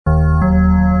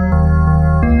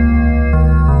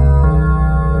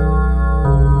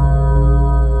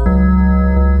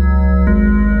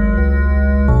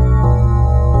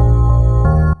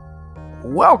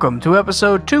Welcome to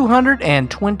episode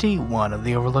 221 of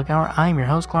the Overlook Hour. I'm your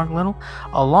host, Clark Little.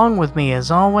 Along with me,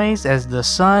 as always, as the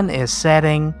sun is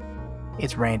setting,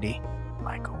 it's Randy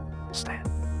Michael Stan.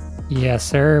 Yes,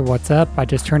 sir. What's up? I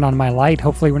just turned on my light.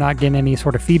 Hopefully we're not getting any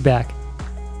sort of feedback.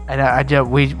 And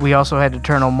we also had to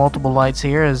turn on multiple lights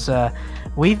here as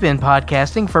we've been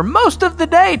podcasting for most of the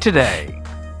day today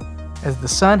as the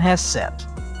sun has set.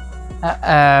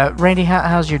 Randy,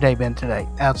 how's your day been today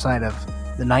outside of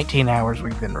the 19 hours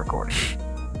we've been recording?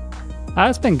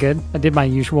 It's been good. I did my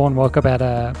usual and woke up at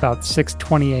about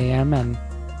 6:20 a.m. and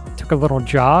took a little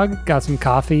jog, got some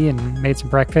coffee and made some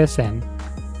breakfast and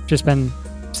just been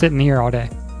sitting here all day.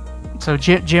 So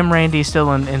Jim Randy's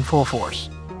still in full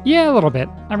force? Yeah, a little bit.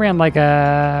 I ran like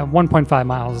 1.5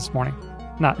 miles this morning.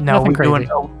 Nothing crazy.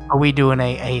 Are we doing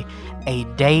a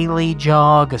daily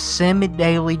jog, a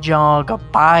semi-daily jog, a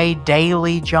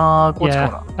bi-daily jog? What's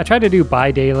going on? I try to do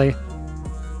bi-daily.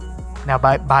 Now,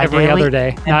 by every daily, other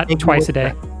day, not twice a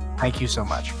day. Thank you so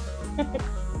much.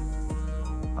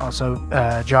 Also,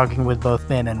 jogging with both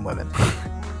men and women.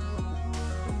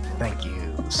 Thank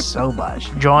you so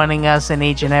much. Joining us in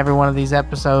each and every one of these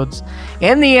episodes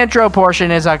in the intro portion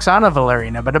is Oksana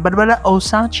Valerio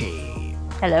Osachi.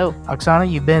 Hello. Oksana,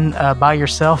 you've been by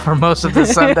yourself for most of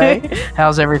this Sunday.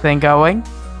 How's everything going?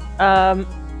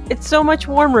 It's so much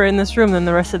warmer in this room than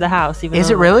the rest of the house. Is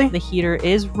it really? The heater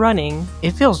is running.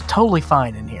 It feels totally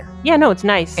fine in here. Yeah, no, it's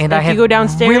nice. And if you go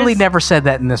downstairs, really never said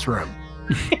that in this room.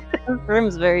 This room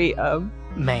is very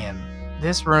man,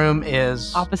 this room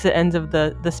is opposite ends of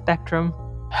the spectrum.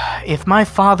 If my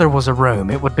father was a room,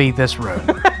 it would be this room.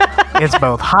 It's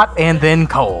both hot and then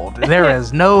cold. There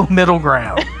is no middle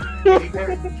ground.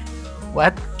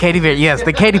 What? Katy Perry? Yes,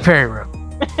 the Katy Perry room.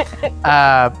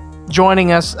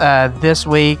 Joining us this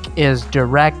week is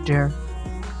director,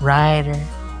 writer,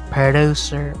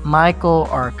 producer Michael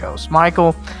Arcos.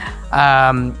 Michael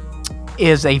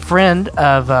is a friend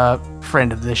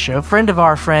of this show. Friend of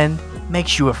our friend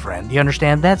makes you a friend. You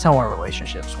understand? That's how our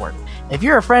relationships work. If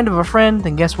you're a friend of a friend,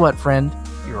 then guess what, friend?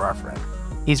 You're our friend.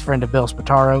 He's a friend of Bill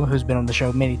Spataro, who's been on the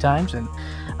show many times, and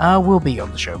will be on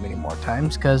the show many more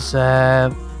times, because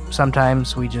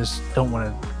sometimes we just don't want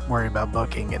to worry about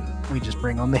booking, and we just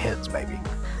bring on the hits, baby.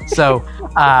 So,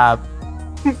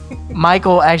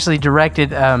 Michael actually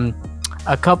directed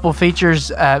a couple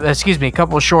features, a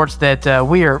couple of shorts that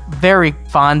we are very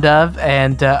fond of,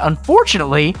 and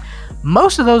unfortunately,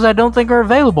 most of those I don't think are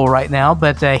available right now,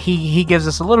 but he gives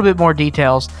us a little bit more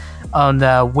details on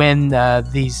when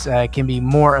these can be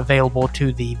more available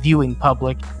to the viewing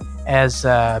public, as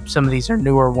some of these are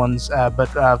newer ones. But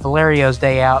Valerio's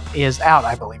Day Out is out,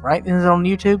 I believe, right? Is it on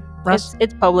YouTube, Russ?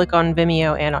 It's public on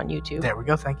Vimeo and on YouTube. There we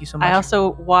go. Thank you so much. I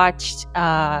also watched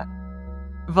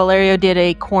Valerio did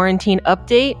a quarantine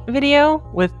update video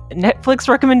with Netflix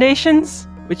recommendations,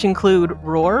 which include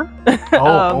Roar.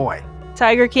 Oh, boy.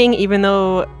 Tiger King, even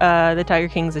though the Tiger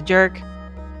King's a jerk,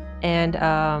 and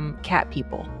Cat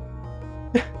People.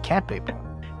 Cat People?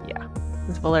 Yeah.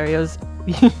 It's Valerio's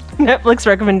Netflix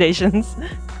recommendations.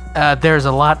 There's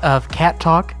a lot of cat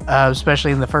talk,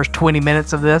 especially in the first 20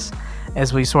 minutes of this,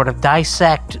 as we sort of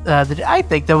dissect. I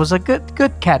think there was a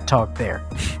good cat talk there,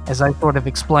 as I sort of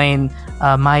explain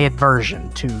my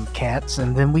aversion to cats,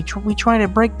 and then we try to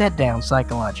break that down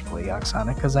psychologically,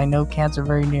 Oksana, because I know cats are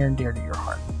very near and dear to your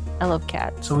heart. I love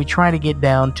cats. So we try to get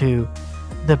down to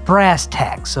the brass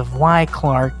tacks of why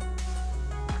Clark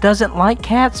doesn't like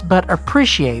cats but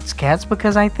appreciates cats,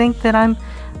 because I think that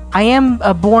I am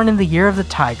born in the year of the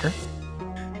tiger.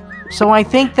 So I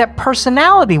think that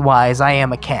personality-wise I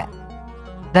am a cat.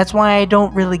 That's why I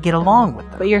don't really get along with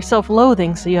them. But you're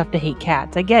self-loathing, so you have to hate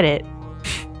cats. I get it.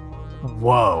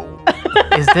 Whoa.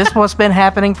 Is this what's been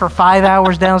happening for 5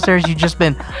 hours downstairs? You've just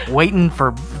been waiting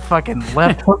for fucking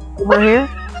left hook over here?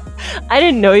 I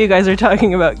didn't know you guys were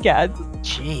talking about cats.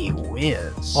 Gee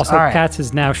whiz. Also, Cats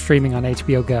is now streaming on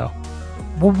HBO Go.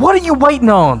 Well, what are you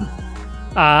waiting on?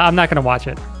 I'm not going to watch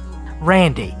it.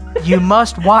 Randy, you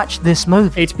must watch this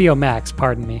movie. HBO Max,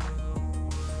 pardon me.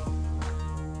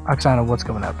 Oksana, what's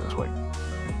coming out this week?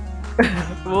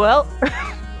 Well,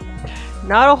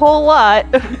 not a whole lot.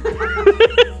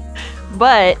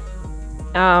 But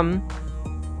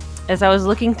as I was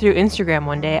looking through Instagram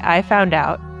one day, I found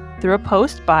out through a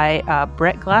post by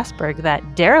Brett Glassberg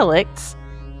that Derelicts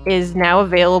is now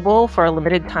available for a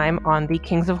limited time on the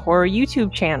Kings of Horror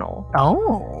YouTube channel.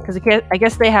 Oh. Because I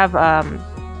guess they have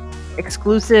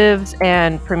exclusives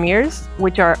and premieres,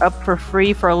 which are up for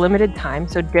free for a limited time.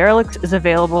 So Derelicts is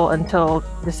available until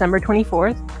December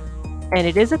 24th. And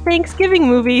it is a Thanksgiving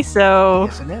movie, so...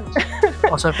 Yes, it is.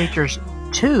 Also features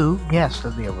 2 guests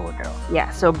of the Overlook Hour.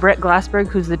 Yeah, so Brett Glassberg,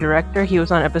 who's the director, he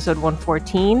was on episode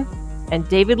 114, and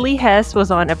David Lee Hess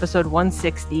was on episode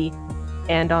 160,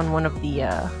 and on one of the,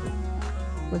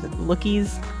 was it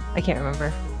Lookies? I can't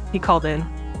remember. He called in. He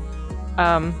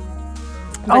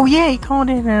called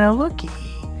in a lookie.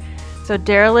 So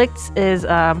Derelicts is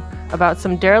about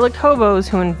some derelict hobos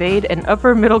who invade an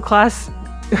upper middle class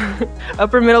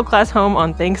home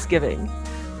on Thanksgiving.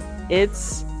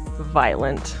 It's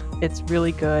violent. It's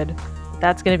really good.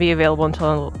 That's going to be available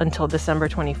until December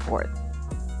 24th.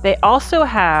 They also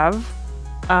have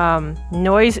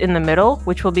Noise in the Middle,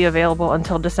 which will be available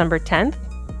until December 10th.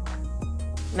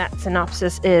 That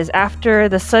synopsis is: after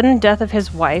the sudden death of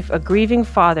his wife, a grieving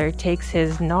father takes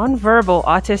his nonverbal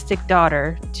autistic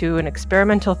daughter to an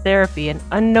experimental therapy and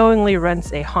unknowingly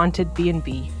rents a haunted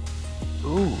B&B.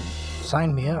 Ooh,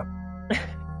 sign me up.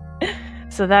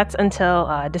 So that's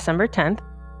until December 10th.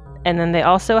 And then they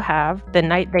also have The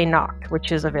Night They Knocked,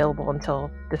 which is available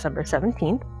until December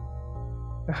 17th.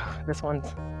 This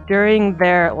one's... During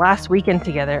their last weekend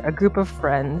together, a group of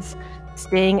friends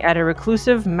staying at a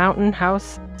reclusive mountain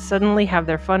house suddenly have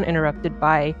their fun interrupted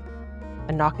by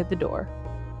a knock at the door.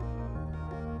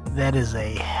 That is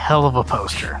a hell of a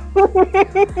poster.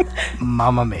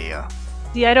 Mamma mia.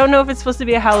 See, I don't know if it's supposed to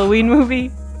be a Halloween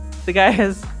movie. The guy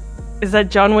has... Is that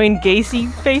John Wayne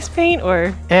Gacy face paint,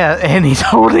 or...? Yeah, and he's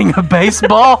holding a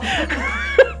baseball.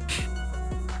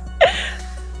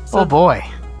 Oh boy.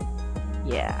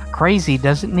 Yeah. Crazy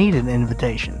doesn't need an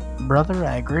invitation. Brother,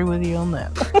 I agree with you on that.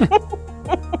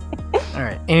 All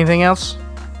right. Anything else?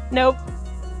 Nope.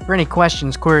 For any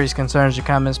questions, queries, concerns, or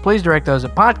comments, please direct those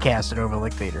at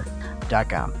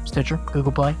podcast@overlooktheater.com. Stitcher,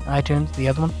 Google Play, iTunes, the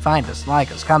other one. Find us,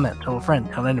 like us, comment, tell a friend,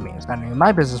 tell an enemy. It's not any of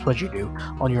my business what you do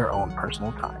on your own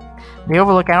personal time. The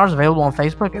Overlook Hour is available on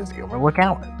Facebook as The Overlook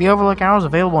Hour. The Overlook Hour is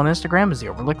available on Instagram as The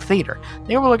Overlook Theater.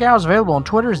 The Overlook Hour is available on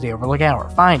Twitter as The Overlook Hour.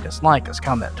 Find us, like us,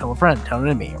 comment, tell a friend, tell an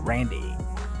enemy. Randy.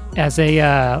 As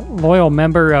a loyal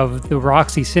member of the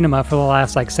Roxy Cinema for the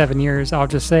last 7 years, I'll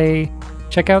just say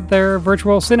check out their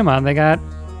virtual cinema. They got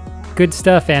good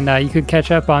stuff, and you could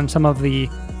catch up on some of the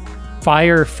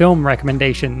fire film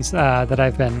recommendations that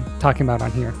I've been talking about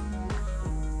on here.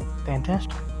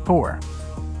 Fantastic. For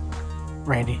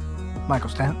Randy, Michael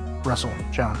Stant, Russell,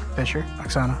 John Fisher,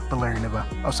 Oksana, Valerio Nova,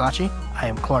 Osachi, I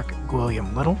am Clark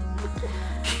William Little.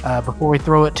 Before we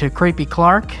throw it to Creepy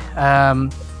Clark,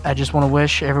 I just want to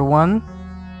wish everyone...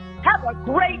 Have a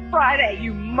great Friday,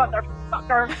 you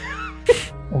motherfucker!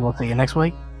 And we'll see you next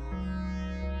week.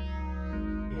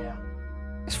 Yeah.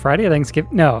 Is Friday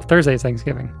Thanksgiving? No, Thursday's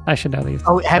Thanksgiving. I should know these.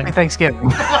 Oh, happy Thanksgiving.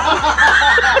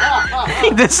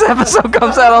 This episode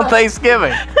comes out on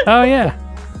Thanksgiving. Oh, yeah.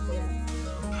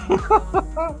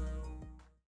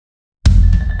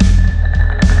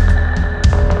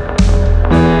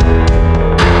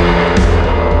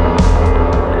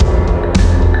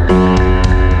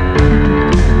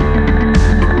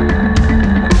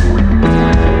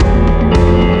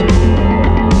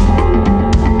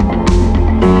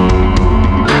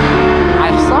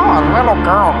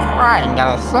 Crying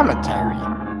at a cemetery.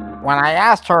 When I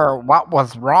asked her what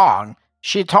was wrong,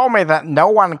 she told me that no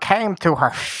one came to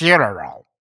her funeral.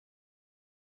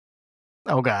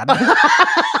 Oh, God.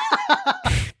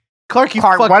 Clark,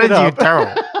 what did you do?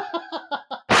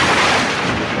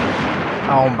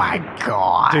 Oh, my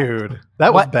God. Dude,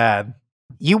 that was bad.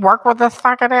 You work with this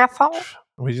fucking asshole?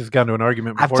 We just got into an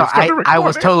argument before I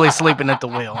was totally sleeping at the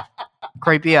wheel.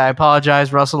 Creepy, I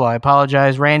apologize. Russell, I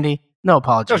apologize. Randy, no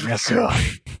apologies necessary.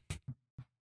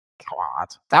 God,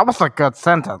 that was a good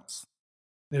sentence.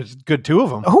 There's good two of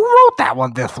them. Who wrote that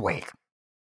one this week?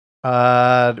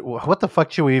 What the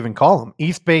fuck should we even call him?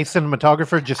 East Bay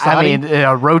cinematographer Jasati? I mean,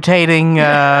 rotating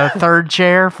third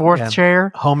chair, fourth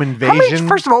chair. Home invasion.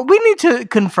 First of all, we need to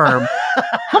confirm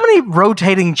how many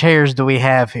rotating chairs do we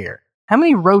have here? How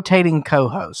many rotating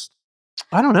co-hosts?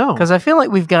 I don't know. Because I feel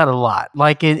like we've got a lot.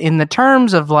 Like in the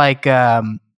terms of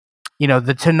the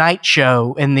Tonight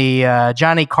Show in the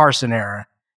Johnny Carson era.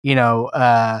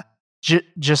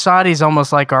 Jasati's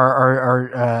almost like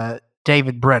our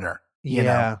David Brenner. You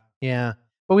know? Yeah.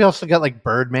 But we also got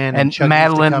Birdman and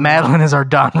Madeline is our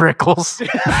Don Rickles.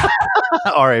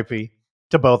 R.I.P.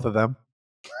 to both of them.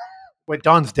 Wait,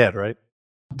 Don's dead, right?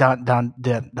 Don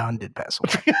did pass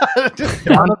away.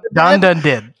 Don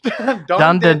did.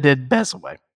 Don did pass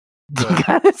away.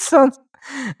 God, that sounds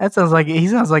like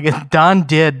Don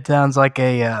did sounds like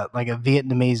a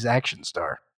Vietnamese action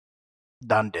star.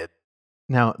 Don did.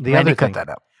 Now the Randy other thing, cut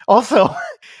that up. Also,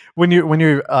 when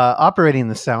you're operating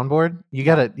the soundboard, you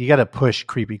gotta push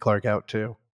Creepy Clark out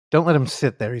too. Don't let him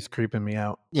sit there. He's creeping me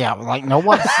out. Yeah, like no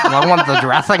one's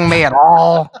addressing me at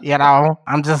all. You know,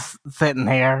 I'm just sitting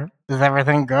here. Is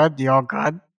everything good? You all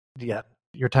good? Yeah,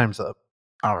 your time's up.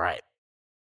 All right.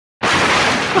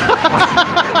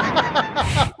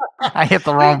 I hit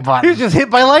the wrong He button. was just hit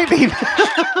by lightning.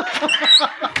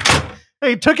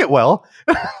 He took it well.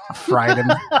 Fried him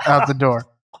out the door.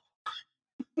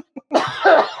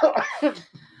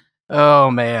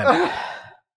 Oh man.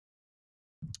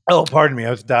 Oh, pardon me. I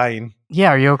was dying. Yeah,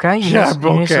 are you okay? Yeah, I'm you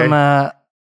need okay. some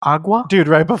agua? Dude,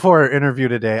 right before our interview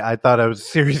today, I thought I was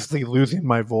seriously losing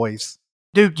my voice.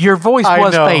 Dude, your voice I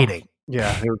was know. fading.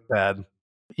 Yeah, it was bad.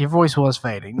 Your voice was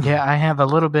fading. Yeah, I have a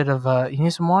little bit of you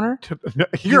need some water?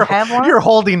 You're, have one? you're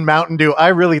holding Mountain Dew. I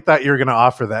really thought you were going to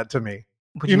offer that to me.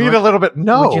 Would You need like, a little bit.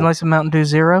 No. Would you like some Mountain Dew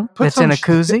Zero? Put That's some in a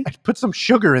koozie? Put some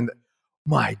sugar in.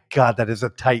 My God, that is a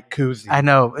tight koozie. I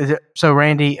know. So,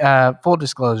 Randy, full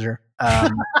disclosure,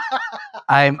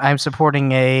 I'm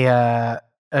supporting a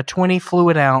 20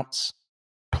 fluid ounce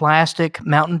plastic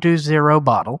Mountain Dew Zero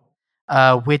bottle,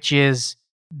 which is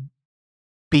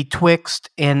betwixt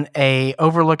in a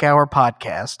Overlook Hour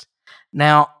podcast.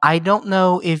 Now, I don't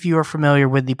know if you are familiar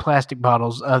with the plastic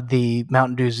bottles of the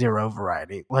Mountain Dew Zero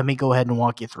variety. Let me go ahead and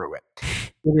walk you through it.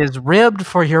 It is ribbed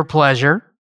for your pleasure.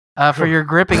 For your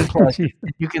gripping pleasure.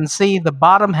 You can see the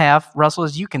bottom half, Russell,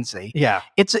 as you can see. Yeah.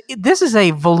 This is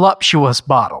a voluptuous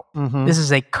bottle. Mhm. This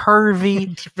is a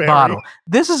curvy Very. bottle.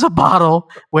 This is a bottle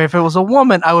where if it was a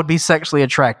woman, I would be sexually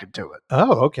attracted to it.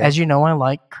 Oh, okay. As you know, I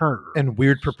like curves and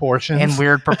weird proportions. and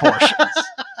weird proportions.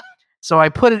 So I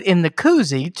put it in the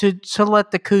koozie to let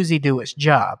the koozie do its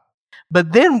job.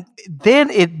 But then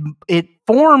it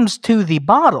forms to the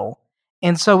bottle.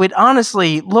 And so it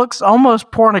honestly looks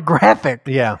almost pornographic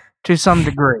Yeah. to some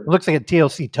degree. It looks like a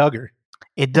TLC Tugger.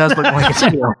 It does look like a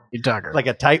TLC Tugger. Like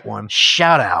a tight one.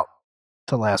 Shout out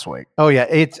to last week. Oh, yeah.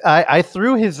 I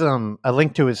threw his a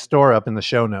link to his store up in the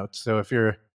show notes. So if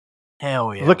you're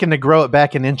Hell yeah. looking to grow it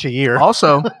back an inch a year.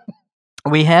 Also,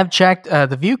 we have checked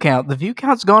the view count. The view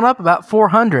count's gone up about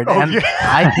 400. Oh, and yeah.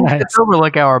 I think it's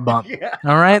Overlook Hour bump. Yeah.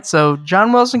 All right. So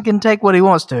John Wilson can take what he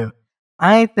wants to.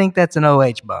 I think that's an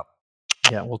OH bump.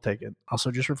 Yeah, we'll take it. Also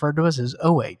just referred to as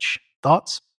OH.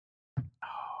 Thoughts?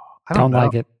 I Don't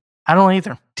like it. I don't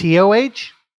either.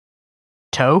 TOH?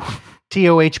 Toe?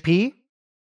 TOHP?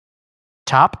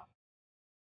 Top?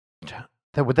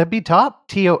 Would that be top?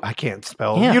 I can't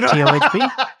spell. Yeah, TOHP.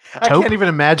 I Taupe. can't even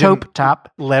imagine Taupe,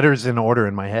 top. letters in order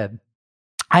in my head.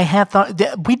 I have thought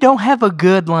we don't have a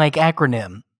good like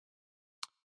acronym.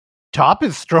 Top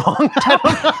is strong.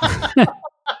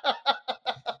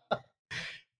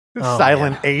 Oh,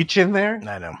 Silent H in there.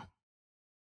 I know.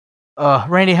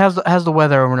 Randy, how's the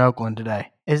weather over in Oakland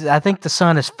today? I think the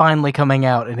sun is finally coming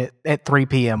out and at 3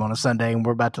 p.m. on a Sunday, and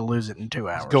we're about to lose it in 2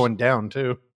 hours. It's going down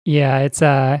too. Yeah, it's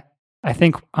I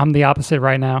think I'm the opposite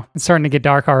right now. It's starting to get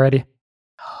dark already.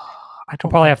 I I'll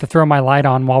don't probably have to throw my light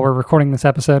on while we're recording this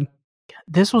episode.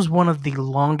 This was one of the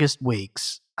longest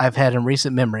weeks I've had in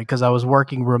recent memory because I was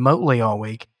working remotely all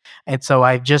week, and so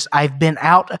I've been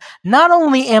out. Not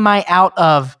only am I out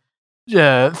of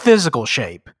physical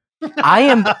shape, I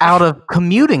am out of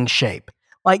commuting shape.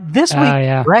 Like this week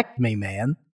Yeah. wrecked me,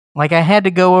 man. Like I had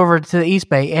to go over to the East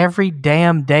Bay every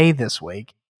damn day this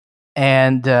week,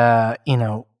 and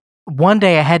one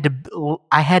day I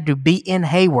had to be in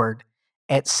Hayward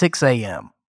at 6 a.m.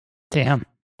 Damn.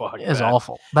 Fuck It was that.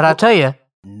 awful. But I tell you,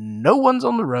 no one's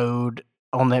on the road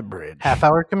on that bridge.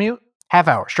 Half-hour commute. Half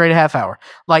hour, straight a half hour.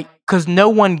 Like, because no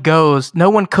one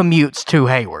commutes to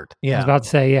Hayward. I was about to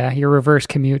say, yeah, your reverse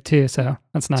commute too, so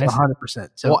that's nice. 100%.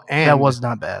 So Well, that and- was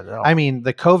not bad at all. I mean,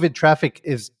 the COVID traffic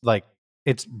is like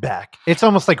it's back. It's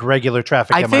almost like regular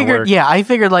traffic. I at my work.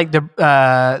 figured like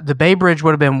the Bay Bridge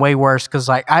would have been way worse because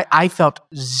like I felt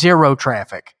zero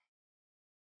traffic.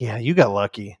 Yeah, you got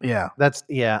lucky. Yeah. That's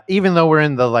even though we're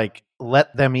in the like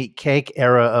let them eat cake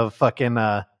era of fucking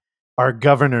our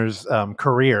governor's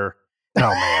career. Oh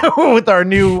man. With our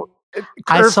new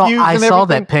I saw curfews and that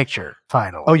everything. picture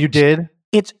finally. Oh, you did?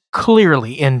 It's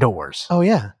clearly indoors. Oh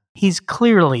yeah. He's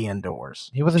clearly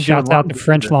indoors. He wasn't Shouts doing out to laundry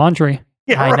French either. Laundry.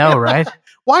 Yeah, I know, right?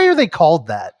 Why are they called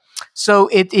that? So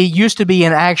it used to be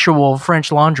an actual French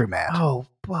laundromat. Oh,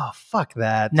 well, fuck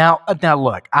that. Now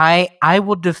look, I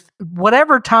will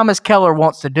whatever Thomas Keller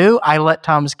wants to do. I let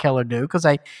Thomas Keller do because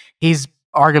he's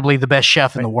arguably the best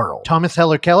chef in the world. Thomas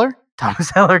Heller Keller? Thomas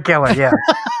Heller Keller, yeah,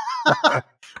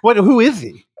 What? Who is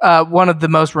he? one of the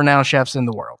most renowned chefs in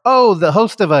the world. Oh, the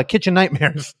host of Kitchen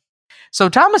Nightmares. So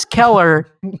Thomas Keller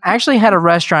actually had a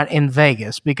restaurant in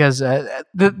Vegas because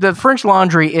the French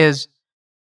Laundry is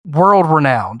world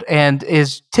renowned and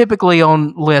is typically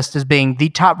on list as being the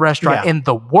top restaurant in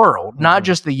the world, not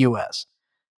just the U.S.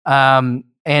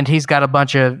 And he's got a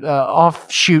bunch of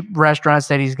offshoot restaurants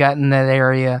that he's got in that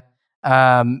area.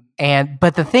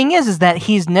 But the thing is that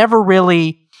he's never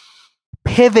really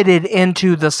pivoted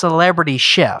into the celebrity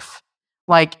chef.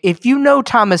 Like, if you know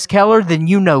Thomas Keller, then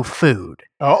you know food.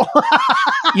 Oh,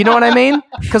 You know what I mean?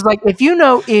 Because like if you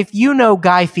know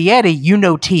Guy Fieri, you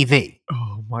know TV.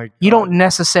 oh my God. You don't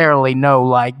necessarily know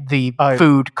like the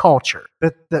food culture.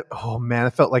 Oh man,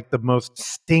 it felt like the most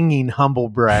stinging humble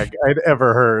brag I'd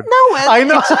ever heard. No, I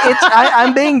know.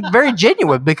 I'm being very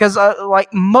genuine because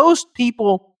like most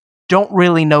people don't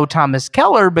really know Thomas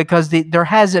Keller because there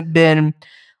hasn't been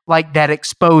like that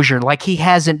exposure. Like he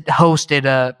hasn't hosted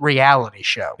a reality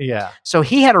show. Yeah. So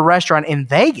he had a restaurant in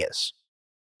Vegas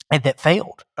and that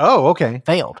failed. Oh, okay.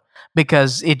 Failed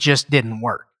because it just didn't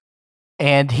work.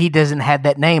 And he doesn't have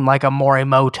that name like a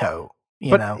Morimoto.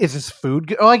 You know, is his food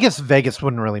good? Oh, I guess Vegas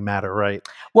wouldn't really matter, right?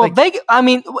 well, like- Vegas. I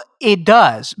mean, it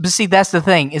does. But see, that's the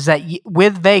thing is that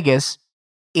with Vegas,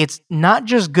 it's not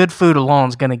just good food alone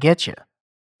is going to get you.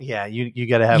 Yeah, you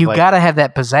got to have You like got to have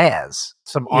that pizzazz.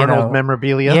 some you Arnold know.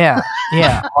 memorabilia.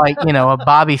 Yeah, like a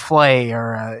Bobby Flay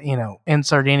or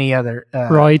insert any other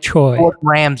Roy Choi. Gordon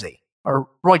Ramsay or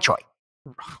Roy Choi.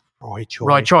 Roy Choi.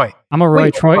 Roy Choi. I'm a Roy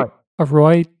Wait, Choi. Roy. A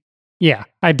Roy. Yeah,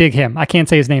 I dig him. I can't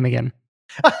say his name again.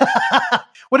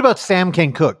 What about Sam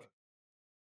Can Cook?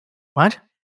 What?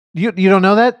 You don't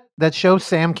know that show,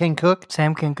 Sam Can Cook?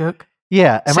 Sam can cook.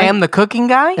 Yeah. Sam the cooking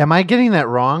guy. Am I getting that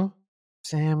wrong?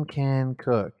 Sam Can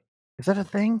Cook. Is that a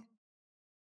thing?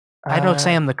 I know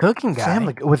Sam the cooking guy.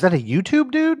 Was that a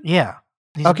YouTube dude? Yeah.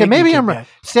 He's a Okay, big maybe YouTube I'm guy. right.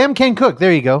 Sam Can Cook.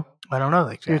 There you go. I don't know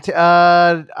that guy.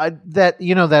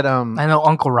 That I know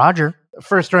Uncle Roger.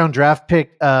 first round draft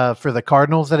pick for the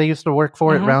Cardinals that I used to work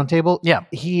for Mhm. at Roundtable. Yeah.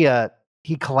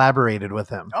 He collaborated with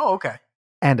him. Oh, okay.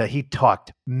 And he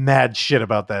talked mad shit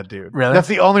about that dude. Really? That's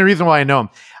the only reason why I know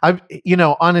him.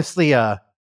 Honestly,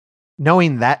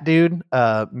 knowing that dude,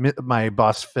 my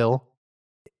boss Phil,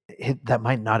 that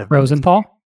might not have been Rosenthal.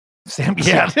 Sam.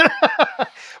 Yeah,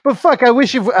 but fuck, I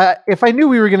wish if I knew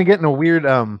we were gonna get in a weird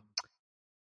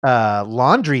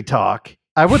laundry talk,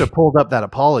 I would have pulled up that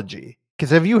apology.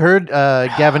 Because have you heard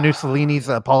Gavin Mussolini's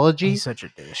apology? He's such a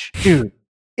dish. Dude,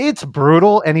 it's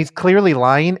brutal, and he's clearly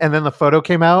lying. And then the photo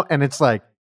came out, and it's like,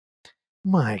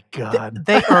 my God.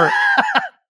 They are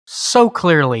so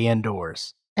clearly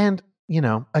indoors. And,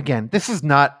 again, this is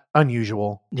not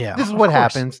unusual. Yeah. This is of what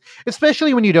course. happens,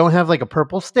 especially when you don't have like a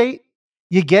purple state.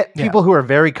 You get Yeah. people who are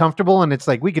very comfortable, and it's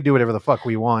like, we could do whatever the fuck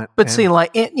we want. But And- see,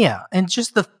 like, it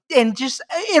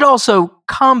also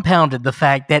compounded the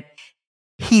fact that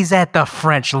he's at the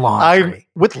French Laundry.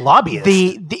 with lobbyists.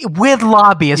 With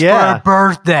lobbyists Yeah. for a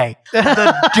birthday.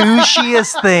 The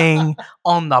douchiest thing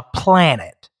on the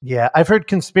planet. Yeah, I've heard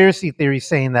conspiracy theories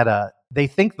saying that they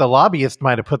think the lobbyist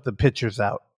might have put the pictures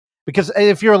out. Because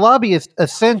if you're a lobbyist,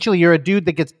 essentially you're a dude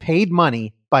that gets paid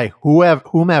money by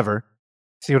whomever.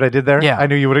 See what I did there? Yeah. I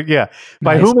knew you would. Yeah,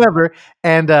 by Nice. whomever,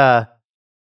 and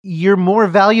you're more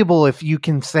valuable if you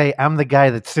can say, "I'm the guy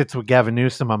that sits with Gavin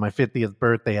Newsom on my 50th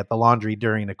birthday at the laundry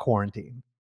during a quarantine."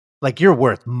 Like, you're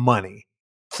worth money.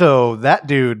 So that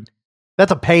dude,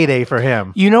 that's a payday for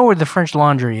him. You know where the French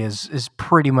Laundry is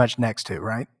pretty much next to,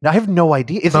 right? I have no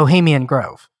idea. Is it? Bohemian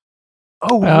Grove.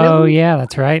 Oh, Oh really? yeah,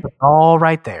 that's right. All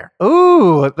right there.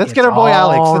 Ooh, let's It's get our boy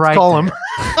Alex. all Let's right call him.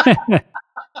 there.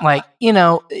 Like,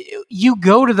 you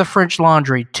go to the French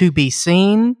Laundry to be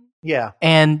seen Yeah.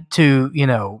 and to,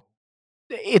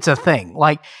 it's a thing.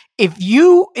 Like, if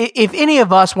any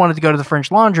of us wanted to go to the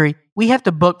French Laundry, we have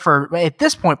to book for, at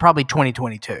this point, probably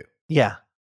 2022. Yeah.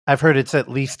 I've heard it's at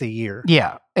least a year.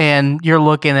 Yeah. And you're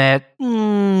looking at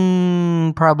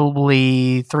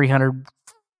probably 300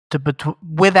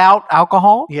 without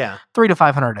alcohol, Yeah. 300 to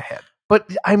 500 a head. But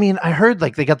I mean, I heard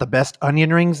like they got the best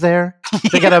onion rings there.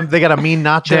 They got a mean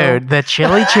nacho. Dude, the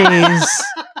chili cheese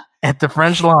at the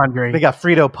French Laundry. They got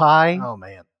Frito pie. Oh,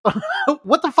 man.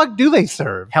 What the fuck do they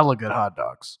serve? Hella good hot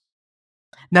dogs.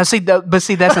 Now, see, that's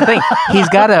the thing. He's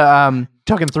got a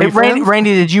Talking three Randy, friends?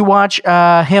 Randy, did you watch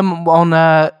him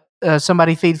on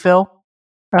Somebody Feed Phil?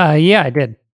 Yeah, I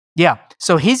did. Yeah.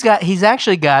 So he's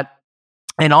actually got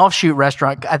an offshoot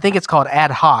restaurant. I think it's called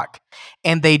Ad Hoc,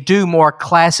 and they do more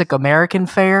classic American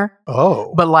fare.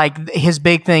 Oh. But like his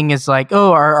big thing is like,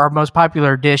 our most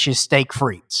popular dish is steak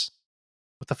frites,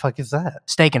 What the fuck is that?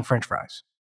 steak and French fries,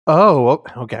 Oh,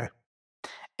 okay.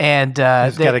 and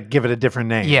Just got to give it a different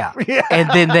name. yeah. And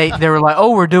then they were like,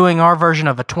 we're doing our version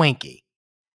of a Twinkie,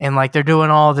 and like they're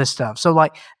doing all this stuff. So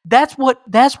like that's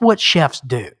what chefs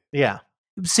do. Yeah.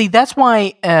 See, that's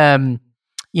why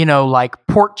like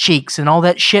pork cheeks and all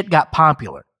that shit got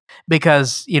popular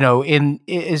because coming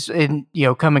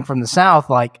from the South,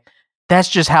 like that's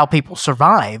just how people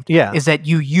survived. Yeah. Is that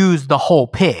you use the whole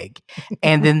pig,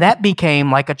 and then that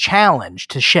became like a challenge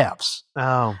to chefs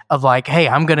Oh, of like, hey,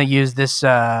 I'm gonna use this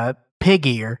pig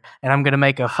ear and I'm gonna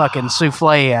make a fucking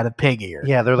souffle out of pig ear.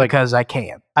 yeah. They're like, because I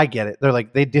can. I get it. They're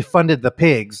like, they defunded the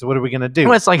pigs. What are we gonna do?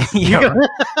 Well, it's like,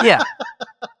 yeah.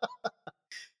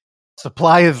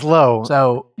 Supply is low.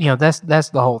 So that's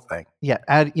the whole thing.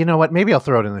 Yeah. You know what? Maybe I'll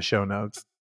throw it in the show notes.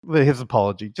 His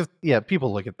apology. Just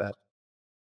people look at that.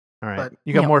 All right. But,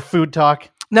 you got more food talk?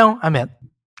 No, I'm in.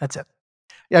 That's it.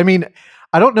 I mean,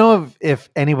 I don't know if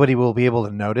anybody will be able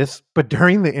to notice, but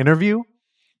during the interview,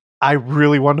 I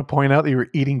really wanted to point out that you were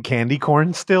eating candy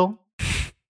corn still.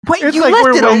 Wait, It's you like left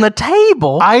we're it on the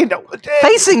table I know.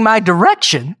 facing my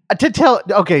direction.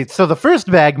 Okay, so the first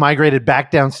bag migrated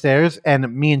back downstairs,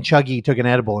 and me and Chuggy took an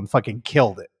edible and fucking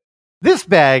killed it. This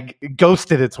bag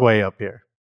ghosted its way up here.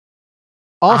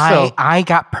 Also, I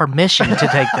got permission to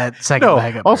take that second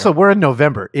bag up. also, we're in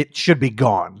November. It should be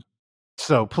gone.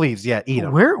 So please, eat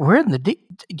them. We're in the deep.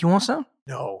 Do you want some?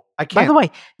 No, I can't. By the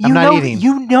way, I'm not eating.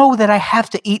 You know that I have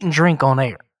to eat and drink on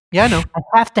air. Yeah, I know. I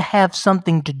have to have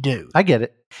something to do. I get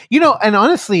it. And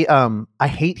honestly, I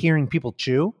hate hearing people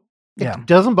chew. Yeah. It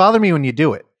doesn't bother me when you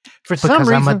do it. For some Because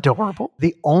reason, I'm adorable.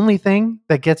 the only thing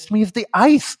that gets to me is the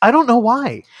ice. I don't know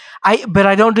why. But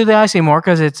I don't do the ice anymore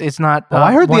because it's not. Oh,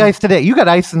 I heard the ice today. You got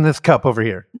ice in this cup over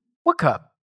here. What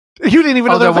cup? You didn't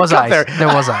even know there was a cup ice. there. There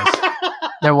was ice.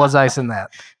 There was ice in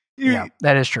that. Yeah,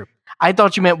 that is true. I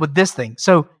thought you meant with this thing.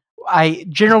 So I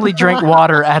generally drink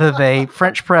water out of a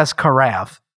French press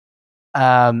carafe.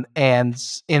 And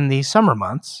in the summer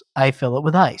months, I fill it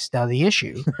with ice. Now, the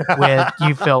issue with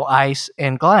you fill ice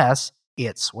in glass,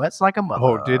 it sweats like a mother.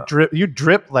 Oh, did drip? You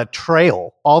drip the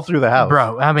trail all through the house,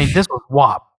 Bro, I mean, this was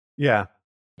WAP. Yeah,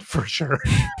 for sure.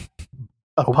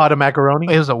 A pot of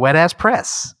macaroni. It was a wet ass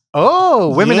press.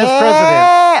 Oh, women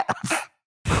as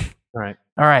president.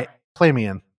 All right, play me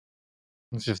in.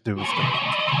 Let's just do this thing.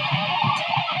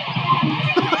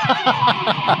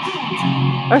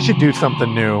 I should do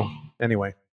something new.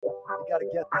 Anyway. You gotta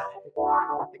get that.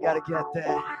 You gotta get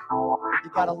that.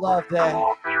 You gotta love that.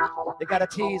 You gotta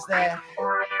tease that.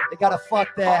 You gotta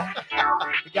fuck that.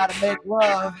 You gotta make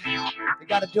love. You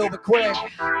gotta do it quick.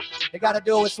 You gotta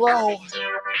do it slow.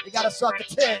 You gotta suck a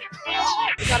tit.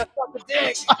 You gotta suck a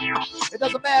dick. It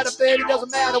doesn't matter, baby. It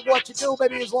doesn't matter what you do,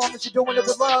 baby, as long as you're doing it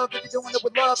with love. If you're doing it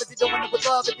with love, if you're doing it with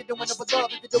love, if you're doing it with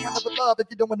love, if you're doing it with love, if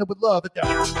you're doing it with love.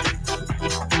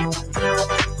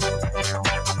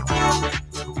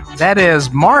 That is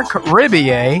Mark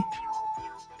Ribier.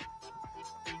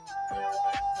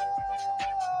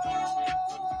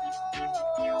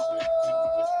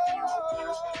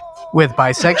 With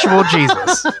Bisexual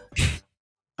Jesus.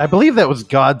 I believe that was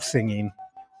God singing.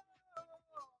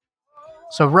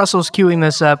 So Russell's queuing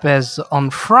this up as on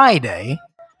Friday.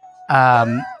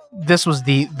 This was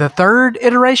the third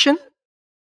iteration.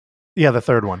 Yeah, the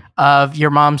third one. Of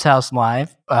Your Mom's House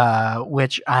Live,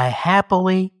 which I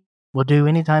happily will do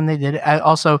anytime they did it.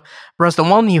 Also, Russ, the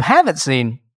one you haven't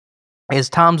seen is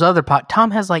Tom's other pod.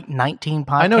 Tom has like 19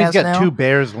 podcasts. I know he's got now. Two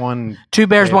Bears, One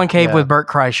Cave yeah. with Bert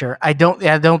Kreischer. I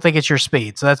don't think it's your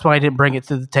speed, so that's why I didn't bring it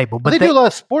to the table. But they do a lot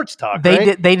of sports talk.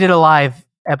 They did a live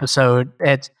episode.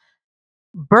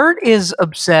 Bert is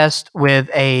obsessed with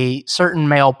a certain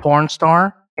male porn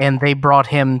star, and they brought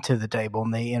him to the table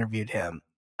and they interviewed him.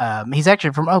 He's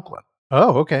actually from Oakland.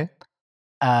 Oh, okay.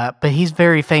 But he's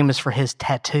very famous for his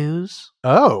tattoos.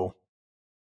 Oh.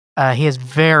 He has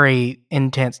very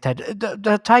intense tattoos.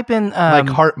 Type in... like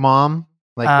Heart Mom?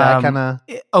 Like that kind of...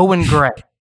 Owen Gray.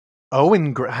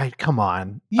 Owen Gray? Come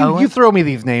on. You throw me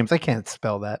these names. I can't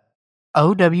spell that.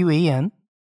 Owen.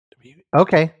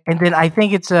 Okay. And then I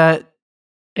think it's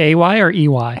A-Y or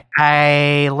E-Y?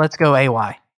 Let's go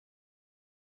A-Y.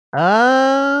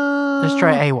 Let's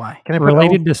try A-Y. Can I put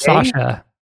related to Sasha?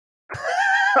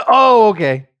 Oh,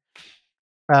 okay.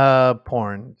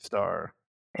 Porn star.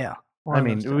 Yeah. I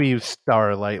mean, we use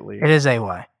star lightly. It is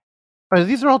AY.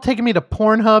 These are all taking me to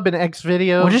Pornhub and X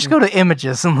videos. We'll just go to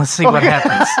images and let's see what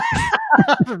happens.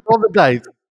 Roll the dice.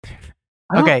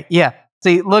 Okay, yeah.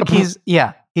 See, look, he's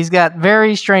got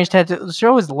very strange tattoos.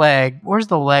 Show his leg. Where's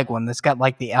the leg one that's got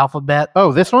like the alphabet?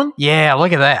 Oh, this one? Yeah,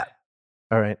 look at that.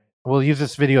 All right. We'll use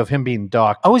this video of him being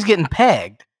docked. Oh, he's getting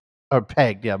pegged. Or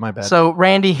pegged, yeah, my bad. So,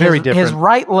 Randy, Very his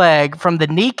right leg from the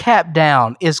kneecap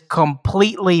down is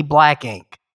completely black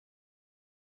ink.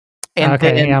 And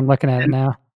okay, I'm looking at it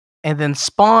now. And then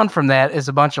spawned from that is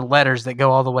a bunch of letters that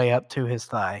go all the way up to his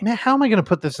thigh. Man, how am I going to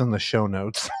put this in the show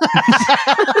notes?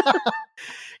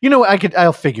 You know,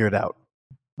 I'll figure it out.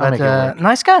 I'll But make it work.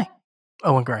 nice guy,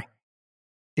 Owen Gray.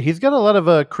 He's got a lot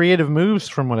of creative moves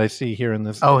from what I see here in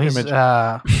this He's image.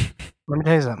 let me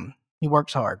tell you something. He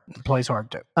works hard, plays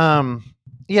hard too.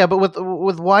 Yeah, but with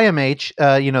YMH,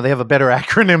 they have a better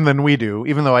acronym than we do.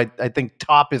 Even though I think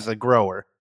top is a grower,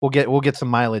 we'll get some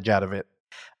mileage out of it.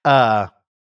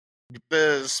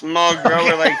 The small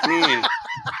grower like me.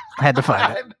 Had to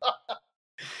find it.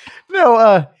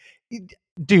 No,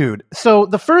 dude. So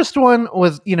the first one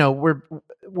was,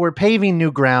 we're paving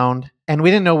new ground, and we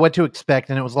didn't know what to expect,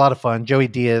 and it was a lot of fun. Joey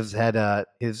Diaz had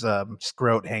his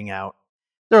scrote hangout.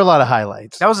 There were a lot of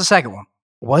highlights. That was the second one.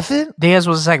 Was it? Diaz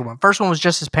was the second one. First one was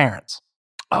just his parents.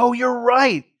 Oh, you're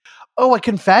right. Oh, I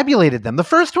confabulated them. The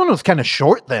first one was kind of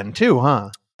short then, too,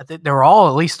 huh? I think they were all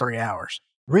at least 3 hours.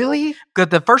 Really? Because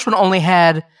the first one only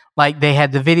had, they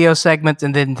had the video segments,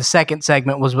 and then the second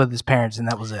segment was with his parents, and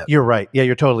that was it. You're right. Yeah,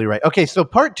 you're totally right. Okay, so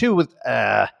part 2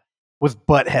 was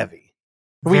butt heavy.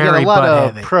 We got Very a lot of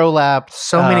butt-heavy. prolapse.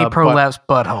 So many prolapse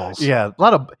buttholes. Yeah, a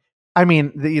lot of. I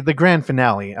mean, the grand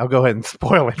finale. I'll go ahead and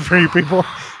spoil it for you people.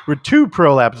 Were 2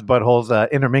 prolapse buttholes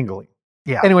intermingling.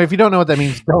 Yeah. Anyway, if you don't know what that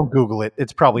means, don't Google it.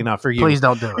 It's probably not for you. Please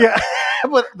don't do it. Yeah.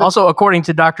 But also, according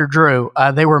to Dr. Drew,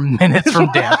 they were minutes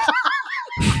from death.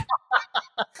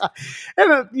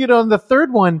 And in the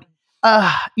third one,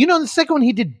 in the second one,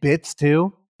 he did bits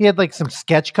too. He had some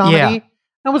sketch comedy. Yeah.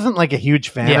 I wasn't a huge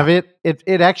fan of it.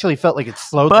 It actually felt like it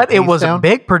slowed. But the it pace was down. a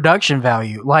big production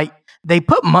value. They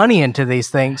put money into these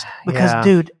things because,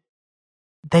 dude,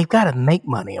 they've got to make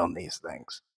money on these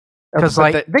things. Because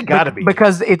they got to be,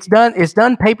 because it's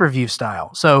done pay-per-view style.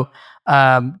 So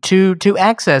to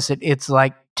access it, it's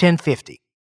 $10.50.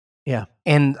 Yeah,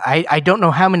 and I don't know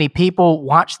how many people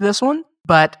watched this one,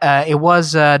 but it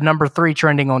was number 3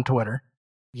 trending on Twitter.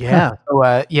 Yeah. So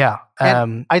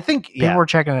I think people were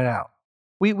checking it out.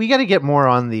 We got to get more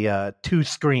on the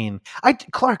 2-screen.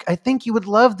 Clark, I think you would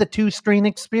love the 2-screen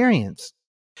experience,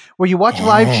 where you watch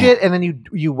live shit and then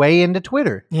you weigh into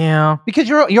Twitter. Yeah, because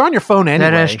you're on your phone anyway.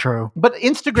 That is true. But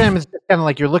Instagram is kind of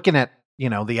like you're looking at the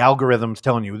algorithms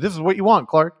telling you this is what you want,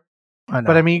 Clark. I know.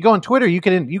 But I mean, you go on Twitter, you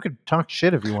could talk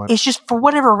shit if you want. It's just for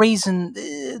whatever reason,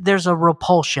 there's a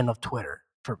repulsion of Twitter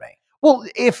for me. Well,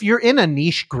 if you're in a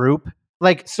niche group.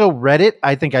 So Reddit,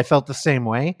 I think I felt the same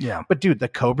way. Yeah. But dude, the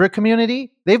Cobra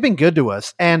community, they've been good to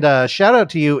us. And shout out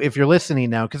to you if you're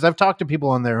listening now, because I've talked to people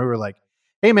on there who are like,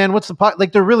 hey man, what's the pot?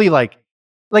 They're really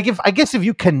if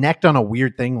you connect on a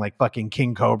weird thing like fucking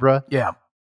King Cobra. Yeah.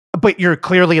 But you're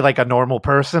clearly a normal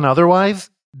person otherwise,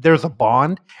 there's a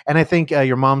bond. And I think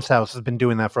your mom's house has been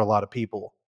doing that for a lot of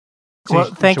people. So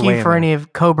well, thank you for any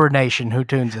of Cobra Nation who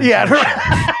tunes in.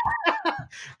 Yeah.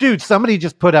 Dude, somebody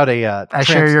just put out I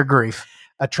share your grief.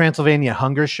 A Transylvania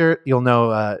Hunger shirt. You'll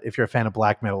know if you're a fan of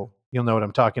black metal. You'll know what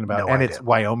I'm talking about. No idea. It's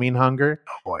Wyoming Hunger.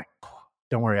 Oh boy!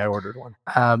 Don't worry, I ordered one.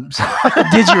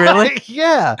 Did you really?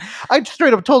 Yeah, I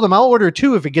straight up told them I'll order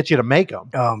 2 if it gets you to make them.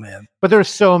 Oh man! But there's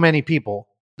so many people.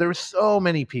 But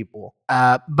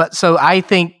so I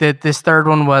think that this third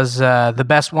one was the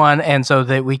best one, and so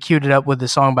that we queued it up with the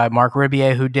song by Mark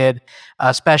Ribier, who did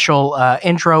special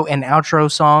intro and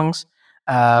outro songs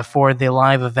for the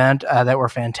live event that were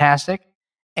fantastic.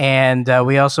 And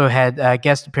we also had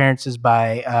guest appearances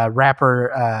by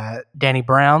rapper Danny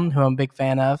Brown, who I'm a big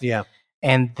fan of. Yeah.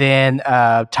 And then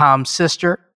Tom's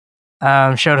sister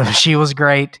showed up. She was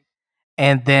great.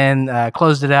 And then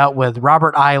closed it out with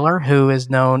Robert Eiler, who is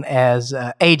known as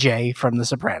AJ from The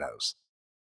Sopranos.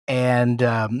 And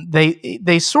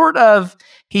he sort of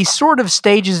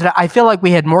stages it. I feel like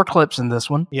we had more clips in this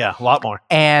one. Yeah, a lot more.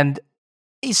 And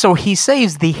so he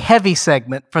saves the heavy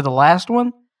segment for the last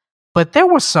one. But there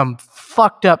was some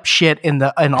fucked up shit in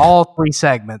all 3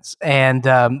 segments. And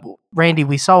Randy,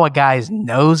 we saw a guy's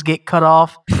nose get cut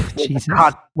off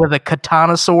with a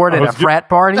katana sword at a frat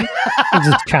party. Is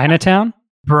it Chinatown?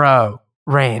 Bro,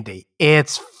 Randy,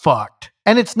 it's fucked.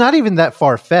 And it's not even that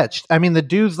far-fetched. I mean, the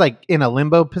dude's in a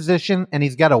limbo position, and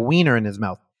he's got a wiener in his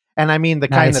mouth. And I mean, the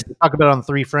kind that we talk about on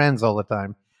 3 Friends all the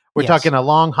time. We're talking a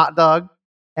long hot dog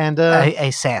and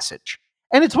a sausage.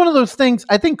 And it's one of those things.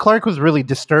 I think Clark was really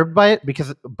disturbed by it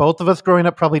because both of us growing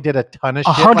up probably did a ton of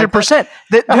shit. 100%.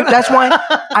 That's why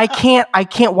I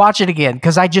can't watch it again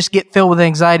because I just get filled with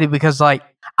anxiety because I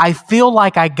feel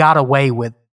like I got away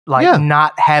with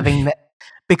not having that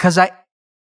because that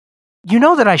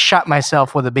I shot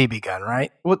myself with a BB gun,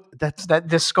 right? Well,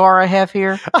 this scar I have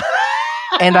here,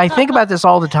 and I think about this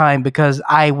all the time because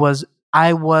I was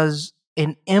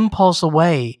an impulse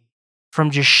away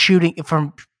from just shooting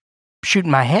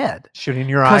my head, shooting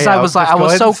your eye. Because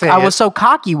I was so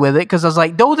cocky with it because I was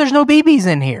like, no, there's no BBs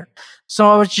in here.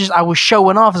 So I was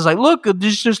showing off. It's like, look,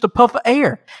 this is just a puff of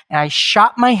air. And I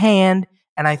shot my hand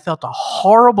and I felt a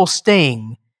horrible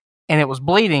sting and it was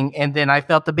bleeding. And then I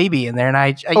felt the BB in there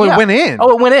and It went in.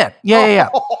 Oh, it went in. Yeah.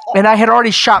 And I had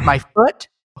already shot my foot.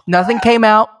 Nothing came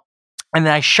out. And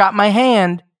then I shot my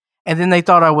hand and then they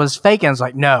thought I was faking. I was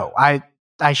like, no, I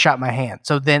shot my hand.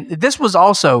 So then this was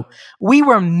also, we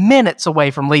were minutes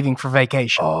away from leaving for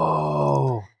vacation.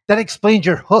 Oh, that explains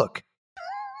your hook.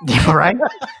 Right?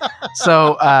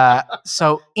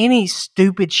 So any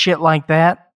stupid shit like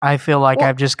that, I feel like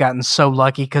I've just gotten so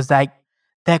lucky because that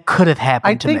could have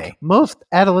happened to me. I think most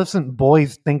adolescent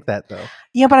boys think that though.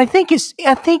 Yeah, but I think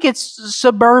it's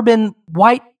suburban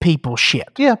white people shit.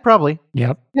 Yeah, probably.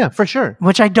 Yep. Yeah, for sure.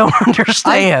 Which I don't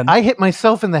understand. I hit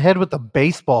myself in the head with a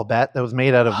baseball bat that was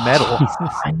made out of metal.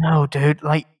 I know, dude.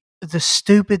 Like the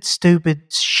stupid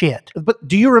shit. But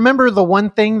do you remember the one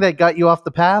thing that got you off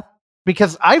the path?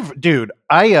 Because I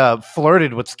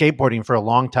flirted with skateboarding for a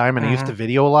long time and I used to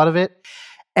video a lot of it.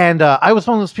 And I was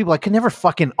one of those people, I could never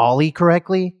fucking ollie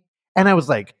correctly. And I was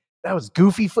like, that was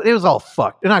goofy. It was all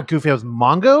fucked. Not goofy, I was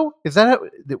Mongo. Is that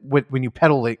when you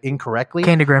pedal it incorrectly?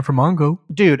 Candygram for Mongo.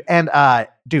 Dude, and I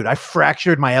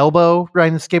fractured my elbow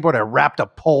riding the skateboard. I wrapped a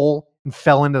pole and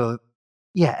fell into the...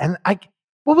 Yeah, and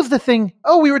what was the thing?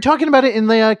 Oh, we were talking about it in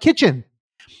the kitchen.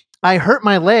 I hurt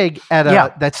my leg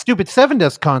at that stupid Seven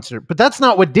Dust concert, but that's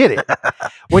not what did it.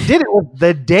 What did it was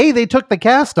the day they took the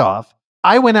cast off,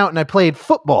 I went out and I played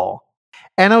football.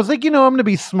 And I was like, I'm going to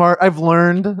be smart. I've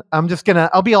learned.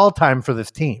 I'll be all time for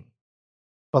this team.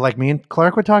 But like me and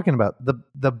Clark were talking about,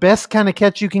 the best kind of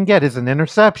catch you can get is an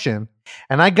interception.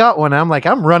 And I got one. I'm like,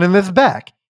 I'm running this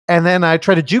back. And then I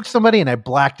tried to juke somebody and I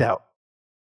blacked out.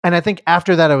 And I think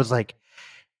after that, I was like,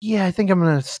 yeah, I think I'm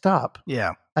going to stop.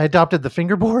 Yeah. I adopted the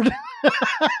fingerboard.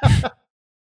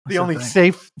 The only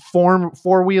safe form,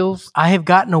 4 wheels. I have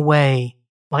gotten away.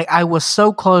 Like I was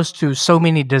so close to so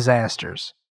many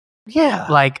disasters. Yeah.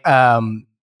 Like I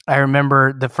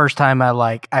remember the first time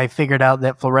I figured out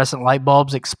that fluorescent light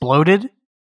bulbs exploded.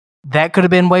 That could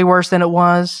have been way worse than it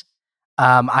was.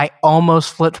 I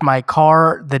almost flipped my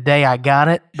car the day I got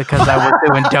it because I was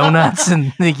doing donuts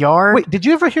in the yard. Wait, did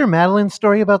you ever hear Madeline's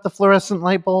story about the fluorescent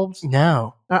light bulbs?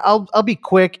 No. I'll be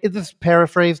quick. This is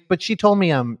paraphrased, but she told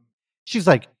me she's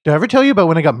like, did I ever tell you about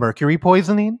when I got mercury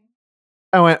poisoning?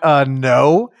 I went,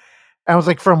 no. I was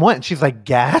like, from what? She's like,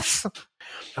 gas?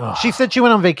 Ugh. She said she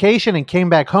went on vacation and came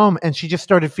back home and she just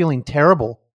started feeling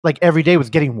terrible. Like every day was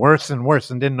getting worse and worse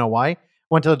and didn't know why.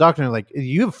 Went to the doctor and they're like,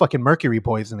 you have fucking mercury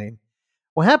poisoning.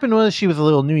 What happened was she was a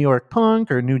little New York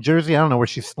punk or New Jersey. I don't know where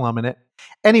she's slumming it.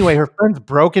 Anyway, her friends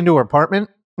broke into her apartment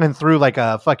and threw like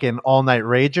a fucking all-night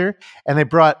rager. And they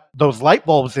brought those light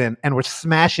bulbs in and were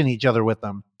smashing each other with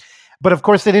them. But of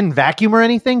course, they didn't vacuum or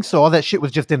anything. So all that shit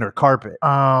was just in her carpet.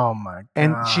 Oh, my God.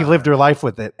 And she lived her life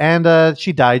with it. And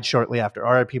she died shortly after.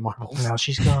 R.I.P. Marbles. Now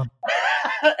she's gone.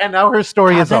 And now her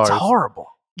story is that's ours. horrible.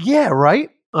 Yeah, right?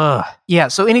 Ugh. Yeah,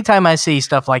 so anytime I see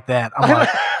stuff like that, I'm like...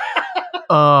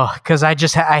 because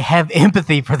I have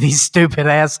empathy for these stupid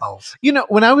assholes.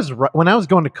 When I was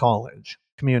going to college,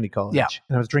 community college,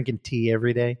 and I was drinking tea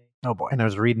every day. Oh boy! And I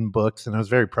was reading books, and I was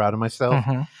very proud of myself.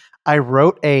 Mm-hmm. I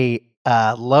wrote a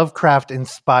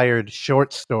Lovecraft-inspired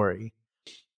short story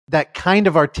that kind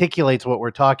of articulates what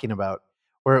we're talking about.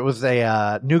 Where it was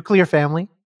a nuclear family,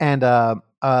 and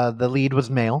the lead was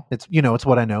male. It's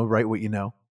what I know, write what you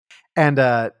know. And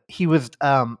it was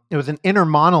an inner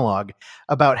monologue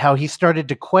about how he started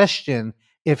to question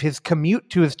if his commute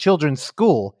to his children's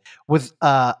school was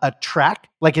a track,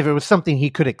 like if it was something he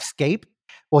could escape.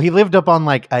 Well, he lived up on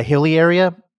like a hilly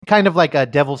area, kind of like a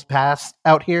Devil's Pass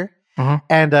out here. Mm-hmm.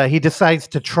 And he decides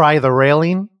to try the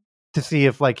railing to see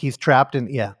if like he's trapped.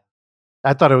 And yeah,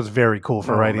 I thought it was very cool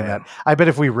for writing that. I bet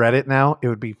if we read it now, it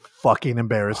would be fucking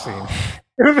embarrassing.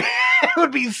 It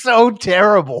would be so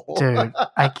terrible. Dude,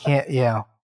 I can't, yeah.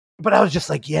 But I was just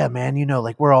like, yeah, man,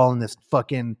 like we're all in this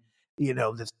fucking,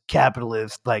 this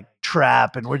capitalist like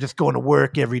trap and we're just going to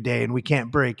work every day and we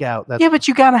can't break out. Yeah, but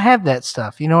you got to have that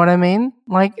stuff. You know what I mean?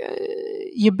 Like,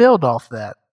 you build off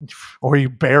that. Or you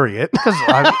bury it. Because,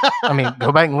 I mean,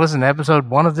 go back and listen to episode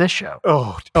 1 of this show.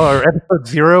 Or episode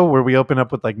 0 where we open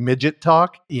up with like midget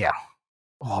talk. Yeah.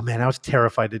 Oh, man, I was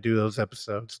terrified to do those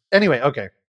episodes. Anyway, okay.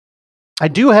 I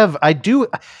don't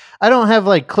have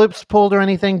like clips pulled or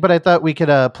anything, but I thought we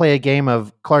could play a game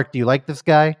of Clark, do you like this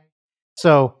guy?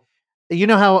 So, you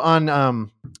know how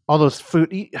on all those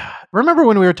food... Remember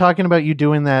when we were talking about you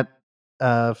doing that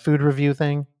food review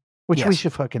thing? Which we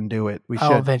should fucking do it.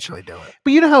 I'll eventually do it.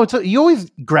 But you know how you always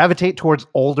gravitate towards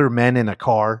older men in a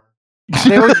car?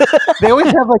 They always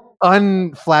have like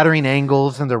unflattering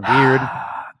angles and they're weird.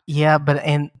 Yeah,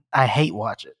 and I hate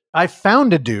watch it. I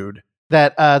found a dude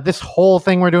that this whole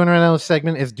thing we're doing right now, this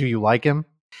segment is Do You Like Him?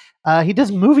 He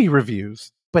does movie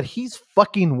reviews, but he's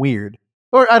fucking weird.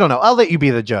 Or I don't know. I'll let you be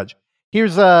the judge.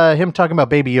 Here's him talking about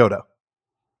Baby Yoda.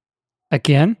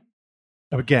 Again?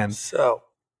 Again. So,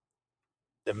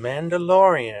 the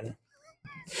Mandalorian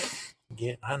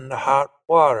get under hot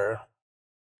water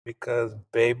because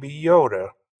Baby Yoda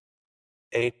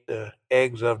ate the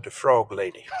eggs of the frog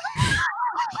lady.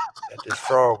 That this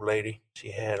frog lady,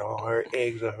 she had all her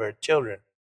eggs of her children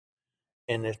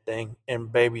in this thing, and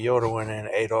Baby Yoda went in and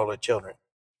ate all the children.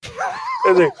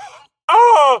 They say,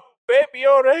 "Oh, Baby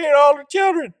Yoda ate all the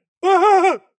children."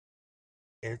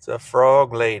 It's a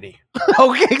frog lady.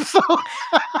 Okay, so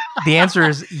The answer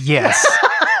is yes.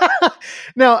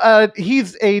 now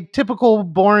he's a typical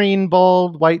boring,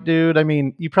 bald white dude. I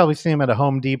mean, you probably see him at a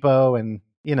Home Depot, and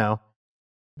you know,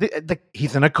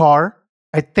 he's in a car.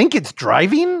 I think it's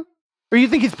driving, or you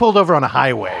think he's pulled over on a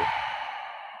highway?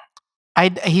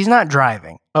 He's not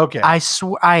driving. Okay,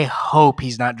 I hope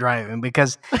he's not driving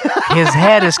because his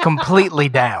head is completely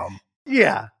down.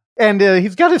 yeah, and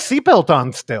he's got his seatbelt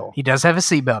on still. He does have a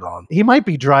seatbelt on. He might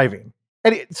be driving,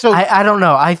 and so I don't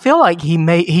know. I feel like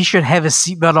he should have his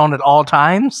seatbelt on at all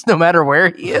times, no matter where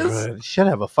he is. He should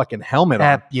have a fucking helmet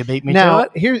on. You beat me Now, to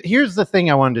it. here's the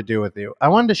thing I wanted to do with you. I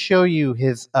wanted to show you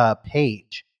his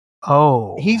page.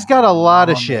 Oh, He's got a lot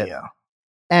of Mamma shit. mia.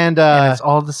 And And it's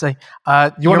all the same.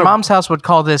 Your wanna- mom's house would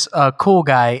call this cool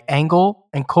guy angle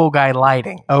and cool guy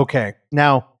lighting. okay,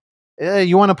 now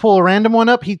you want to pull a random one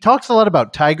up? He talks a lot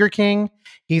about Tiger King.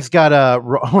 He's got a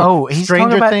He's Stranger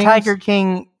talking about Things. Tiger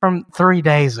King from 3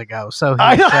 days ago. So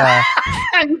I he's,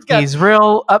 know. He's got he's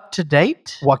real up to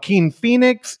date. Joaquin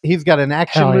Phoenix. He's got an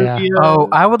action Hell yeah. movie. Oh,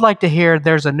 I would like to hear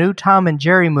there's a new Tom and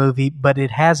Jerry movie, but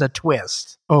it has a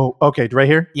twist. Oh, okay, right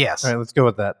here. Yes. All right, let's go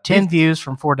with that. 10 views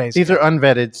from 4 days These ago. are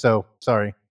unvetted, so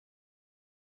sorry.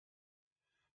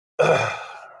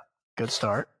 Good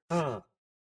start.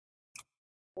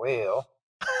 Well,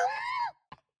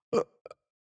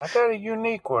 I got a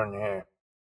unique one here.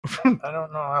 I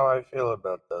don't know how I feel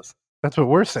about this. That's what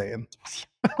we're saying.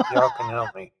 Y'all can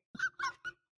help me.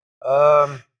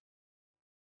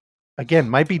 Again,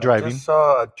 might be I driving. just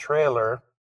saw a trailer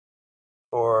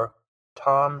for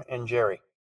Tom and Jerry.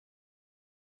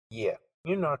 Yeah,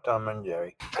 you know Tom and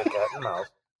Jerry, the cat and mouse,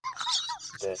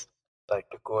 that like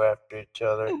to go after each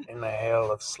other in a hail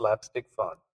of slapstick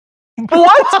fun.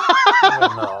 What?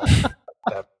 Even though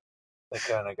they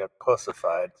kind of got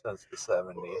pussified since the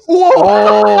 70s. Whoa!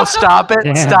 Oh, stop it.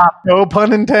 Damn. Stop. No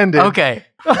pun intended. Okay.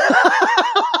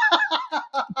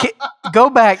 Go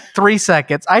back 3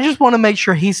 seconds. I just want to make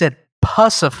sure he said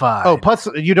pussified. Oh, plus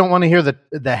you don't want to hear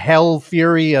the hell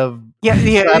fury of yeah.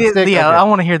 slapstick? Okay. I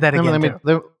want to hear that Let me- again.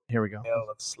 let me- here we go. Hail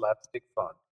of slapstick fun.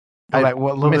 Go back a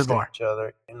little bit missed it. more. Each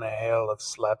other in a hail of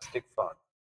slapstick fun.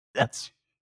 That's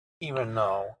Even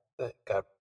though they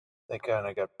kind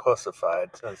of got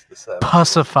pussified since the 70s.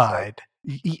 pussified.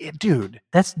 Dude,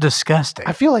 That's disgusting.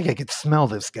 I feel like I could smell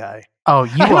this guy. Oh,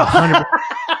 you 100.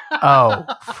 Oh,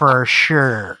 for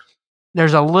sure.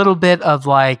 There's a little bit of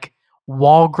like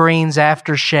Walgreens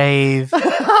aftershave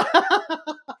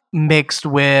mixed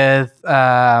with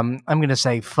I'm gonna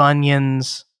say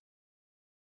Funyuns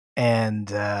and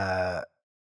man.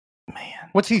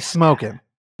 What's he smoking?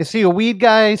 Is he a weed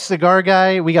guy, cigar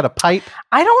guy? We got a pipe.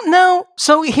 I don't know.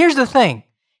 So here's the thing.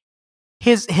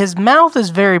 His mouth is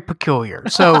very peculiar.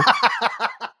 So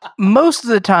most of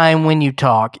the time when you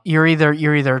talk, you're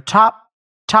either top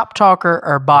talker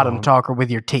or bottom Oh. talker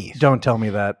with your teeth. Don't tell me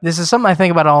that. This is something I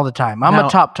think about all the time. I'm Now- a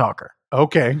top talker.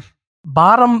 Okay.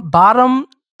 Bottom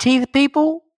teeth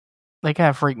people, they kind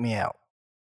of freak me out.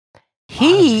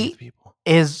 He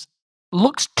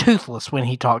looks toothless when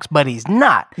he talks, but he's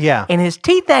not. Yeah. And his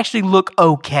teeth actually look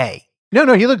okay.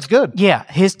 No, he looks good. Yeah,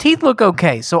 his teeth look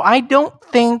okay. So I don't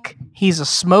think he's a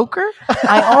smoker.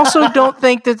 I also don't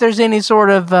think that there's any sort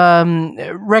of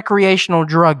recreational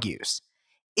drug use.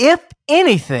 If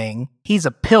anything, he's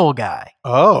a pill guy.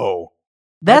 Oh,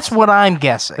 That's what I'm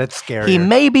guessing. that's scary. He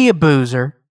may be a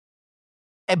boozer,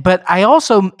 but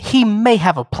he may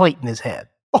have a plate in his head.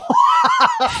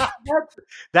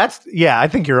 that's yeah. I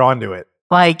think you're onto it.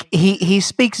 Like he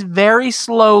speaks very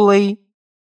slowly,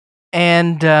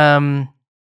 and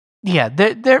yeah,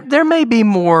 there may be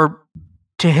more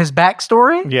to his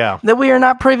backstory Yeah. that we are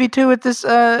not privy to at this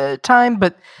time.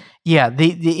 But yeah,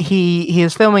 he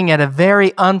is filming at a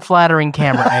very unflattering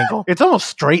camera angle. It's almost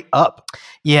straight up.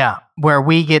 Yeah, where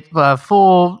we get a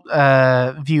full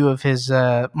view of his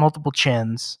multiple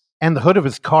chins. And the hood of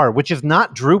his car, which is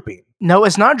not drooping. No,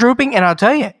 it's not drooping, and I'll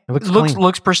tell you, It looks clean.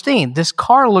 looks pristine. This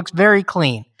car looks very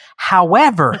clean.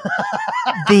 However,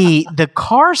 the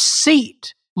car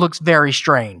seat looks very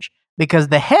strange because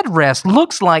the headrest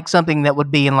looks like something that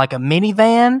would be in like a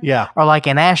minivan Yeah. or like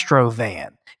an Astro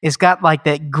van. It's got like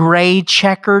that gray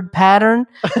checkered pattern.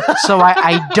 So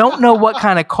I don't know what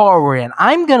kind of car we're in.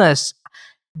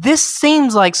 This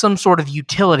seems like some sort of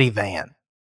utility van.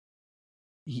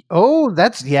 Oh,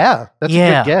 that's a good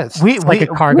guess. It's like a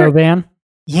cargo van.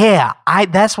 Yeah,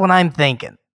 that's what I'm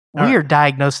thinking. All We are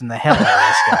diagnosing the hell out of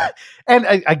this guy.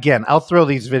 And again, I'll throw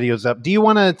these videos up. Do you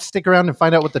want to stick around and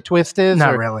find out what the twist is?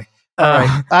 Not or? really. All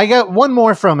right. I got one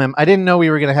more from him. I didn't know we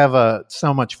were going to have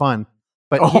so much fun.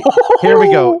 But here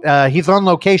we go. He's on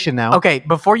location now. Okay,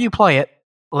 before you play it,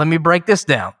 let me break this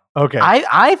down. Okay.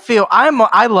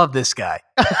 I love this guy.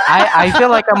 I feel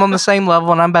like I'm on the same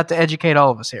level, and I'm about to educate all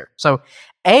of us here. So,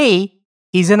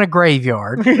 he's in a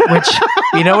graveyard, which, if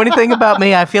you know anything about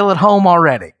me, I feel at home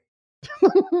already.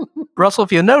 Russell,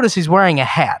 if you'll notice, he's wearing a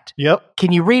hat. Yep.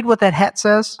 Can you read what that hat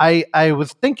says? I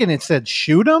was thinking it said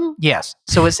shoot 'em. Yes.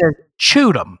 So it says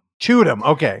shoot 'em. Shoot 'em.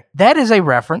 Okay. That is a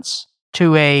reference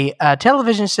to a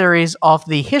television series off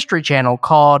the History Channel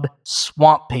called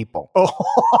Swamp People. Oh.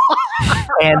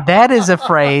 And that is a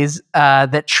phrase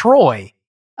that Troy,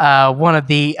 one of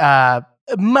the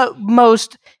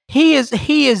most, he is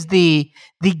the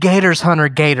Gators hunter,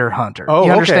 Gator hunter. Oh,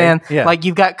 you understand? okay. Yeah. Like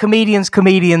you've got comedians,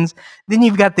 then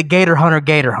you've got the Gator hunter,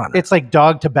 Gator hunter. It's like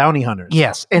dog to bounty hunters.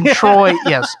 Yes, and Troy,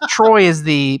 Troy is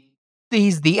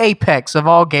he's the apex of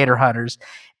all Gator hunters,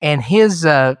 and his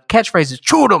catchphrase is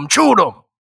 "Shoot 'em, shoot 'em."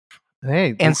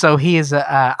 Hey, And so he is.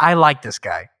 I like this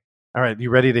guy. all right, you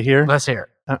ready to hear? Let's hear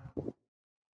it.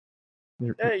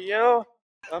 Hey, yo,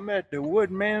 I'm at the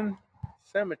Woodman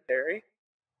Cemetery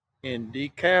in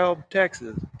DeKalb,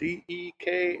 Texas.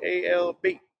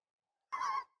 Dekalb.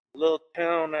 Little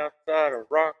town outside of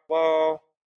Rockwall,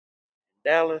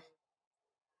 Dallas,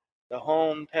 the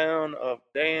hometown of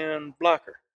Dan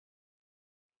Blocker.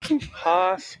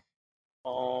 Haas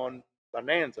on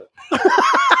Bonanza.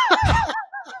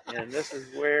 And this is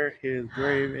where his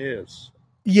grave is.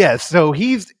 Yes, so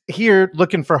he's here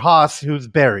looking for Haas, who's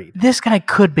buried. This guy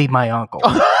could be my uncle.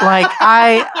 Like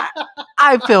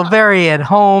I feel very at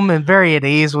home and very at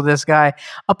ease with this guy.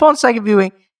 Upon second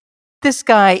viewing, this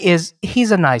guy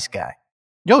he's a nice guy.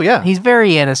 Oh, yeah. He's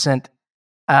very innocent.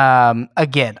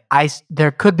 Again,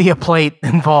 there could be a plate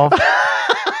involved.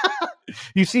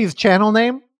 You see his channel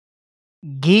name?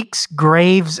 Geeks,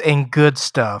 Graves, and Good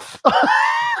Stuff.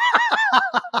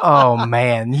 Oh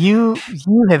man, you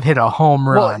have hit a home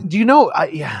run. Well, do you know?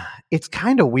 It's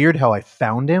kind of weird how I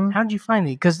found him. How did you find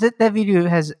it? Because that video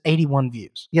has 81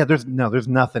 views. Yeah, there's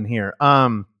nothing here.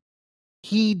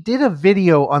 He did a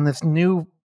video on this new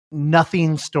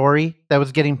nothing story that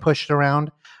was getting pushed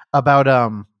around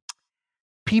about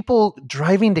people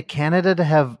driving to Canada to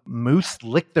have moose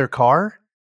lick their car.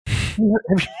 He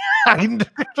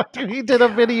did a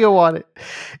video on it.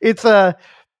 It's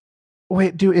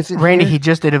wait, dude, is it Randy? here? He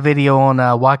just did a video on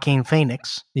Joaquin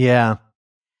Phoenix. Yeah.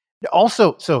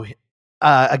 Also, so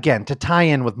again, to tie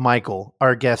in with Michael,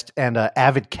 our guest and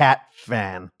avid cat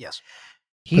fan. Yes.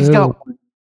 He's got.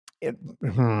 You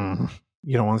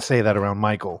don't want to say that around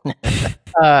Michael.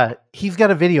 He's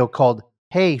got a video called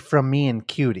 "Hey from Me and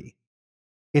Cutie."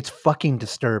 It's fucking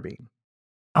disturbing.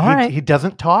 All right. He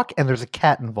doesn't talk, and there's a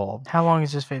cat involved. How long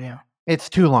is this video? It's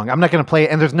too long. I'm not going to play it,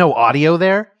 and there's no audio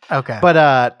there. Okay.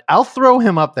 But I'll throw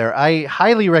him up there. I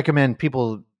highly recommend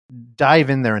people dive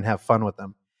in there and have fun with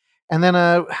them. And then,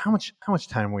 how much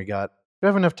time we got? Do I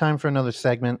have enough time for another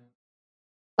segment?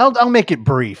 I'll make it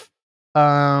brief.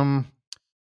 Let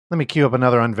me cue up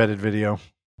another unvetted video.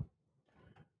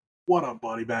 What up,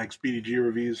 Body Bag? Speedy G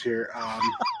Reviews here.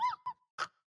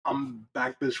 I'm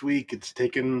back this week. It's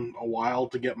taken a while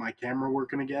to get my camera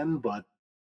working again, but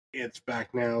it's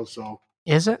back now, so...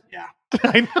 Is it? Yeah.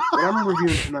 I know. What I'm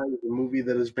reviewing tonight is a movie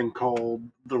that has been called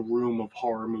The Room of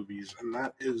Horror Movies, and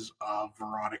that is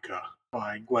Veronica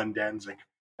by Glenn Danzig.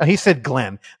 He said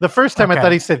Glenn. The first time I Okay.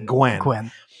 thought he said Gwen.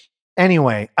 Gwen.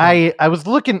 Anyway, I was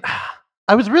looking...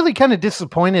 I was really kind of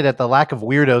disappointed at the lack of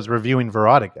weirdos reviewing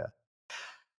Veronica.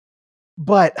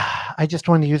 But I just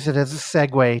wanted to use it as a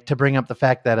segue to bring up the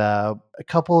fact that a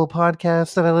couple of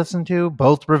podcasts that I listened to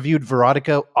both reviewed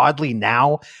Veronica oddly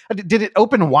now. Did it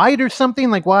open wide or something?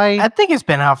 Like why? I think it's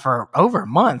been out for over a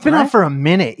month. It's been right? out for a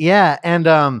minute, yeah.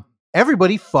 And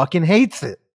everybody fucking hates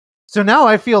it. So now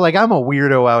I feel like I'm a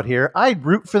weirdo out here. I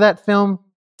root for that film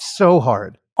so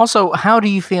hard. Also, how do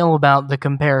you feel about the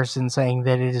comparison saying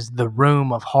that it is the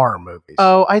room of horror movies?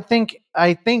 Oh, I think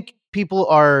people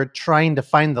are trying to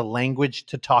find the language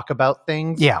to talk about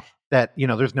things Yeah. that,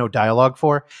 there's no dialogue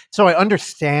for. So I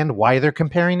understand why they're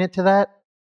comparing it to that.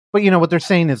 But what they're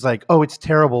saying is like, oh, it's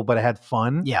terrible, but it had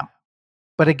fun. Yeah.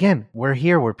 But again, we're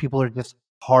here where people are just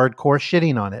hardcore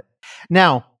shitting on it.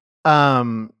 Now,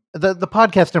 the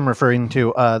podcast I'm referring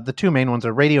to, the two main ones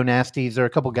are Radio Nasties. There are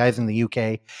a couple guys in the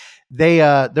UK.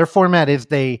 Their format is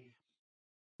they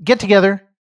get together,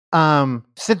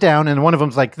 sit down, and one of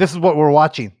them's like, this is what we're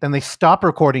watching. Then they stop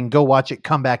recording, go watch it,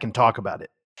 come back and talk about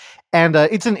it. And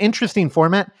it's an interesting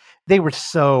format. They were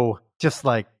so just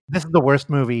like, this is the worst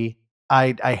movie.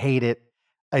 I hate it.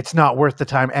 It's not worth the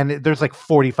time. And there's like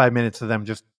 45 minutes of them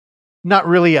just not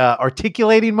really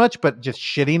articulating much, but just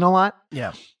shitting a lot.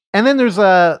 Yeah. And then there's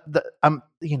the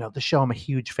show I'm a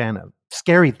huge fan of,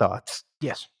 Scary Thoughts.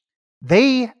 Yes.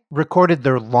 They recorded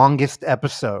their longest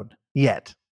episode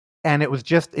yet. And it was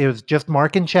just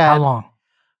Mark and Chad. How long?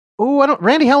 Oh,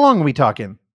 Randy, how long are we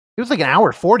talking? It was like an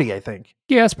hour 40, I think.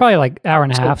 Yeah, it's probably like hour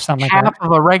and a half, something like that. Half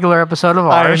of a regular episode of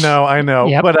ours. I know.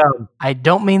 Yep. But I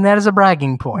don't mean that as a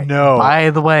bragging point. No.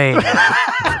 By the way.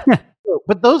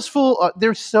 But those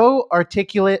they're so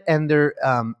articulate and they're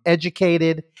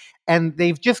educated and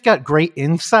they've just got great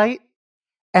insight.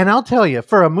 And I'll tell you,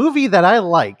 for a movie that I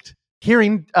liked,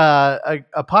 hearing a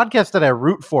podcast that I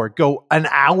root for go an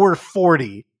hour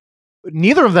 40,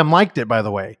 neither of them liked it, by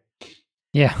the way.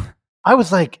 Yeah. I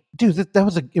was like, dude,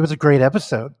 it was a great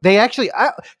episode. They actually,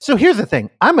 so here's the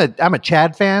thing. I'm a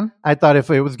Chad fan. I thought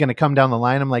if it was going to come down the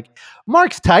line, I'm like,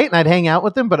 Mark's tight and I'd hang out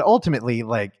with him. But ultimately,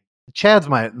 like, Chad's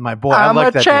my boy. I'm like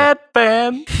a that Chad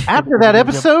fan. After that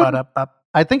episode,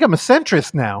 I think I'm a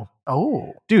centrist now.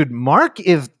 Oh, dude, Mark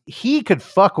he could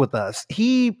fuck with us.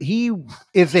 He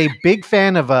is a big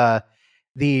fan of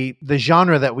the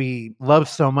genre that we love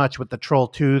so much with the Troll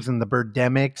 2s and the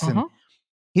Birdemics, and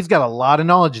he's got a lot of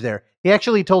knowledge there. He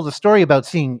actually told a story about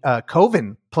seeing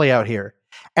Coven play out here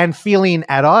and feeling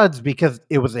at odds because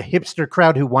it was a hipster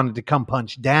crowd who wanted to come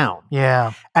punch down.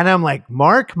 Yeah. And I'm like,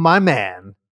 Mark, my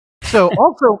man. So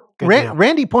also,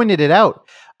 Randy pointed it out.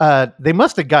 They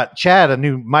must have got Chad a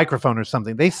new microphone or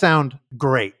something. They sound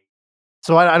great.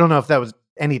 So I don't know if that was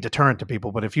any deterrent to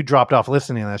people, but if you dropped off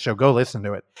listening to that show, go listen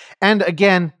to it. And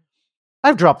again,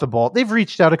 I've dropped the ball. They've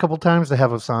reached out a couple times to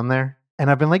have us on there. And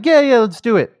I've been like, yeah, let's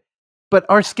do it. But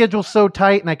our schedule's so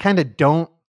tight, and I kind of don't.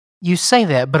 You say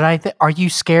that, but are you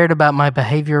scared about my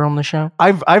behavior on the show?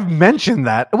 I've mentioned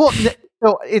that. Well,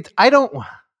 so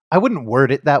I wouldn't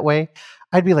word it that way.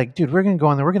 I'd be like, dude, we're gonna go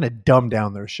on there. We're gonna dumb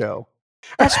down their show.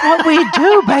 That's what we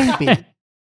do, baby.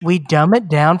 We dumb it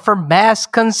down for mass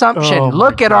consumption. Oh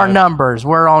Look at our numbers.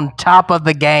 We're on top of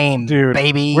the game, dude,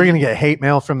 baby. We're gonna get hate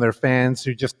mail from their fans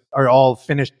who just are all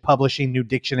finished publishing new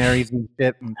dictionaries and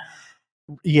shit. And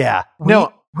yeah,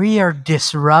 we are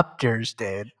disruptors,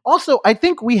 dude. Also, I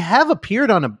think we have appeared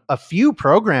on a few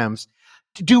programs.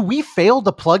 Do we fail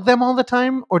to plug them all the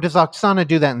time, or does Oksana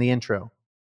do that in the intro?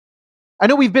 I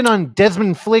know we've been on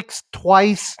Desmond Flicks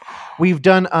twice. We've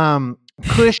done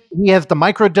Kush. He has the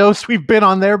microdose. We've been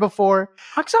on there before.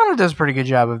 Oksana does a pretty good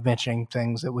job of mentioning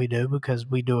things that we do because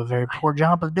we do a very poor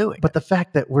job of doing. But the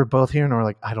fact that we're both here and we're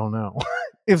like, I don't know,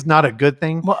 is not a good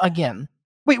thing. Well, again,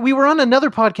 wait, we were on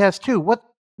another podcast too.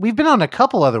 We've been on a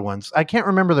couple other ones. I can't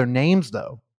remember their names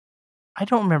though. I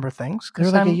don't remember things. They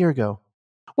were like a year ago.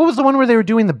 What was the one where they were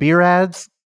doing the beer ads?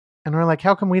 And we're like,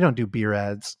 how come we don't do beer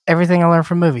ads? Everything I learned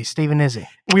from movies, Steve and Izzy.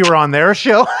 We were on their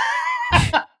show.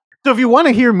 So if you want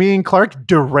to hear me and Clark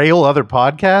derail other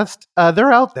podcasts,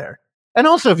 they're out there. And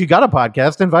also, if you got a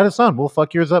podcast, invite us on. We'll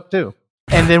fuck yours up too.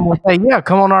 And then we'll say, yeah,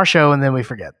 come on our show, and then we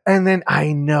forget. And then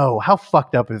I know, how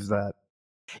fucked up is that?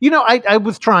 I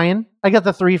was trying. I got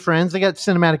the 3 friends. I got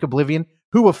Cinematic Oblivion,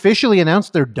 who officially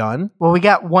announced they're done. Well, we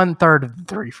got 1/3 of the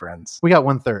 3 friends. We got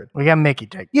 1/3. We got Mickey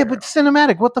take Yeah, but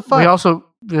Cinematic, what the fuck? We also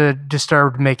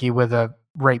disturbed Mickey with a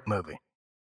rape movie.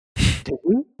 Did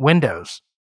we? Windows.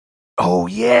 Oh,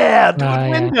 yeah. Windows.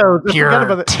 I forgot Pure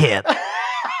about tit.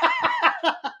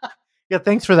 Yeah,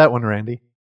 thanks for that one, Randy.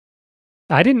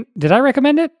 Did I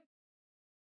recommend it?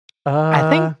 I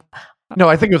think. No,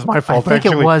 I think it was my fault. I think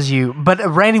actually. it was you, but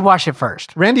Randy watched it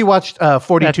first. Randy watched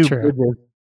 42 Bridges,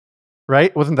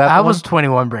 right? Wasn't that? I was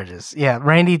 21 Bridges. Yeah,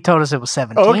 Randy told us it was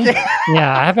 17. Okay.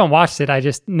 Yeah, I haven't watched it. I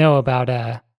just know about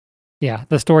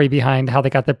the story behind how they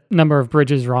got the number of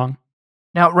bridges wrong.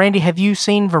 Now, Randy, have you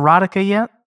seen Veronica yet?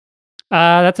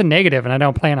 That's a negative, and I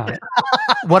don't plan on it.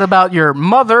 What about your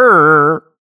mother?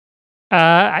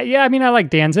 Yeah, I mean, I like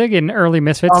Danzig and early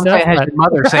Misfits stuff. Has your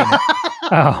mother seen it?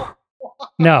 Oh,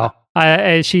 no.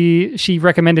 She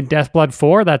recommended Death Blood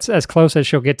 4. That's as close as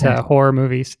she'll get to horror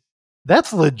movies.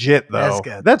 That's legit, though. That's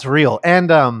good. That's real.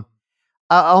 And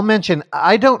I'll mention,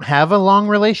 I don't have a long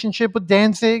relationship with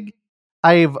Danzig.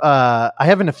 I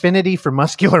have an affinity for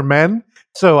muscular men,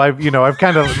 So I've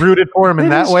kind of rooted for him in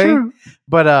that way. True.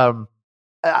 But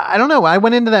I don't know. I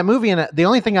went into that movie, and the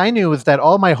only thing I knew was that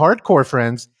all my hardcore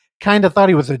friends kind of thought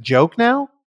he was a joke now.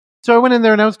 So I went in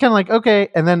there and I was kind of like, okay.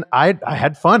 And then I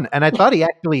had fun, and I thought he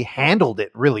actually handled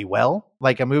it really well,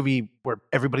 like a movie where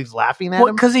everybody's laughing at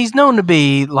him. Because he's known to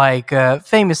be like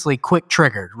famously quick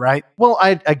triggered, right? Well,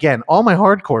 all my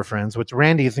hardcore friends, which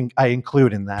Randy I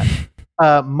include in that,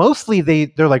 mostly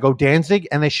they're like, oh, Danzig,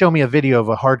 and they show me a video of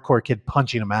a hardcore kid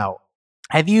punching him out.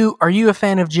 Are you a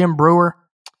fan of Jim Brewer?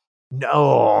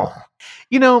 No.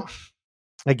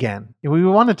 Again, we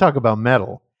want to talk about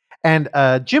metal. And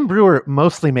Jim Brewer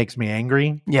mostly makes me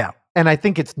angry. Yeah. And I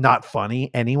think it's not funny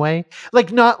anyway.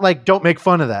 Like, not like, don't make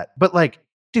fun of that. But like,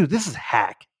 dude, this is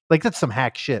hack. Like, that's some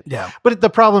hack shit. Yeah. But the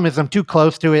problem is I'm too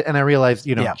close to it. And I realized,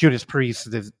 Judas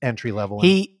Priest is entry level.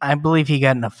 I believe he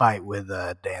got in a fight with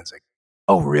Danzig.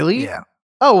 Oh, really? Yeah.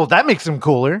 Oh, well, that makes him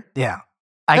cooler. Yeah.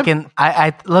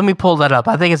 Let me pull that up.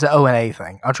 I think it's an O&A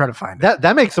thing. I'll try to find it.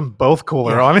 That makes them both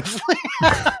cooler, honestly.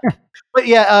 But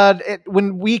yeah,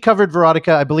 when we covered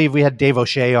Veronica, I believe we had Dave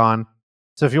O'Shea on.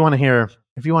 So if you want to hear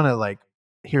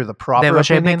the proper Dave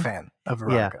O'Shea, opinion, big fan of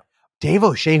Veronica. Yeah. Dave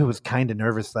O'Shea, who was kind of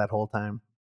nervous that whole time.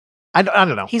 I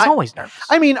don't know. He's always nervous.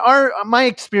 I mean, my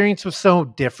experience was so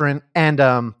different,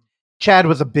 and Chad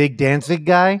was a big Danzig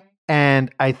guy,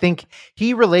 and I think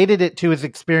he related it to his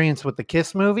experience with the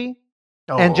Kiss movie.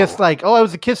 Oh. And just like, I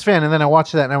was a Kiss fan, and then I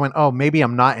watched that, and I went, oh, maybe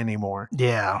I'm not anymore.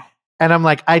 Yeah. And I'm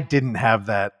like, I didn't have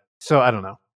that. So I don't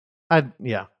know. I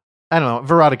don't know.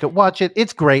 Veronica, watch it.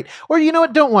 It's great. Or you know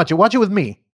what? Don't watch it. Watch it with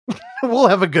me. We'll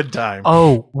have a good time.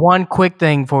 Oh, one quick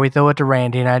thing before we throw it to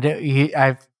Randy,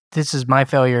 and this is my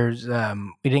failures.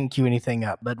 We didn't queue anything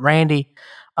up, but Randy,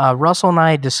 Russell and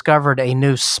I discovered a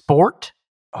new sport.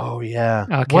 Oh yeah.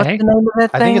 Okay. What's the name of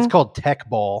that thing? I think it's called Tech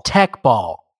Ball. Tech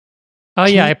Ball. Oh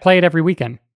yeah, I play it every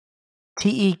weekend.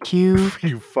 TEQ.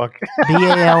 You fuck.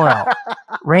 BALL.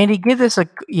 Randy, give this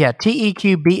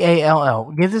TEQ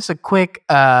BALL. Give this a quick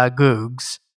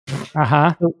googs.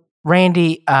 So,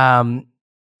 Randy, and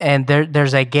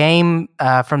there's a game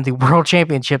from the World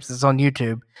Championships that's on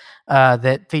YouTube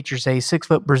that features a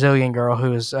 6-foot Brazilian girl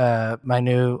who is my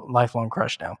new lifelong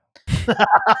crush now.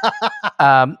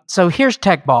 So here's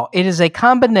Tech Ball. It is a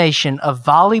combination of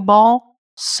volleyball,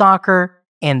 soccer,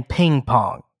 and ping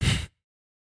pong.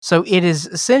 So it is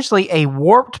essentially a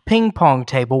warped ping pong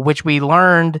table, which we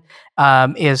learned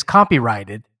is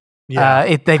copyrighted. Yeah.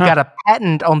 They've got a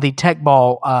patent on the Tech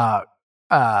Ball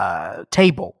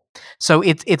table. So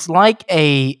it's like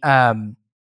a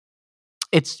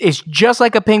it's just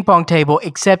like a ping pong table,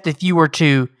 except if you were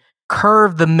to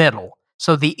curve the middle,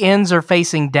 so the ends are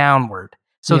facing downward.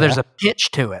 So there's a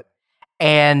pitch to it,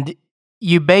 and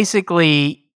you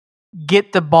basically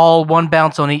get the ball one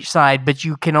bounce on each side, but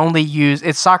you can only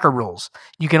it's soccer rules.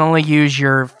 You can only use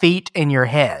your feet and your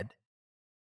head.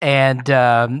 And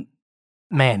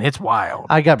man, it's wild.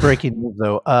 I got breaking news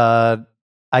though.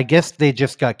 I guess they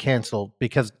just got canceled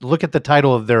because look at the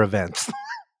title of their events.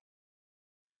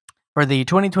 For the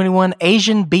 2021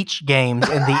 Asian Beach Games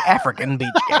and the African Beach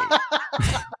Games.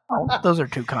 Oh, those are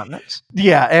two continents.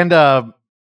 Yeah, and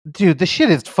dude, the shit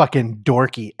is fucking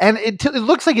dorky. And it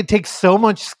looks like it takes so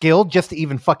much skill just to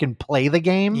even fucking play the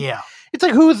game. Yeah. It's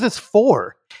like, who is this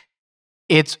for?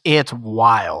 It's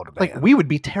wild, man. Like, we would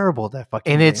be terrible at that fucking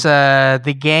game. And it's,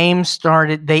 the game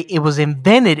started, it was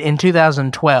invented in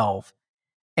 2012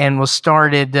 and was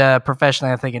started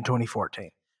professionally, I think, in 2014.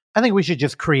 I think we should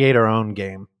just create our own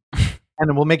game. And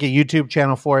then we'll make a YouTube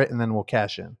channel for it, and then we'll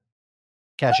cash in.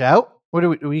 Cash out? What do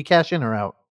we cash in or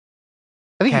out?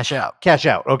 I think cash out. Cash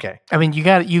out. Okay. I mean, you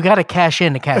got to cash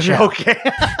in to cash out. Okay.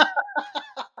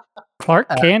 Clark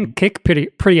can kick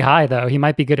pretty high though. He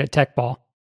might be good at Tech Ball.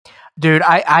 Dude,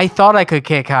 I thought I could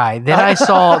kick high. Then I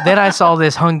saw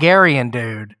this Hungarian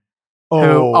dude.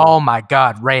 Who, oh my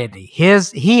God, Randy.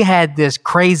 He had this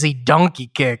crazy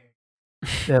donkey kick.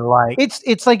 That like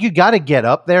it's like you got to get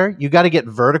up there. You got to get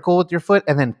vertical with your foot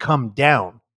and then come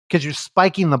down because you're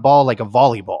spiking the ball like a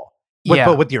volleyball.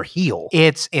 But with your heel.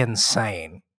 It's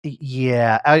insane.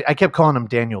 Yeah, I kept calling him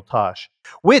Daniel Tosh.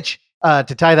 Which to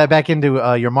tie that back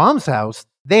into your mom's house,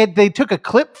 they took a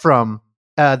clip from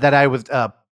that I was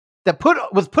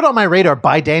was put on my radar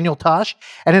by Daniel Tosh,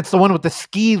 and it's the one with the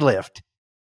ski lift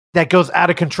that goes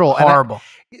out of control. Horrible.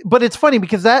 But it's funny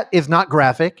because that is not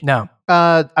graphic. No.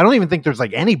 I don't even think there's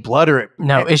like any blood or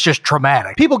it's just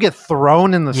traumatic. People get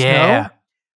thrown in the snow.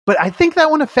 But I think that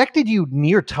one affected you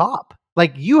near top.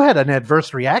 Like you had an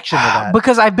adverse reaction to that.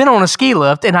 Because I've been on a ski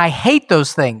lift and I hate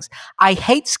those things. I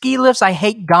hate ski lifts. I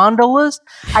hate gondolas.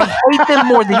 I hate them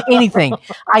more than anything.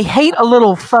 I hate a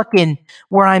little fucking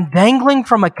where I'm dangling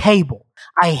from a cable.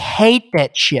 I hate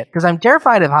that shit because I'm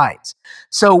terrified of heights.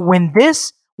 So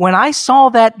when I saw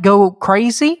that go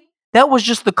crazy, that was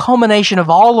just the culmination of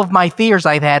all of my fears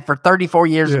I've had for 34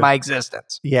 years of my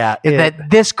existence. Yeah, That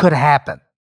this could happen.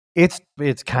 It's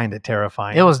kind of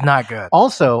terrifying. It was not good.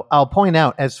 Also, I'll point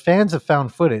out, as fans of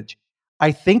found footage,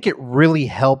 I think it really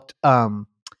helped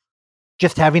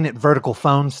just having it vertical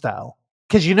phone style.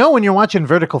 Because when you're watching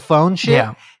vertical phone shit,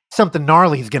 something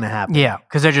gnarly is going to happen. Yeah,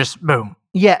 because they're just boom.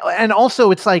 Yeah, and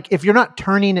also it's like if you're not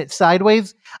turning it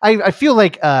sideways, I feel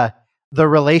like the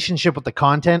relationship with the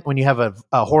content when you have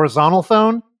a horizontal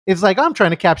phone is like, I'm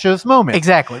trying to capture this moment.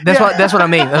 Exactly. That's what I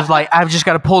mean. It's like I've just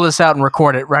got to pull this out and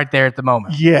record it right there at the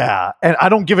moment. Yeah, and I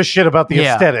don't give a shit about the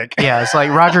aesthetic. Yeah, it's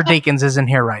like Roger Deakins isn't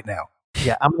here right now.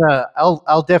 Yeah,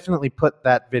 I'll definitely put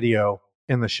that video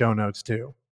in the show notes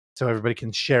too, so everybody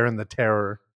can share in the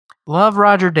terror. Love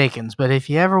Roger Deakins, but if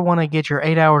you ever want to get your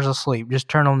 8 hours of sleep, just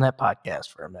turn on that podcast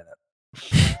for a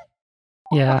minute.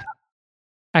 Yeah.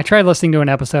 I tried listening to an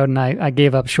episode and I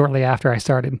gave up shortly after I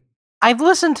started. I've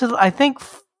listened to, I think,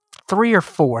 3 or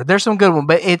 4. There's some good ones,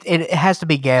 but it has to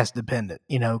be gas dependent,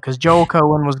 because Joel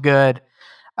Cohen was good.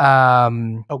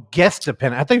 Guest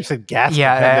dependent. I think you said gas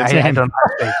dependent. Yeah, I don't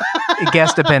know.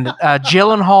 Guest dependent.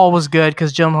 Gyllenhaal was good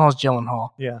because Gyllenhaal's Gyllenhaal.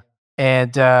 Yeah.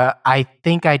 And I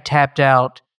think I tapped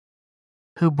out.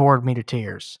 Who bored me to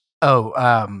tears?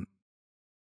 Denis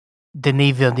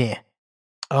Villeneuve.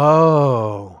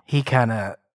 Oh. He kind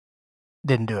of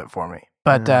didn't do it for me.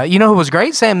 But you know who was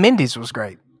great? Sam Mendes was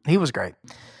great. He was great.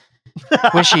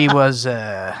 Wish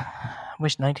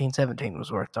 1917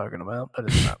 was worth talking about, but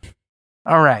it's not.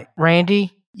 All right,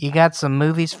 Randy, you got some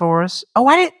movies for us? Oh,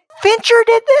 Fincher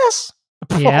did this?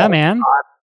 Yeah, man. God.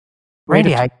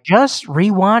 Randy, I just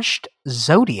rewatched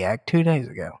Zodiac 2 days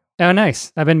ago. Oh,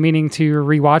 nice. I've been meaning to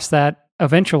rewatch that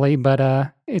eventually, but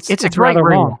it's a great rather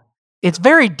long. It's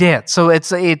very dense, so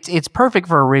it's perfect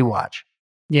for a rewatch.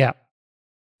 Yeah.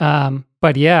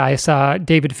 But yeah, I saw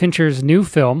David Fincher's new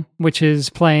film, which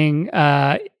is playing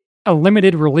a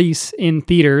limited release in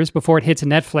theaters before it hits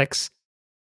Netflix,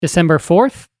 December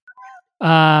 4th.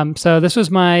 So this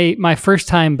was my first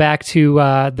time back to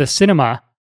the cinema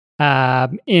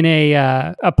in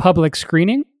a public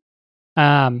screening.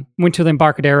 Went to the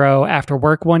Embarcadero after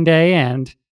work one day,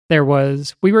 and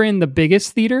we were in the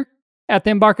biggest theater at the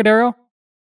Embarcadero,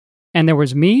 and there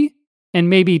was me and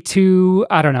maybe 2,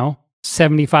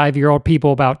 75-year-old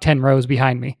people about 10 rows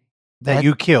behind me. That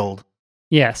you killed.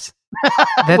 Yes.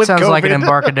 That sounds like an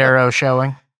Embarcadero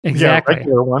showing. Exactly. Yeah,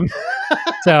 regular one.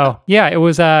 So yeah, it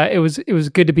was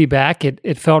good to be back.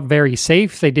 It felt very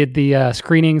safe. They did the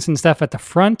screenings and stuff at the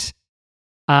front.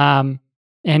 And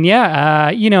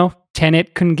yeah,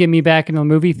 Tenet couldn't get me back into the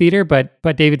movie theater, but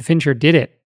David Fincher did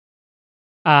it.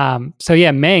 So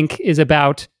yeah, Mank is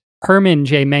about Herman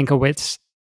J. Mankiewicz,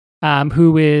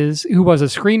 who was a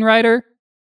screenwriter,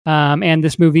 and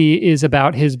this movie is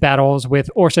about his battles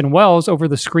with Orson Welles over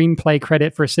the screenplay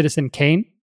credit for Citizen Kane.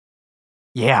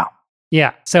 Yeah.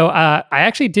 Yeah. So I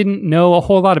actually didn't know a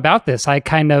whole lot about this. I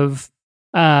kind of,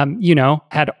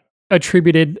 had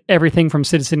attributed everything from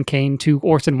Citizen Kane to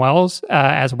Orson Welles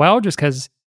as well, just because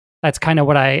that's kind of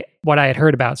what I had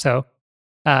heard about. So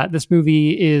this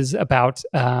movie is about,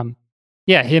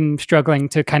 him struggling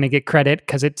to kind of get credit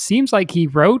because it seems like he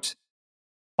wrote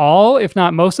all, if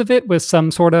not most of it, with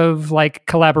some sort of like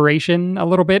collaboration a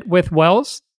little bit with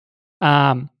Welles.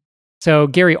 So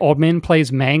Gary Oldman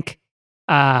plays Mank.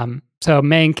 So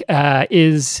Mank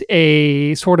is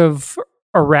a sort of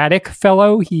erratic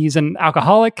fellow. He's an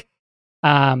alcoholic.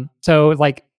 So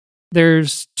like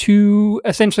there's two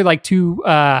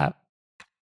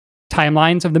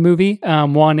timelines of the movie.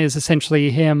 One is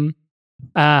essentially him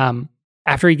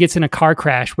after he gets in a car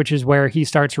crash, which is where he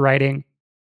starts writing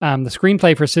the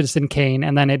screenplay for Citizen Kane,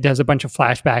 and then it does a bunch of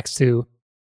flashbacks to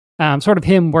sort of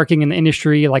him working in the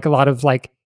industry, like a lot of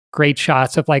like great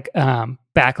shots of like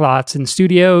backlots and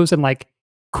studios and like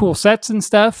cool sets and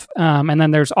stuff. And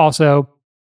then there's also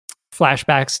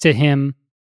flashbacks to him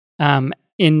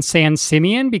in San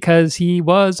Simeon because he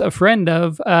was a friend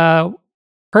of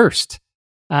Hearst.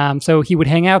 So he would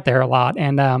hang out there a lot.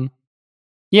 And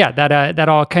that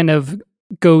all kind of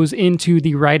goes into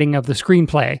the writing of the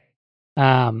screenplay.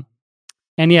 And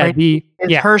yeah,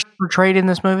 is Hearst portrayed in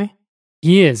this movie?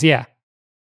 He is, yeah.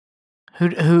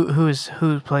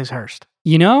 Who plays Hearst?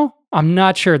 I'm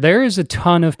not sure. There is a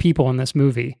ton of people in this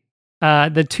movie.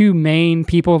 The two main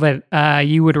people that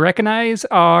you would recognize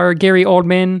are Gary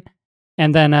Oldman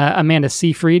and then Amanda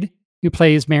Seyfried, who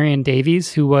plays Marion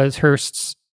Davies, who was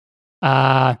Hearst's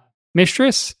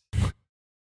mistress,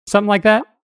 something like that.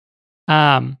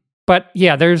 But But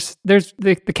yeah, there's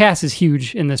the cast is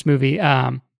huge in this movie.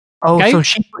 So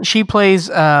she plays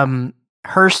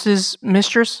Hurst's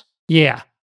mistress. Yeah.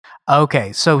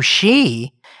 Okay, so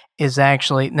she is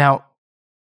actually now.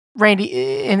 Randy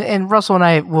and Russell and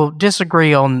I will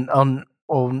disagree on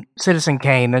Citizen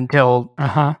Kane until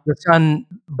the sun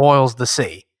boils the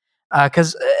sea.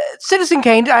 Because Citizen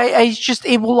Kane,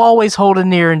 it will always hold a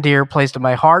near and dear place to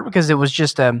my heart because it was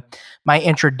just my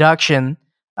introduction,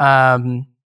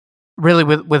 really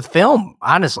with film.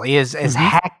 Honestly, as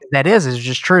hacked as that is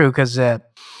just true because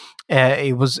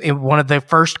it was one of the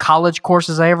first college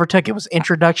courses I ever took. It was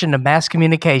Introduction to Mass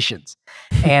Communications.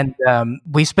 And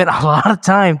we spent a lot of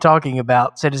time talking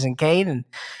about Citizen Kane, and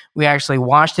we actually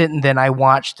watched it. And then I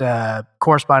watched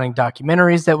corresponding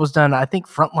documentaries that was done. I think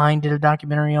Frontline did a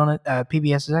documentary on it.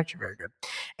 PBS is actually very good.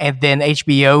 And then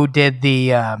HBO did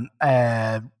the,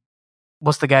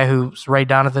 what's the guy who's Ray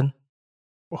Donovan?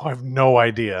 I have no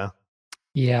idea.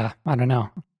 Yeah, I don't know.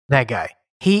 That guy.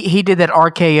 He did that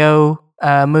RKO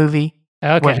movie.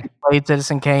 Okay. Where he played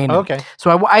Citizen Kane. Okay.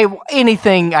 So I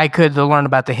anything I could to learn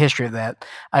about the history of that,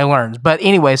 I learned. But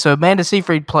anyway, so Amanda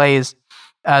Seyfried plays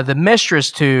the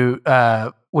mistress to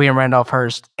William Randolph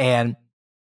Hearst. And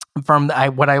from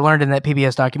what I learned in that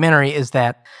PBS documentary is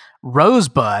that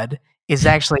Rosebud is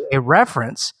actually a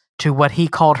reference to what he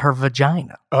called her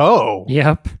vagina. Oh.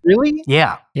 Yep. Really?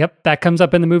 Yeah. Yep. That comes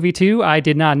up in the movie too. I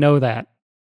did not know that.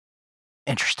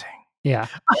 Interesting. Yeah.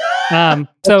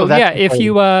 So yeah, if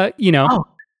you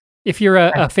if you're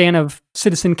a fan of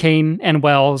Citizen Kane and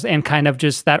Wells and kind of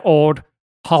just that old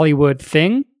Hollywood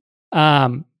thing,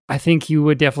 I think you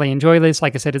would definitely enjoy this.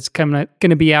 Like I said, it's going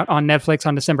to be out on Netflix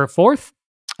on December 4th.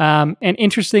 And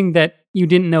interesting that you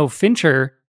didn't know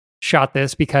Fincher shot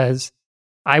this because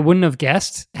I wouldn't have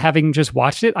guessed having just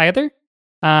watched it either.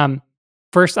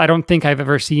 First, I don't think I've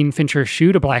ever seen Fincher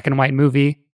shoot a black and white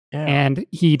movie. Yeah. And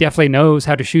he definitely knows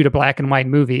how to shoot a black and white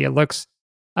movie. It looks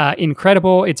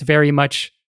incredible. It's very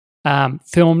much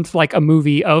filmed like a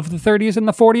movie of the 30s and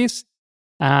the 40s,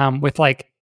 with like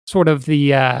sort of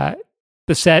the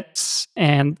sets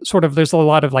and sort of there's a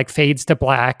lot of like fades to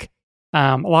black.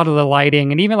 A lot of the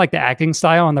lighting and even like the acting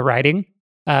style and the writing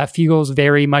feels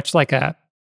very much like a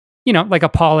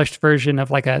polished version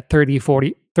of like a 30s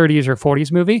or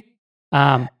 40s movie.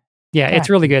 It's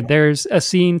really good. There's a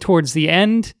scene towards the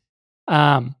end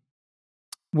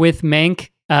with Mank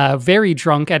very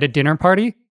drunk at a dinner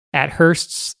party at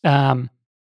Hearst's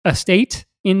estate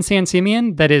in San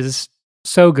Simeon that is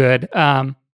so good.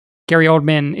 Gary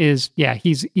Oldman is,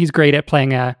 he's great at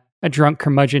playing a drunk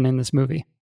curmudgeon in this movie.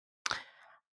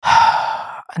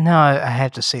 No, I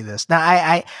have to see this. Now,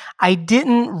 I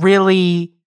didn't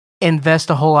really invest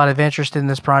a whole lot of interest in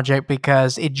this project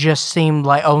because it just seemed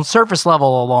like, on surface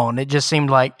level alone, it just seemed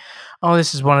like, oh,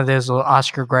 this is one of those little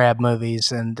Oscar grab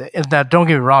movies. And now, don't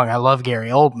get me wrong, I love Gary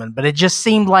Oldman, but it just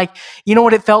seemed like, you know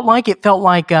what it felt like? It felt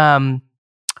like,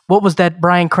 what was that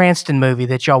Bryan Cranston movie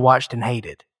that y'all watched and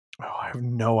hated? Oh, I have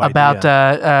no idea.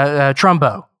 About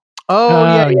Trumbo.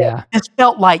 Oh, yeah. It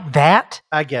felt like that.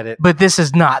 I get it. But this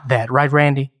is not that, right,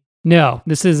 Randy? No,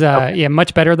 this is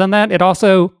much better than that. It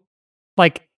also,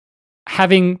 like,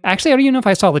 actually, I don't even know if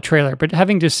I saw the trailer, but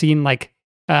having just seen like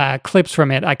clips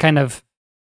from it,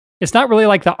 it's not really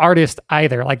like the artist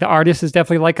either. Like the artist is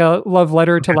definitely like a love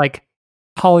letter to like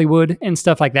Hollywood and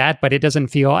stuff like that, but it doesn't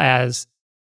feel as,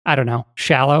 I don't know,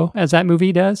 shallow as that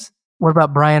movie does. What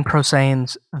about Brian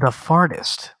Posehn's The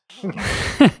Fartist?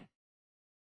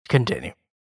 Continue.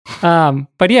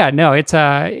 But yeah, no,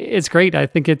 it's great. I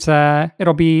think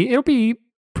it'll be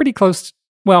pretty close.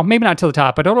 Well, maybe not to the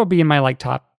top, but it'll be in my like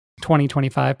top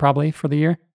 2025 probably for the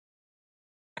year.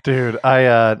 Dude,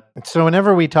 so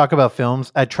whenever we talk about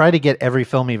films, I try to get every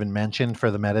film even mentioned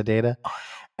for the metadata.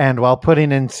 And while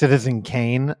putting in Citizen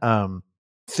Kane,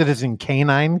 Citizen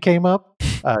Canine came up.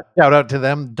 Shout out to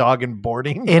them, dog and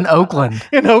boarding. In Oakland.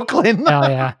 In Oakland. Oh,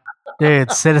 yeah.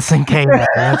 Dude, Citizen Kane.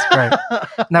 That's great.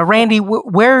 Now, Randy,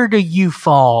 where do you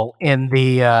fall in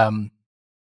the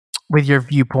with your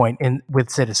viewpoint with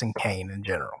Citizen Kane in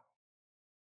general?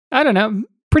 I don't know.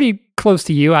 Pretty close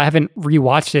to you. I haven't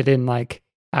rewatched it in like,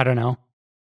 I don't know,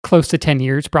 close to 10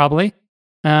 years probably.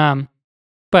 But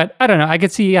I don't know. I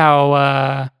could see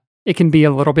how it can be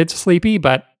a little bit sleepy,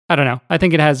 but I don't know. I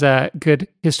think it has a good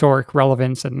historic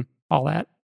relevance and all that.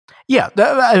 Yeah,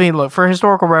 I mean, look, for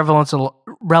historical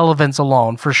relevance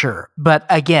alone, for sure. But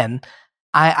again,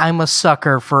 I'm a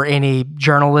sucker for any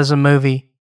journalism movie,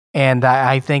 and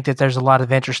I think that there's a lot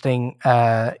of interesting,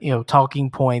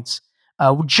 talking points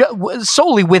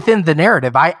solely within the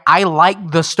narrative. I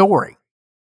like the story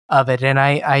of it, and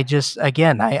I just,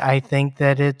 again, I think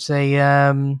that it's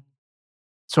a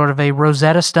sort of a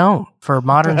Rosetta Stone for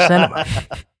modern cinema.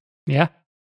 Yeah.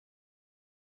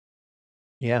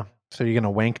 Yeah. So you're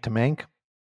gonna wank to mank?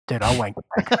 Dude, I'll wank.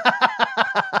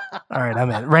 All right, I'm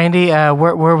in. Randy,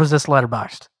 where was this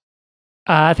letterboxed?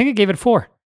 I think I gave it a 4.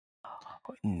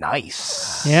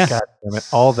 Nice. Yeah. God damn it.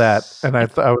 All that. And I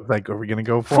was like, are we going to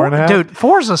go 4.5? Dude,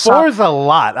 4's a solid. 4's a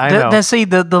lot. I know. See,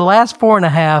 the last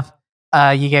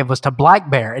 4.5 you gave was to Black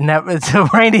Bear. And so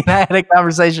Randy and I had a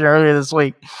conversation earlier this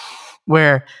week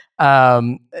where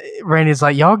Randy's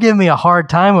like, y'all give me a hard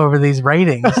time over these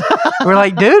ratings. We're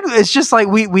like, dude, it's just like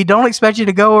we don't expect you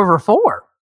to go over 4.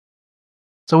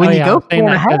 So when you go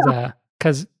 4.5.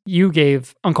 Because you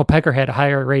gave Uncle Peckerhead a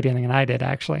higher rating than I did,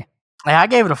 actually. I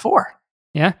gave it a 4.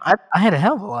 Yeah, I had a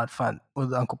hell of a lot of fun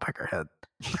with Uncle Peckerhead.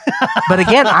 But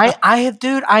again,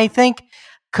 I think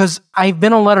because I've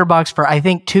been on Letterboxd for I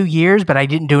think 2 years, but I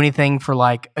didn't do anything for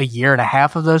like a year and a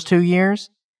half of those 2 years,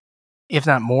 if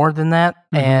not more than that.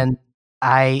 Mm-hmm. And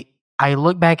I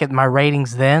look back at my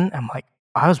ratings then, I'm like,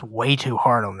 I was way too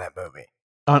hard on that movie.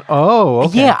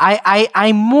 Okay. Yeah,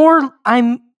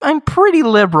 I'm pretty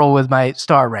liberal with my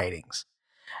star ratings.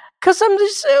 Because I'm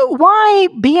just, why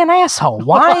be an asshole?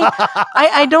 Why?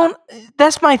 I don't,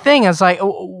 that's my thing. I was like,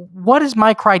 what is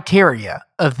my criteria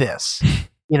of this?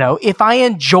 You know, if I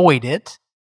enjoyed it,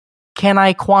 can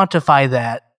I quantify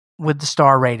that with the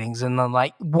star ratings? And then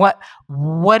like, what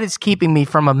is keeping me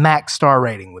from a max star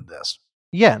rating with this?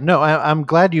 Yeah, no, I'm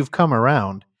glad you've come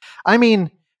around. I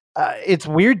mean, it's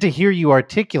weird to hear you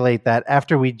articulate that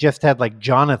after we just had like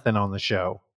Jonathan on the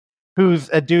show, who's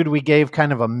a dude we gave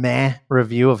kind of a meh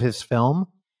review of his film.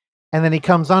 And then he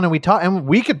comes on and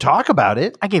we could talk about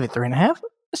it. I gave it 3.5. I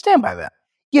stand by that.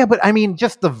 Yeah, but I mean,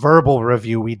 just the verbal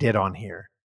review we did on here.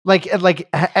 Like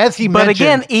as he but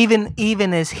mentioned. But again,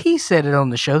 even as he said it on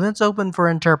the show, that's open for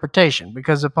interpretation.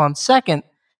 Because upon second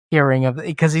hearing of it,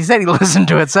 because he said he listened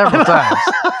to it several times,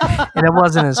 and it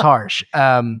wasn't as harsh.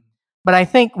 But I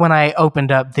think when I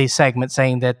opened up the segment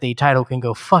saying that the title can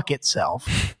go fuck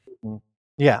itself.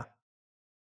 Yeah.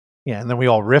 Yeah, and then we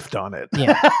all riffed on it.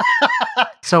 Yeah.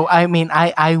 So I mean,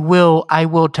 I will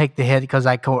take the hit because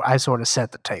I sort of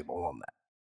set the table on that.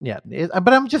 Yeah,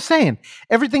 but I'm just saying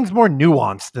everything's more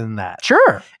nuanced than that.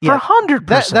 Sure, yeah,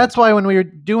 100%. That's why when we were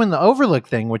doing the Overlook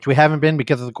thing, which we haven't been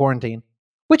because of the quarantine,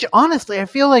 which honestly I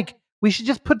feel like we should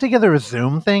just put together a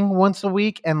Zoom thing once a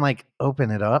week and like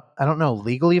open it up. I don't know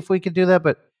legally if we could do that,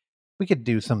 but we could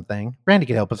do something. Randy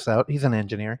could help us out. He's an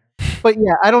engineer. But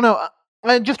yeah, I don't know.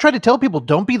 I just try to tell people,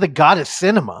 don't be the god of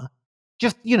cinema.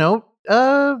 Just,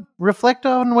 reflect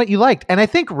on what you liked. And I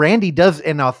think Randy does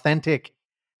an authentic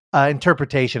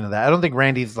interpretation of that. I don't think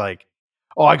Randy's like,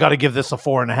 oh, I got to give this a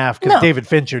 4.5 because David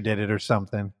Fincher did it or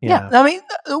something. Yeah. I mean,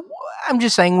 I'm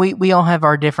just saying we all have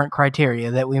our different criteria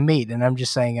that we meet. And I'm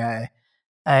just saying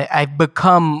I've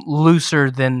become looser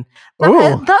than...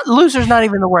 Not looser's not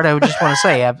even the word I would just want to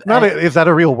say. Is that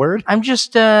a real word? I'm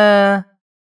just...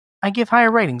 I give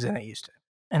higher ratings than I used to,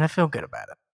 and I feel good about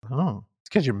it. Oh, it's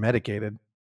because you're medicated.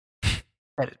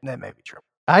 That may be true.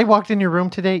 I walked in your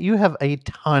room today. You have a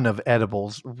ton of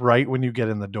edibles right when you get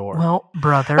in the door. Well,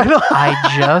 brother,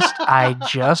 I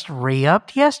just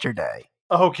re-upped yesterday.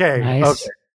 Okay. Nice.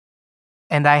 Okay.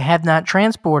 And I have not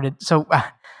transported. So,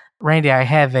 Randy, I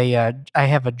have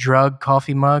a drug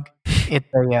coffee mug. It's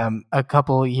a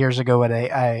couple of years ago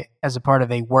as a part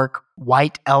of a work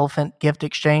white elephant gift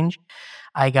exchange.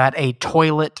 I got a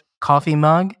toilet coffee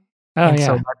mug, so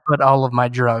I put all of my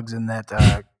drugs in that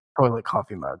toilet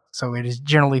coffee mug. So it is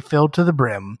generally filled to the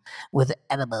brim with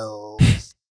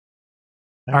edibles.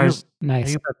 Nice. Are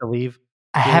you about to leave?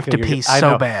 I have to pee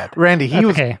so bad. Randy,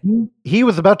 he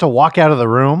was about to walk out of the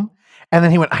room, and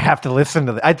then he went, I have to listen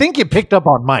to this. I think you picked up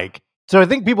on Mike, so I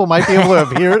think people might be able to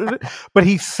have heard it, but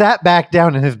he sat back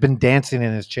down and has been dancing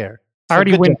in his chair. I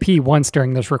already went pee once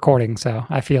during this recording, so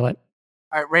I feel it.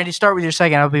 All right, Randy, start with your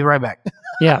second. I'll be right back.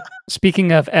 Yeah.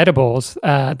 Speaking of edibles,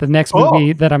 the next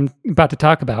movie that I'm about to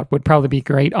talk about would probably be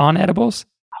great on edibles.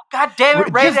 God damn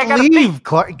it, Randy! Just I gotta leave,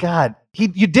 Clark. God,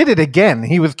 you did it again.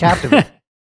 He was captivated.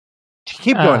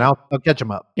 Keep going. I'll catch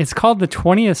him up. It's called The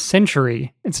 20th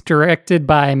Century. It's directed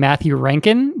by Matthew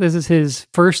Rankin. This is his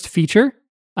first feature.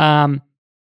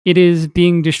 It is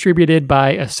being distributed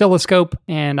by Oscilloscope,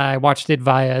 and I watched it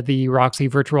via the Roxy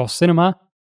Virtual Cinema.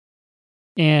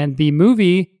 And the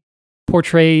movie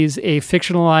portrays a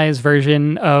fictionalized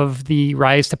version of the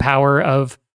rise to power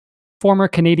of former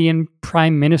Canadian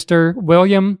Prime Minister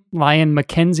William Lyon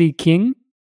Mackenzie King.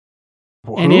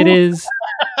 Whoa. And it is,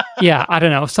 I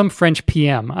don't know, some French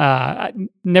PM. I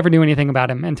never knew anything about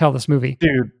him until this movie.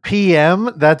 Dude,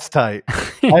 PM? That's tight.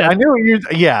 I knew you.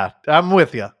 Yeah, I'm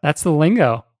with you. That's the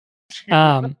lingo.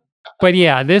 But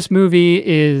yeah, this movie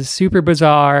is super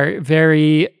bizarre,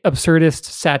 very absurdist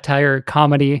satire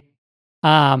comedy.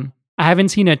 I haven't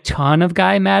seen a ton of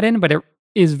Guy Madden, but it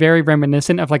is very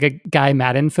reminiscent of like a Guy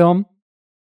Madden film.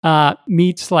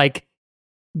 Meets like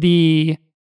the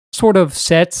sort of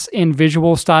sets and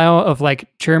visual style of like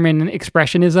German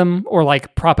expressionism or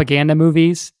like propaganda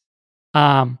movies.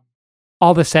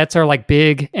 All the sets are like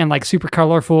big and like super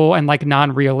colorful and like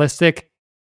non-realistic.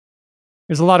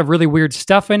 There's a lot of really weird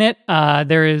stuff in it.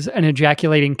 There is an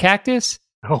ejaculating cactus.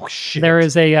 Oh shit! There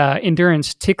is a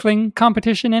endurance tickling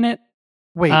competition in it.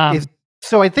 Wait,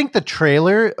 so I think the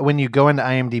trailer, when you go into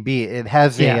IMDb, it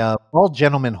has a bald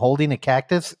gentleman holding a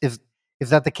cactus. Is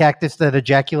that the cactus that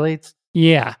ejaculates?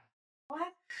 Yeah.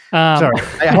 Sorry,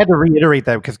 I had to reiterate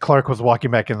that because Clark was walking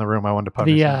back in the room. I wanted to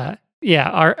punish him. Yeah,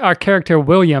 our character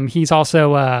William, he's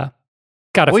also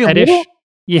got a William fetish. Wool?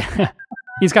 Yeah,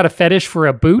 he's got a fetish for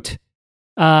a boot.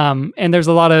 And there's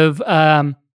a lot of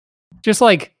just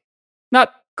like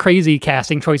not crazy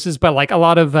casting choices, but like a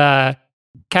lot of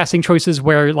casting choices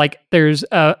where like there's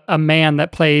a man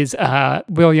that plays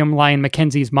William Lyon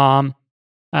Mackenzie's mom.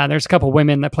 There's a couple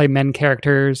women that play men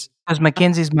characters. Has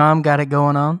Mackenzie's mom got it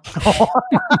going on?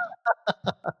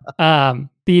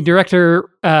 The director,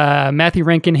 Matthew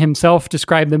Rankin himself,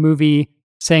 described the movie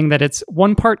saying that it's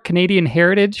 1 part Canadian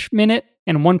Heritage Minute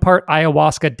and 1 part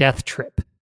ayahuasca death trip.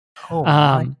 Oh,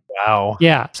 wow.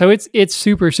 Yeah, so it's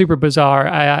super, super bizarre.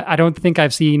 I don't think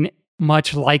I've seen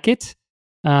much like it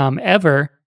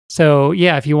ever. So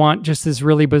yeah, if you want just this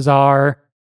really bizarre,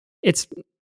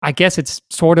 I guess it's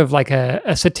sort of like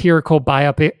a satirical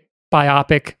biopic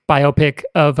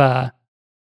of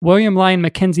William Lyon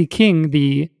Mackenzie King,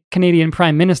 the Canadian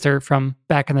Prime Minister from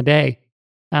back in the day.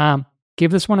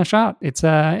 Give this one a shot. It's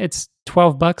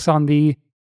 $12 on the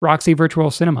Roxy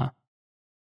Virtual Cinema.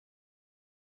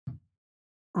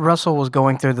 Russell was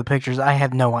going through the pictures. I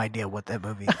have no idea what that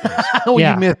movie is.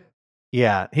 Yeah. You missed.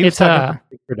 Yeah, he was talking about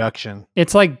big production.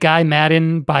 It's like Guy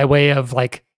Madden by way of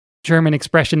like German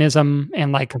expressionism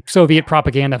and like Soviet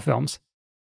propaganda films.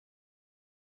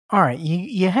 All right,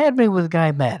 you had me with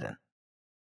Guy Madden.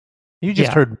 You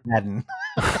just heard Madden.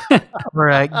 Or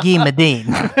Guy Madden.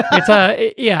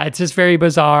 It's just very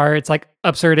bizarre. It's like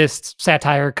absurdist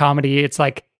satire comedy. It's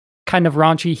like kind of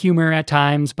raunchy humor at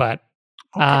times, but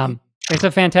it's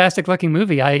a fantastic looking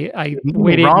movie. I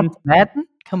waited. Madden?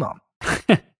 Come on.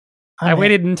 I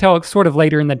waited until sort of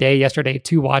later in the day yesterday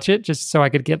to watch it, just so I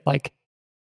could get like,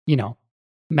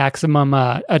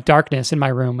 maximum darkness in my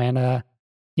room. And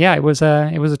it was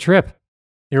a trip.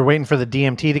 You're waiting for the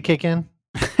DMT to kick in?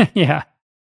 Yeah.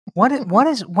 What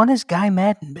has Guy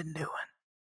Madden been doing?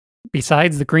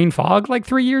 Besides the green fog like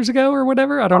 3 years ago or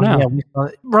whatever? I don't know. Yeah,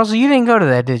 Russell, you didn't go to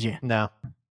that, did you? No.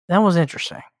 That was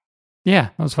interesting. Yeah,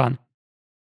 that was fun.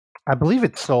 I believe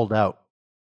it's sold out.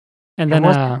 And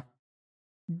then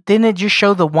didn't it just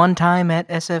show the one time at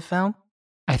SF Film?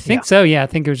 I think so. Yeah, I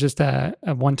think it was just a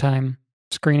one-time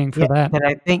screening for that. But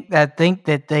I think that they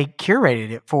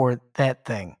curated it for that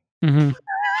thing. Mm-hmm.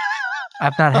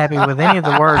 I'm not happy with any of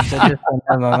the words that just went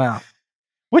out of my mouth.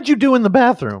 What'd you do in the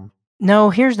bathroom? No,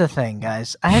 here's the thing,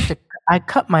 guys. I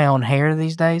cut my own hair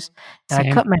these days, and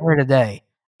Same. I cut my hair today,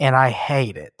 and I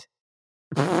hate it.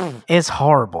 It's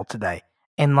horrible today.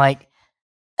 And like,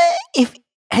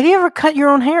 have you ever cut your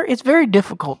own hair? It's very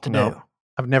difficult to do.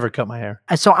 I've never cut my hair.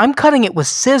 And so I'm cutting it with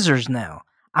scissors now.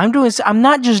 I'm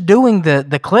not just doing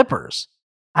the clippers.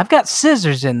 I've got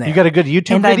scissors in there. You got a good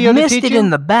YouTube video and I to missed teach it you? in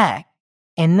the back.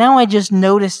 And now I just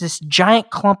noticed this giant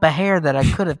clump of hair that I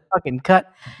could have fucking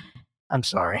cut. I'm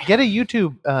sorry. Get a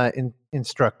YouTube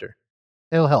instructor.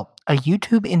 It'll help. A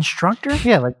YouTube instructor?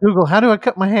 Yeah, like Google, how do I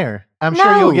cut my hair? I'm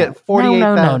sure you'll get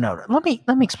 48,000. No. Let me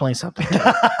explain something to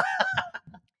you.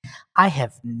 I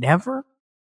have never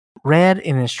read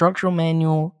an instructional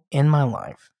manual in my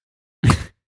life.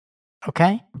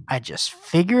 Okay? I just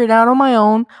figure it out on my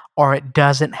own or it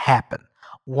doesn't happen.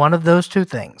 One of those two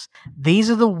things. These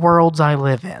are the worlds I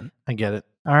live in. I get it.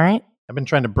 All right? I've been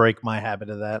trying to break my habit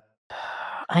of that.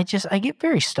 I get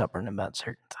very stubborn about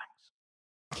certain things.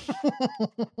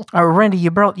 All right, Randy,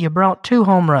 you brought 2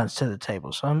 home runs to the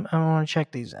table, so I want to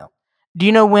check these out. Do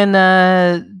you know when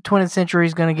 20th Century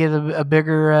is going to get a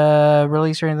bigger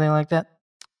release or anything like that?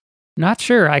 Not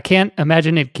sure. I can't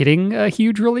imagine it getting a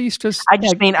huge release. I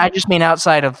just mean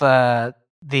outside of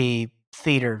the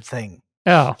theater thing.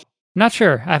 Oh, not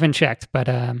sure. I haven't checked, but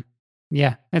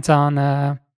yeah, it's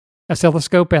on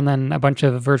Oscilloscope and then a bunch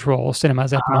of virtual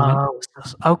cinemas at the moment.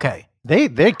 Okay. They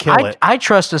kill it. I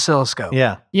trust Oscilloscope.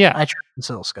 Yeah. I trust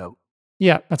Oscilloscope.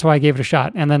 Yeah, that's why I gave it a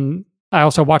shot. And then I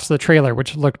also watched the trailer,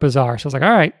 which looked bizarre. So I was like,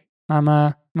 all right, I'm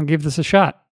gonna give this a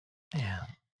shot. Yeah.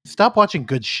 Stop watching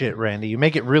good shit, Randy. You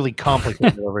make it really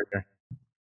complicated over here.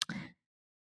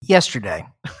 Yesterday,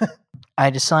 I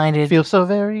decided Feel so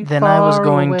very then I was far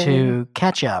going away. to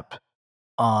catch up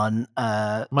on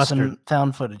Mustard. some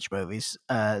found footage movies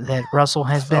that Russell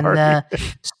has been Sorry.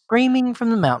 screaming from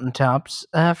the mountaintops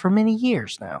for many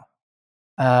years now.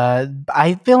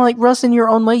 I feel like, Russ, in your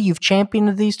own way, you've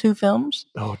championed these two films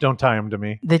Oh, don't tie him to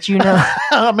me. that you know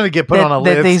I'm going to get put on a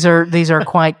that list. these are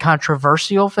quite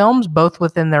controversial films, both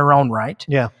within their own right.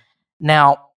 Yeah.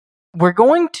 Now, we're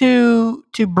going to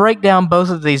break down both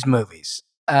of these movies,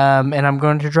 and I'm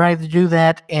going to try to do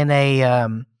that in a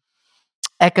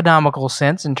economical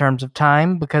sense in terms of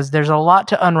time, because there's a lot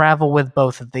to unravel with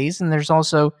both of these, and there's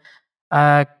also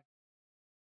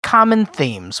common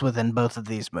themes within both of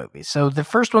these movies. So the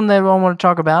first one that I want to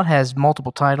talk about has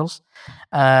multiple titles.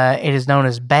 It is known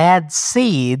as Bad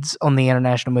Seeds on the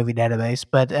International Movie Database,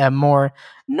 but more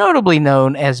notably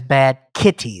known as Bad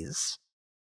Kitties.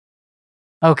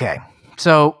 Okay,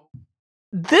 so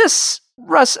this,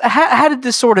 Russ, how did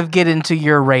this sort of get into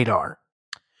your radar?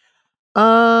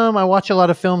 I watch a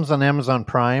lot of films on Amazon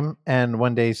Prime, and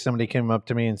one day somebody came up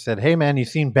to me and said, "Hey man, you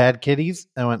seen Bad Kitties?"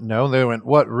 I went, "No." They went,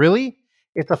 "What, really?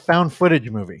 It's a found footage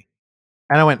movie."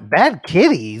 And I went, "Bad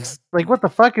Kitties? Like, what the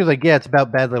fuck?" He was like, "Yeah, it's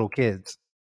about bad little kids."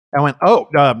 I went, "Oh,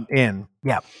 in."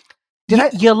 Yeah.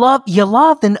 You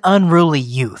love an unruly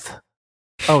youth.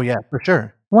 Oh yeah, for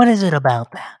sure. What is it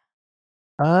about that?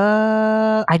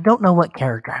 I don't know what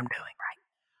character I'm doing.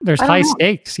 There's I don't high know.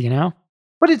 stakes, you know?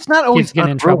 But it's not always Kids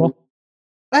getting in unruly.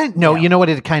 trouble. No, Yeah. you know what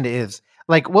it kind of is.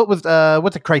 Like, what's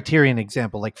a Criterion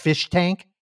example? Like Fish Tank.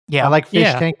 Yeah. I like Fish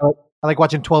Yeah. Tank. I like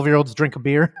watching 12-year-olds drink a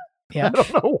beer. Yeah. I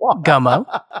don't know why.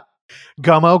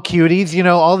 Gummo. Cuties. You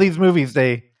know, all these movies.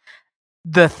 The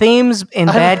themes in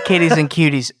Bad Kitties and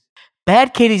Cuties.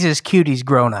 Bad Kitties is Cuties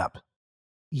grown up.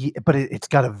 Yeah, but it's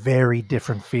got a very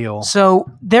different feel.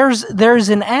 So there's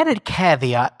an added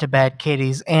caveat to Bad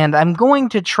Kitties, and I'm going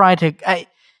to try to.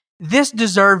 This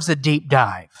deserves a deep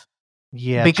dive.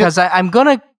 Yeah, because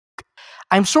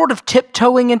I'm sort of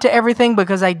tiptoeing into everything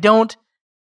because I don't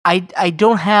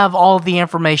have all the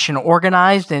information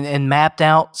organized and mapped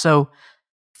out. So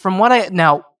from what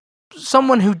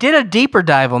someone who did a deeper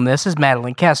dive on this is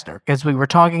Madeline Kestner, because we were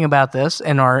talking about this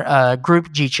in our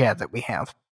group G chat that we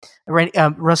have. Right,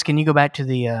 Russ, can you go back to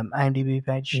the IMDb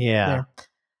page? Yeah. There?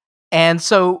 And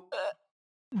so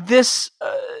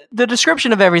the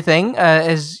description of everything,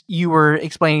 as you were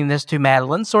explaining this to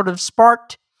Madeline, sort of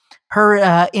sparked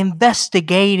her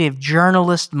investigative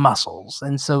journalist muscles.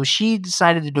 And so she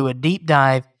decided to do a deep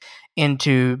dive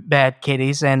into Bad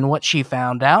Kitties. And what she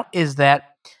found out is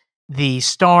that the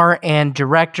star and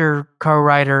director,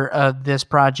 co-writer of this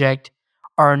project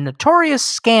are a notorious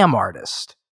scam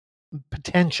artist.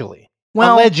 Potentially.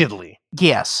 Well, allegedly.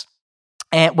 Yes.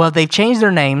 And they've changed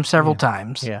their name several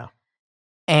times. Yeah.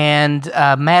 And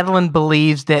Madeline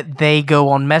believes that they go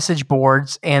on message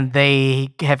boards and they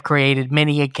have created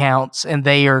many accounts and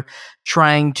they are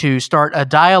trying to start a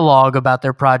dialogue about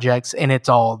their projects, and it's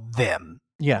all them.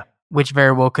 Yeah. Which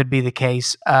very well could be the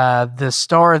case. The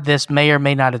star of this may or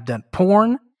may not have done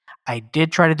porn. I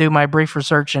did try to do my brief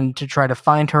research and to try to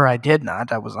find her. I did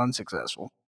not. I was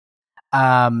unsuccessful.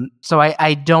 So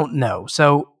I don't know.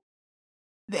 So,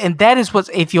 and that is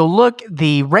if you'll look,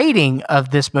 the rating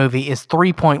of this movie is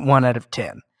 3.1 out of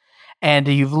 10. And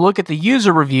if you look at the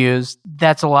user reviews,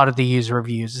 that's a lot of the user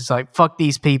reviews. It's like, fuck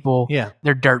these people. Yeah.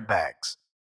 They're dirtbags.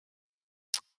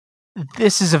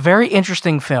 This is a very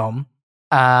interesting film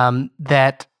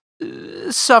that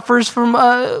suffers from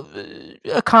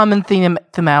a common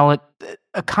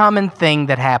a common thing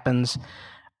that happens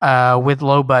with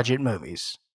low budget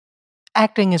movies.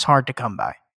 Acting is hard to come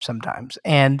by sometimes.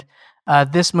 And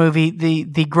this movie,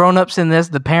 the grown-ups in this,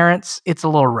 the parents, it's a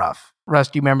little rough. Russ,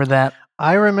 do you remember that?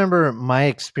 I remember my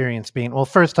experience being, well,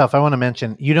 first off, I want to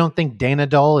mention, you don't think Dana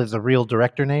Doll is a real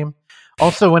director name?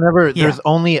 Also, whenever there's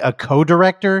only a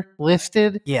co-director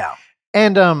listed. Yeah.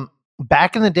 And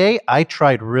back in the day, I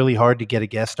tried really hard to get a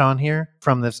guest on here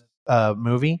from this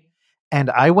movie. And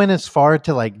I went as far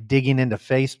to like digging into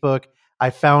Facebook. I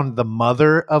found the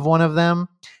mother of one of them.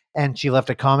 And she left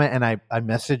a comment, and I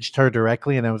messaged her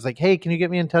directly, and I was like, "Hey, can you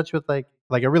get me in touch with like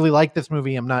I really like this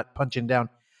movie. I'm not punching down."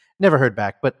 Never heard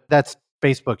back, but that's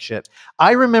Facebook shit.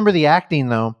 I remember the acting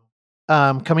though,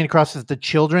 coming across as the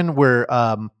children were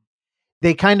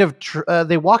they kind of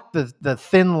they walked the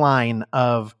thin line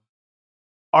of,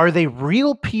 are they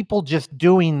real people just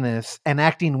doing this and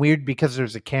acting weird because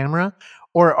there's a camera,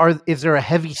 or is there a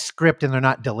heavy script and they're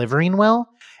not delivering well?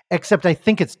 Except I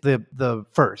think it's the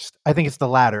first. I think it's the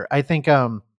latter. I think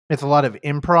it's a lot of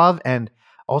improv and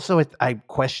Also, I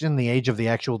question the age of the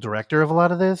actual director of a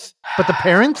lot of this. But the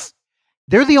parents,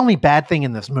 they're the only bad thing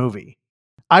in this movie.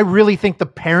 I really think the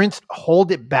parents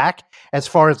hold it back as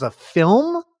far as a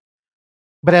film,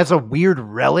 but as a weird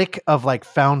relic of like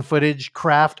found footage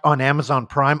craft on Amazon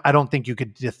Prime, I don't think you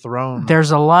could dethrone.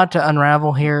 There's a lot to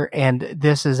unravel here, and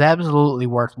this is absolutely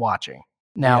worth watching.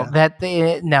 Now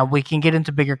now we can get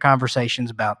into bigger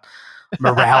conversations about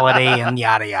morality and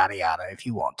yada yada yada if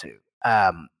you want to.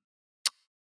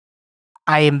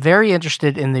 I am very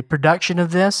interested in the production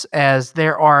of this, as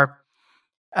there are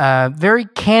very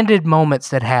candid moments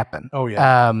that happen. Oh,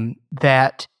 yeah.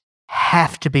 That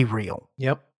have to be real.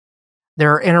 Yep.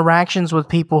 There are interactions with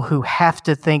people who have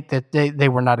to think that they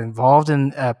were not involved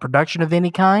in production of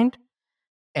any kind.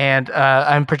 And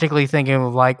I'm particularly thinking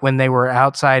of like when they were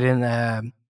outside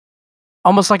in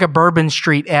almost like a Bourbon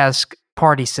Street-esque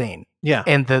party scene. Yeah.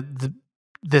 And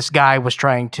this guy was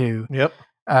trying to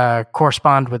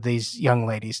correspond with these young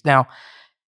ladies. Now,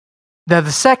 the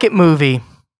second movie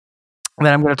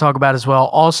that I'm going to talk about as well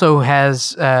also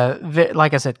has,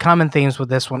 like I said, common themes with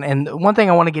this one. And one thing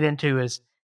I want to get into is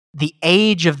the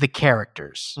age of the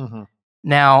characters. Mm-hmm.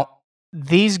 Now,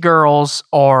 these girls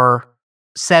are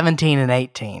 17 and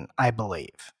 18, I believe.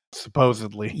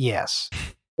 Supposedly. Yes.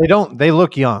 They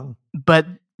look young. But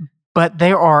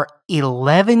there are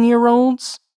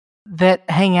 11-year-olds that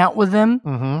hang out with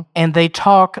them, and they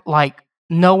talk like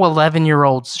no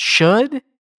 11-year-olds should.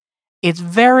 It's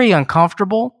very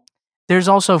uncomfortable. There's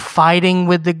also fighting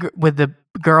with the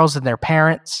girls and their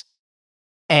parents,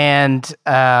 and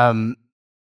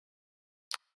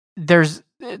there's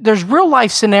real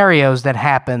life scenarios that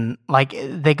happen. Like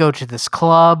they go to this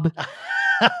club.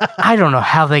 I don't know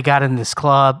how they got in this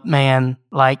club, man.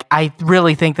 Like I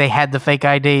really think they had the fake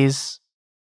IDs.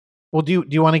 Well, do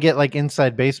you want to get like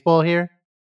inside baseball here?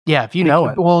 Yeah, if you know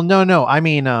it. Well, no. I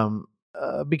mean,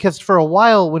 because for a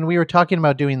while when we were talking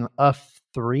about doing a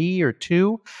 3 or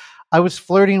 2, I was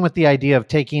flirting with the idea of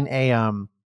taking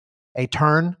a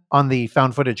turn on the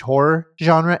found footage horror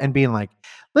genre and being like,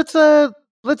 let's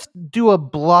do a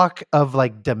block of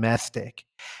like domestic.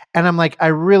 And I'm like,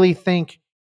 I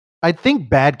think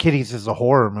Bad Kitties is a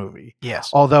horror movie.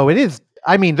 Yes. Although it is,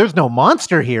 I mean, there's no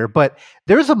monster here, but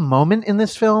there's a moment in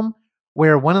this film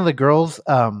where one of the girls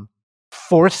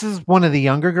forces one of the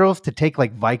younger girls to take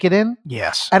like Vicodin.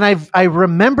 Yes. And I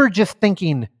remember just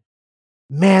thinking,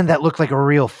 man, that looked like a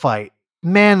real fight.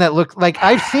 Man, that looked like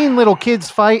I've seen little kids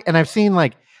fight, and I've seen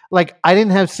like I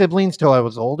didn't have siblings till I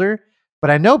was older, but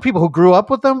I know people who grew up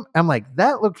with them. I'm like,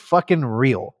 that looked fucking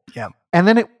real. Yeah. And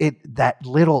then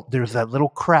there's that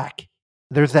little crack.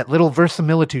 There's that little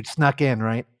verisimilitude snuck in,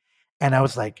 right? And I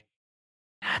was like,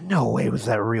 no way was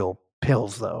that real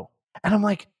pills though. And I'm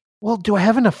like, well, do I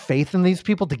have enough faith in these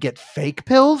people to get fake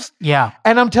pills? Yeah.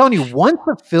 And I'm telling you, once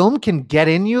a film can get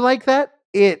in you like that,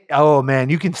 oh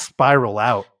man, you can spiral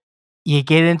out. You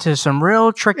get into some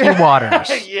real tricky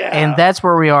waters. Yeah. And that's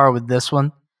where we are with this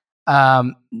one.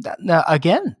 Now,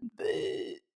 again,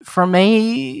 from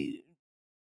a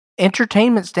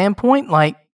entertainment standpoint,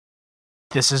 like,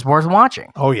 this is worth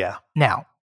watching. Oh, yeah. Now,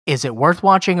 is it worth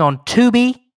watching on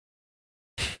Tubi?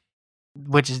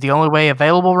 Which is the only way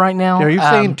available right now. Are you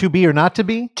saying to be or not to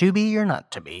be? To be or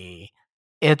not to be.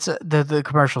 It's the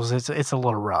commercials. It's a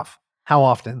little rough. How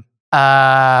often?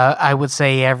 I would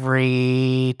say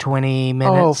every 20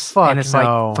 minutes. Oh, fuck and it's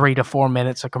no. like 3 to 4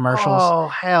 minutes of commercials. Oh,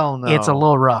 hell no. It's a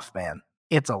little rough, man.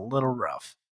 It's a little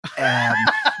rough.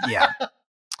 Yeah.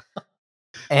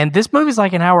 And this movie's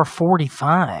like an hour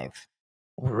 45.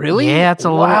 Really? Yeah, it's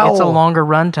a little. It's a longer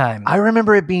runtime. I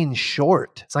remember it being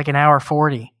short. It's like an hour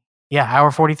 40. Yeah,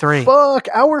 hour 43. Fuck,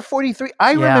 hour 43.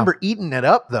 I remember eating it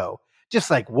up though.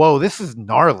 Just like, whoa, this is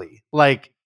gnarly.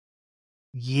 Like,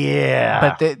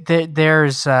 yeah. But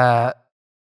there's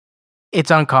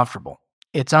it's uncomfortable.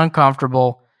 It's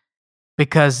uncomfortable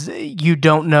because you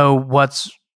don't know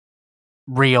what's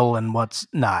real and what's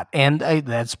not. And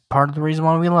that's part of the reason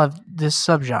why we love this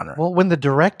subgenre. Well, when the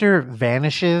director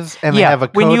vanishes and they have a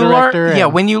co-director.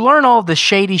 when you learn all the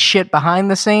shady shit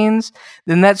behind the scenes,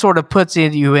 then that sort of puts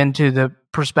you into the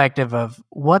perspective of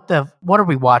what are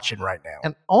we watching right now?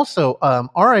 And also,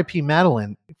 R.I.P.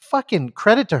 Madeline, fucking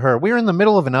credit to her. We were in the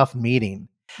middle of an UF meeting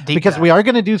because we are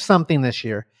going to do something this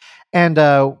year. And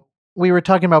we were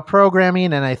talking about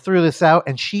programming and I threw this out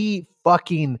and she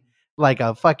fucking like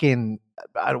a fucking,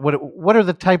 what are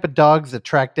the type of dogs that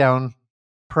track down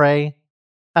prey?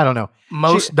 I don't know.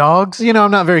 Most dogs? You know,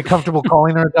 I'm not very comfortable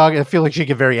calling her a dog. I feel like she'd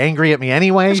get very angry at me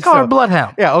anyway. Just call her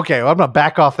Bloodhound. Yeah, okay. Well, I'm going to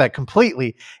back off that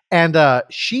completely. And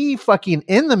she fucking,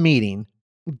 in the meeting,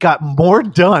 got more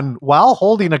done while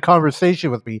holding a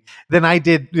conversation with me than I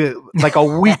did like a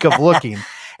week of looking.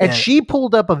 And Yeah. she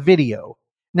pulled up a video.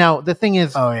 Now, the thing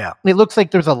is, Oh yeah. it looks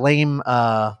like there's a lame,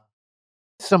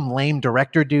 some lame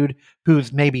director dude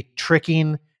who's maybe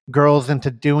tricking girls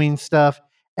into doing stuff.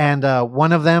 And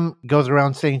one of them goes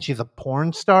around saying she's a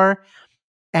porn star.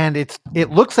 And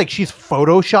it looks like she's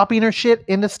photoshopping her shit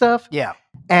into stuff. Yeah.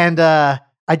 And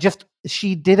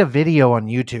she did a video on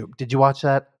YouTube. Did you watch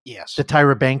that? Yes. The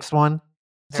Tyra Banks one.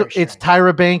 So Very it's strange.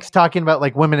 Tyra Banks talking about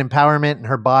like women empowerment and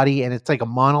her body, and it's like a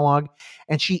monologue.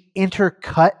 And she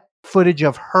intercut footage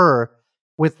of her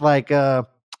with like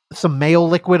some male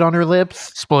liquid on her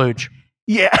lips. Splooge.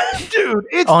 Yeah, dude,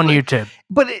 it's On like, YouTube.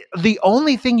 But the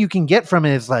only thing you can get from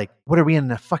it is like, what are we in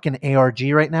a fucking ARG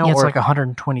right now? Yeah, it's like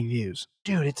 120 views.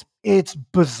 Dude, it's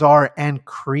bizarre and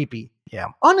creepy. Yeah.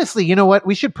 Honestly, you know what?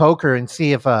 We should poke her and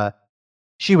see if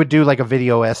she would do like a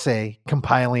video essay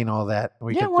compiling all that.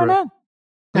 We Yeah, could why throw- not?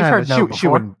 We've heard no she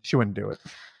before. wouldn't do it.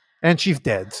 And she's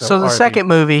dead. So the RIP. second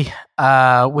movie,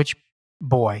 which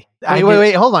boy,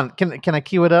 Wait, hold on. Can I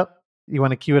cue it up? You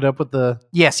want to cue it up with the?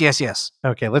 Yes.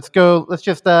 Okay, let's go. Let's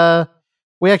just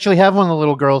we actually have one of the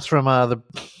little girls from the.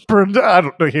 I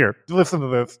don't know. Here, listen to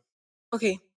this.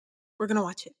 Okay, we're gonna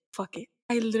watch it. Fuck it.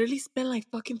 I literally spent like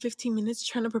fucking 15 minutes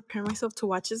trying to prepare myself to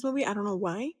watch this movie. I don't know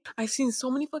why. I've seen so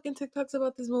many fucking TikToks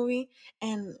about this movie,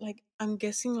 and like I'm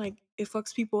guessing like it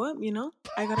fucks people up, you know?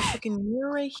 I got a fucking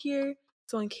mirror right here,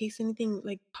 so in case anything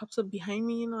like pops up behind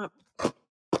me, you know,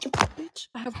 bitch.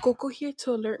 I have Coco here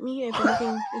to alert me if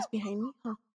anything is behind me.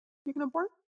 Huh? You gonna bark?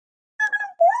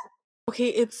 Okay,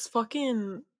 it's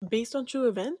fucking based on true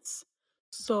events.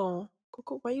 So,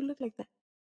 Coco, why you look like that?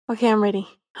 Okay, I'm ready.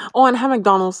 Oh, and I have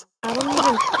McDonald's. I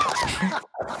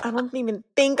don't even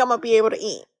think I'm gonna be able to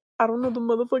eat. I don't know the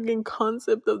motherfucking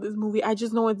concept of this movie. I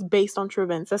just know it's based on true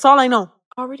events. That's all I know.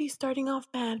 Already starting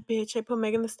off bad, bitch. I put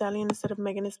Megan Thee Stallion instead of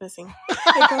Megan is Missing.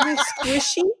 I got me squishy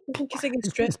just in case I get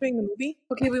stressed during the movie.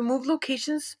 Okay, we moved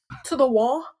locations to the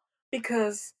wall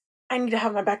because I need to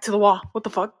have my back to the wall. What the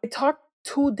fuck? I talk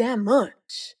too damn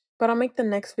much. But I'll make the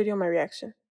next video my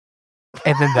reaction.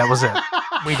 And then that was it.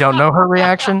 We don't know her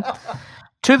reaction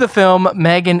to the film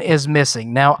Megan is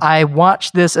Missing. Now, I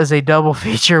watched this as a double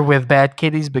feature with Bad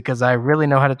Kitties because I really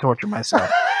know how to torture myself.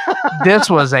 This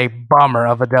was a bummer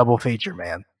of a double feature,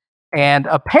 man. And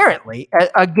apparently,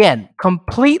 again,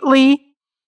 completely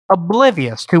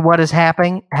oblivious to what is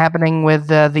happening with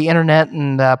the internet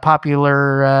and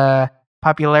popularity.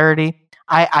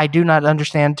 I do not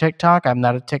understand TikTok. I'm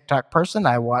not a TikTok person.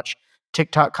 I watch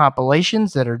TikTok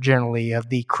compilations that are generally of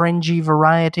the cringy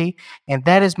variety, and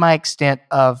that is my extent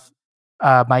of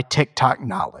my TikTok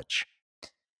knowledge.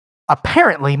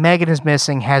 Apparently, Megan is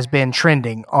Missing has been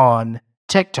trending on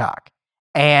TikTok,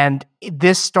 and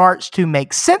this starts to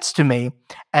make sense to me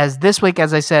as this week,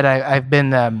 as I said, I've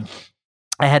been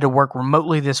I had to work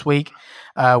remotely this week.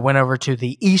 Went over to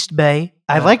the East Bay.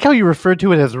 I like how you refer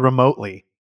to it as remotely.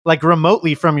 Like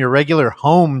remotely from your regular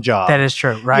home job. That is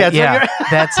true, right? Yeah,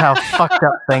 that's how fucked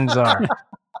up things are.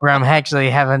 Where I'm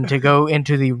actually having to go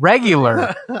into the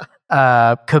regular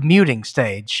commuting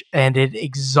stage, and it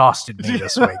exhausted me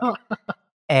this week.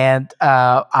 And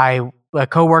a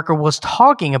coworker was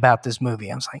talking about this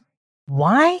movie. I was like,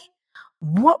 "Why?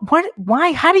 What?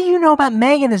 Why? How do you know about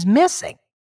Megan is Missing?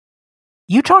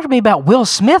 You talked to me about Will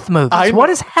Smith movies. What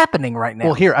is happening right now?"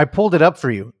 Well, here, I pulled it up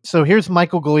for you. So here's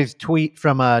Michael Goy's tweet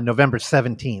from November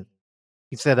 17th.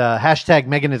 He said, hashtag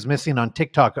Megan is Missing on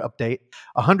TikTok update.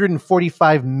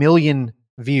 145 million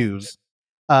views.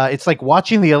 It's like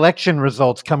watching the election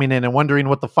results coming in and wondering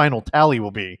what the final tally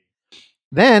will be.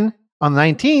 Then, on the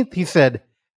 19th, he said,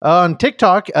 on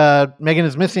TikTok, Megan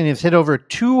is Missing has hit over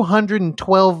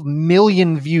 212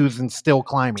 million views and still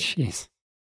climbing. Jeez.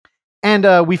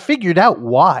 And we figured out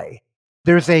why.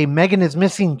 There's a Megan is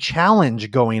Missing challenge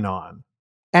going on.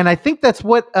 And I think that's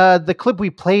what the clip we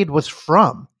played was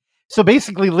from. So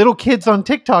basically, little kids on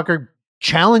TikTok are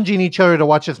challenging each other to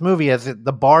watch this movie as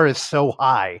the bar is so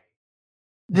high.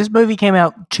 This movie came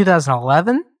out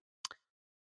 2011?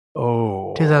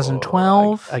 Oh.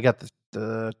 2012? I got this.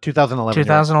 2011.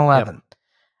 2011.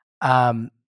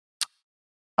 Yep.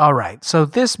 All right. So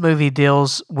this movie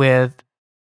deals with,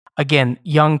 again,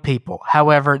 young people.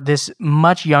 However, this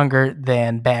much younger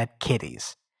than Bad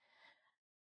Kitties.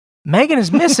 Megan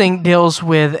is Missing deals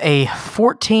with a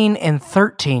 14 and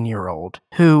 13-year-old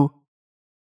who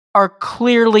are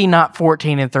clearly not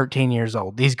 14 and 13 years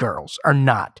old. These girls are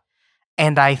not.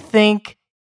 And I think,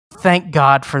 thank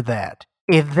God for that.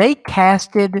 If they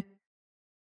casted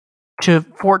to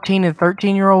 14 and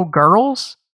 13-year-old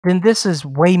girls, then this is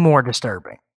way more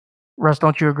disturbing. Russ,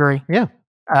 don't you agree? Yeah.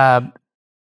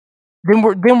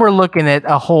 then we're looking at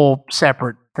a whole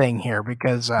separate thing here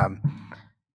because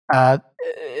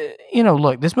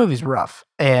look, this movie's rough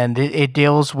and it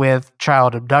deals with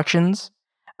child abductions,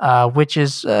 which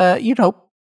is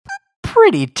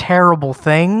pretty terrible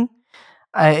thing.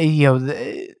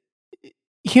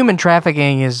 Human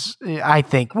trafficking is, I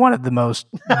think, one of the most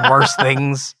worst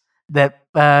things that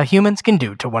humans can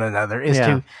do to one another is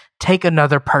to take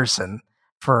another person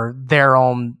for their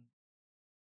own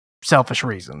selfish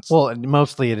reasons. Well,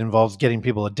 mostly it involves getting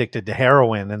people addicted to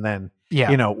heroin and then,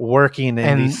 working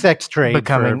in the sex trade.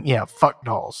 Becoming, fuck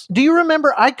dolls. Do you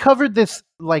remember I covered this,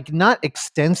 like, not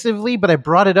extensively, but I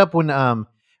brought it up when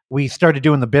we started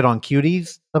doing the bit on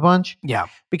cuties a bunch? Yeah.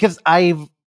 Because I'm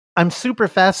super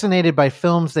fascinated by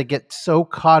films that get so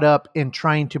caught up in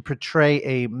trying to portray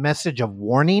a message of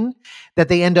warning that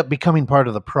they end up becoming part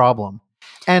of the problem.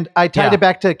 And I tied it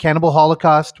back to Cannibal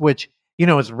Holocaust, which,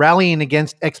 is rallying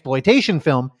against exploitation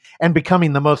film and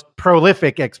becoming the most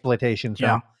prolific exploitation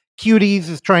film. Cuties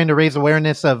is trying to raise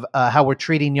awareness of how we're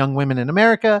treating young women in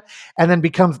America, and then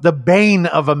becomes the bane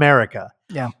of America.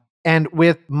 Yeah. And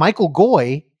with Michael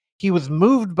Goy, he was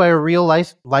moved by a real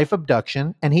life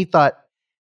abduction, and he thought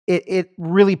it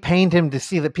really pained him to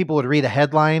see that people would read a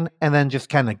headline and then just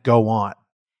kind of go on.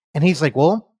 And he's like,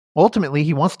 well, ultimately,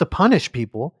 he wants to punish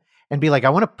people and be like,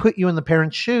 I want to put you in the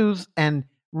parents' shoes and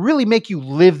really make you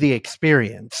live the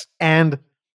experience. And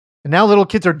now little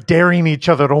kids are daring each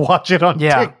other to watch it on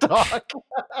TikTok.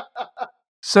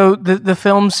 So the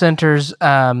film centers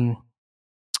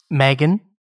Megan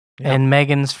and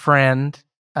Megan's friend,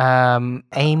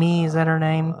 Amy, is that her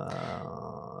name?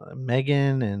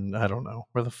 Megan and I don't know.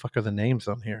 Where the fuck are the names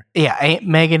on here? Yeah,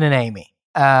 Megan and Amy.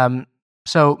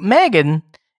 So Megan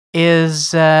is,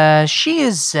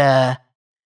 she's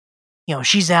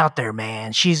out there,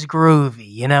 man. She's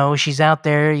groovy, she's out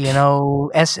there,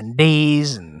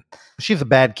 S&Ds and she's a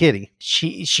bad kitty.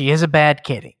 She is a bad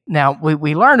kitty. Now,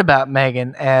 we learned about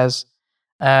Megan as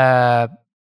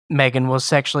Megan was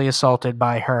sexually assaulted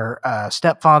by her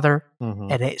stepfather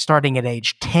starting at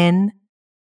age 10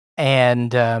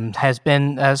 and has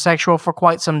been sexual for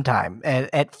quite some time.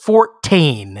 At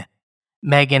 14,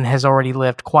 Megan has already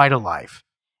lived quite a life.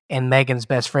 And Megan's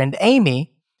best friend,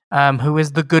 Amy, who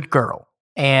is the good girl.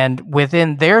 And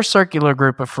within their circular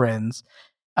group of friends,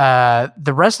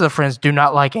 the rest of the friends do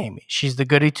not like Amy. She's the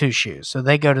goody two-shoes. So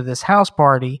they go to this house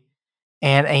party,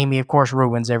 and Amy, of course,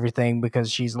 ruins everything because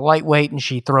she's lightweight and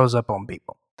she throws up on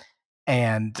people.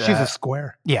 And she's a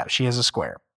square. Yeah, she is a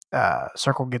square.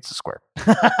 Circle gets a square.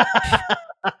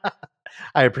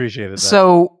 I appreciated that.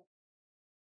 So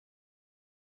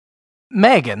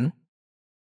Megan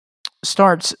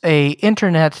starts a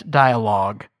internet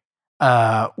dialogue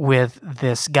with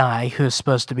this guy who's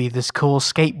supposed to be this cool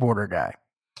skateboarder guy.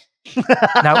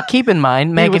 Now, keep in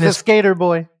mind, Megan is a skater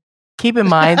boy. Keep in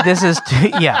mind, this is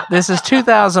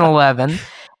 2011,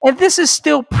 and this is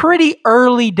still pretty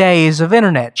early days of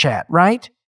internet chat, right?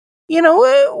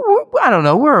 I don't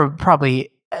know. We're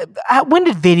probably when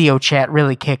did video chat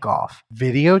really kick off?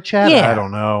 Video chat? Yeah. I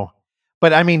don't know,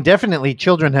 but I mean, definitely,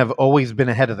 children have always been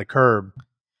ahead of the curve.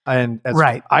 And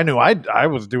I knew I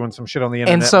was doing some shit on the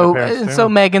internet. And so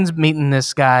Megan's meeting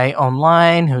this guy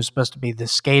online who's supposed to be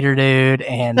this skater dude,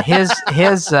 and his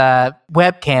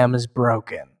webcam is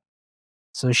broken.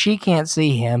 So she can't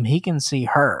see him, he can see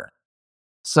her.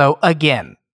 So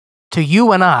again, to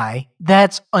you and I,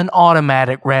 that's an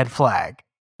automatic red flag.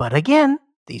 But again,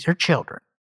 these are children.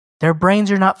 Their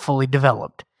brains are not fully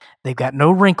developed. They've got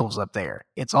no wrinkles up there.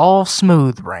 It's all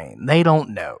smooth brain. They don't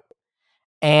know.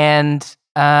 And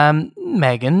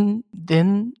Megan,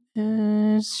 then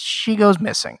she goes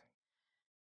missing.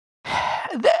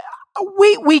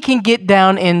 We can get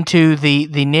down into the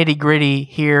nitty gritty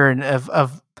here and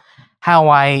of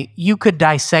how you could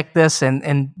dissect this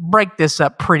and break this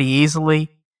up pretty easily.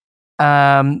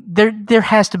 There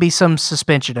has to be some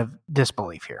suspension of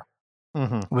disbelief here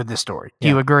with this story. Do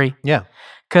you agree? Yeah.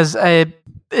 Because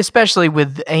especially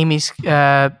with Amy's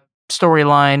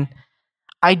storyline,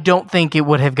 I don't think it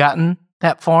would have gotten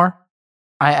that far.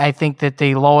 I think that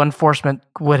the law enforcement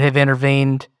would have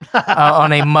intervened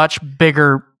on a much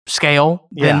bigger scale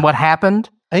than what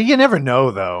happened. You never know,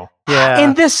 though. Yeah.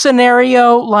 In this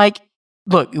scenario, look,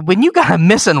 when you got a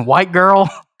missing white girl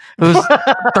who's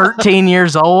 13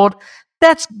 years old,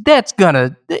 that's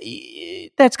gonna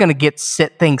get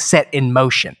things set in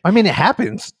motion. I mean, it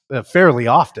happens fairly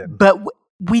often, but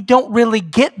we don't really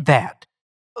get that.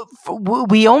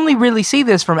 We only really see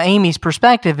this from Amy's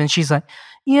perspective, and she's like,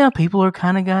 yeah, people are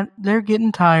they're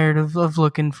getting tired of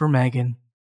looking for Megan.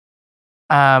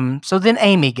 So then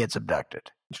Amy gets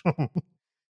abducted.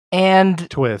 And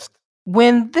twist.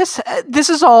 when this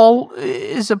is all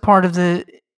is a part of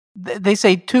they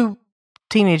say 2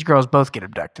 teenage girls both get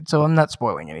abducted, so I'm not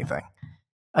spoiling anything.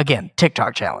 Again,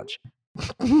 TikTok challenge.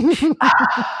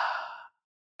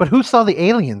 But who saw the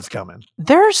aliens coming?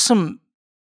 There's some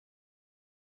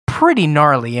pretty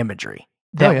gnarly imagery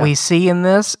that we see in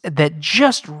this that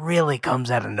just really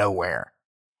comes out of nowhere.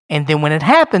 And then when it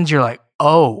happens, you're like,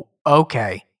 oh,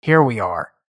 okay, here we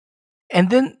are. And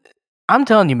then I'm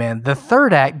telling you, man, the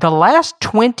third act, the last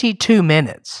 22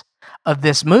 minutes of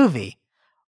this movie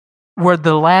were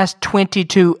the last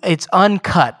 22, it's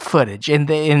uncut footage.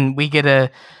 And we get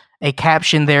a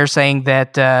caption there saying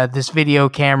that this video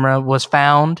camera was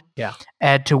found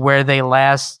to where they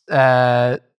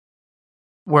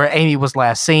where Amy was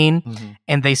last seen,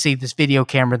 and they see this video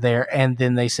camera there, and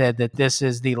then they said that this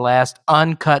is the last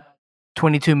uncut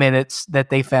 22 minutes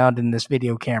that they found in this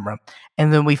video camera.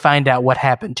 And then we find out what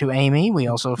happened to Amy. We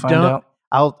also find out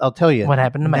I'll tell you what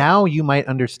happened to Meg. Now you might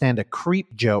understand a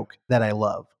creep joke that I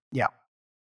love. Yeah.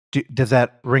 Does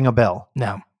that ring a bell?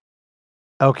 No.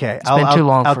 Okay. It's been too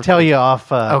long. I'll tell you off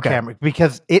camera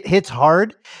because it hits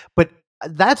hard, but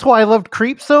that's why I loved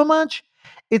Creep so much.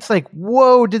 It's like,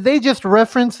 whoa, did they just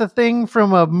reference a thing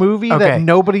from a movie that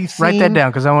nobody's seen? Write that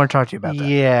down because I want to talk to you about that.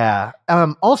 Yeah.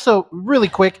 Also, really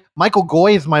quick, Michael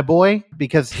Goy is my boy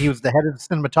because he was the head of the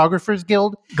Cinematographers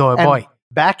Guild. Boy.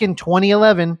 Back in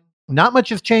 2011, not much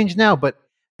has changed now, but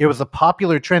it was a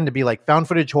popular trend to be like found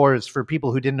footage horrors for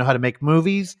people who didn't know how to make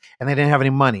movies and they didn't have any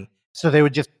money. So they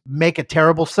would just make a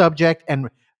terrible subject and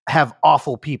have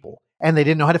awful people, and they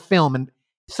didn't know how to film. And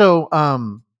so,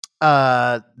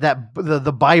 that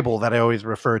the Bible that I always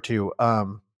refer to,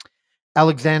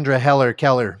 Alexandra Heller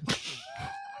Keller,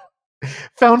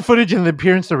 found footage in the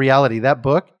appearance of reality. That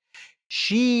book,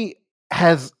 she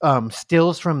has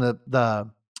stills from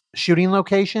the shooting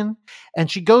location,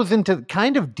 and she goes into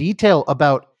kind of detail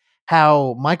about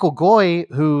how Michael Goy,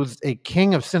 who's a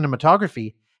king of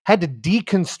cinematography, had to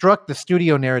deconstruct the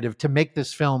studio narrative to make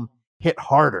this film hit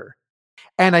harder.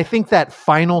 And I think that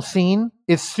final scene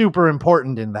is super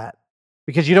important in that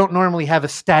because you don't normally have a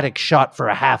static shot for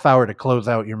a half hour to close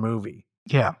out your movie.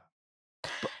 Yeah.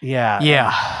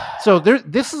 Yeah. So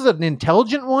this is an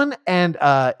intelligent one. And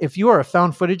if you are a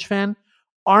found footage fan,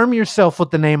 arm yourself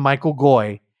with the name Michael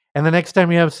Goy. And the next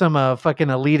time you have some fucking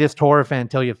elitist horror fan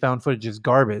tell you found footage is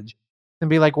garbage, then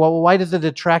be like, well, why does it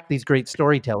attract these great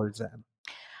storytellers then?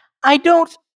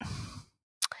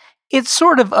 It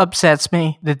sort of upsets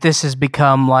me that this has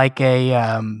become like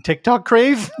a TikTok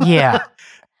craze. Yeah,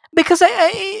 because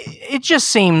it just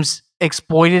seems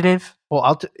exploitative.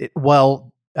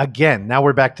 Well, again, now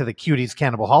we're back to the Cuties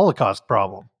Cannibal Holocaust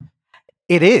problem.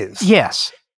 It is.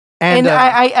 Yes, and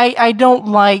I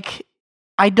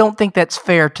don't think that's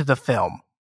fair to the film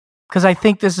because I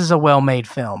think this is a well-made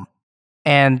film,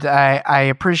 and I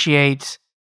appreciate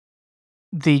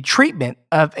the treatment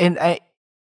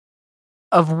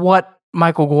of what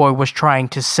Michael Goy was trying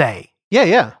to say.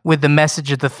 Yeah. With the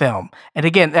message of the film. And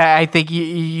again, I think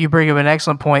you bring up an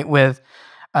excellent point with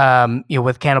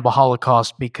with Cannibal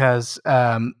Holocaust because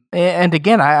and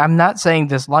again, I'm not saying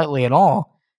this lightly at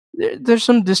all. There's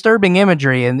some disturbing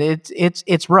imagery and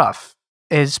it's rough.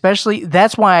 Especially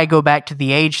that's why I go back to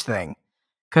the age thing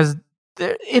cuz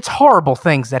it's horrible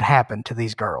things that happen to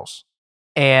these girls.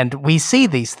 And we see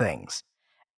these things.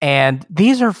 And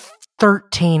these are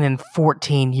 13 and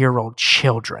 14-year-old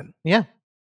children. Yeah.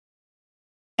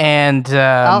 And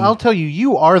I'll tell you,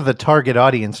 you are the target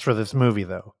audience for this movie,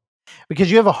 though,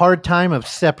 because you have a hard time of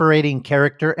separating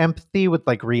character empathy with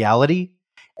like reality,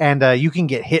 and you can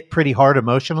get hit pretty hard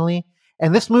emotionally.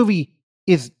 And this movie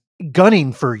is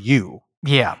gunning for you.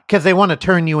 Yeah. Because they want to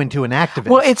turn you into an activist.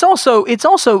 Well, it's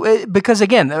also because,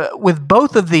 again, with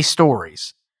both of these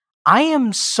stories, I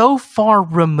am so far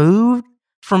removed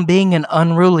from being an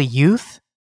unruly youth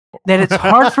that it's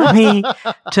hard for me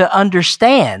to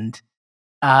understand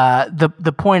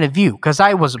the point of view because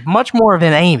I was much more of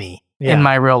an Amy in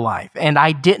my real life, and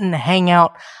I didn't hang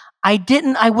out.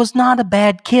 I was not a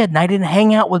bad kid, and I didn't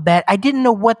hang out with bad. I didn't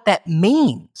know what that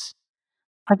means.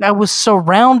 Like I was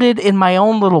surrounded in my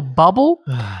own little bubble,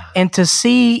 and to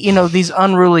see these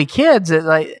unruly kids,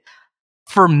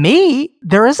 for me,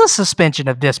 there is a suspension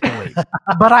of disbelief,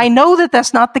 but I know that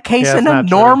that's not the case in a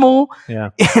normal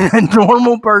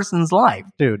person's life.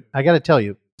 Dude, I got to tell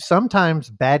you, sometimes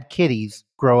bad kitties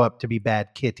grow up to be bad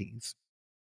kitties.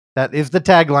 That is the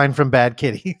tagline from Bad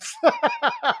Kitties.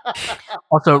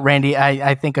 Also, Randy,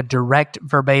 I think a direct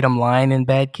verbatim line in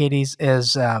Bad Kitties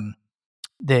is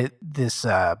that this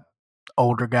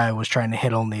older guy was trying to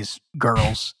hit on these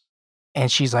girls, and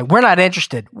she's like, "We're not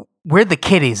interested. we're the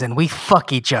kitties and we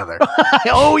fuck each other.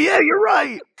 Oh yeah, you're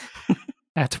right.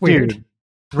 That's weird. Dude,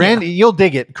 Randy, you'll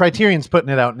dig it. Criterion's putting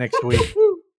it out next week.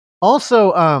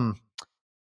 Also,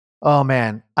 oh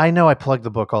man, I know I plug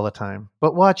the book all the time,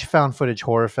 but watch found footage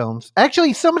horror films.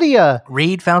 Actually, somebody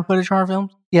Read found footage horror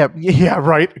films? yeah,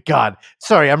 right. God.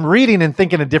 Sorry, I'm reading and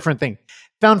thinking a different thing.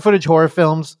 Found footage horror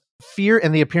films, Fear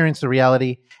and the Appearance of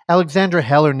Reality. Alexandra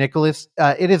Heller Nicholas.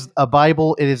 It is a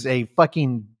Bible. It is a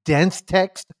fucking dense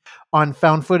text on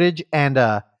found footage,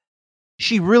 and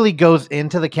she really goes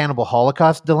into the cannibal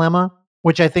Holocaust dilemma,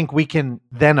 which I think we can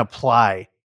then apply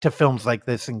to films like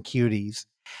this and Cuties.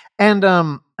 And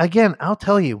again, I'll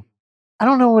tell you, I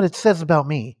don't know what it says about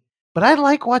me, but I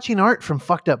like watching art from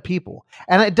fucked up people.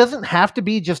 And it doesn't have to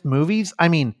be just movies. I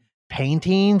mean,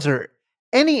 paintings or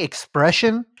any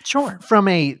expression Sure. from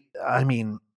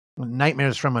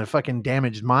nightmares from a fucking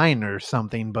damaged mind or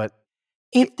something. But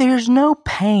If there's no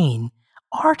pain,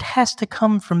 art has to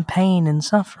come from pain and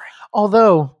suffering.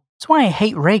 although That's why I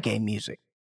hate reggae music.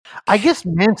 I guess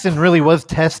Manson really was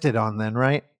tested on then,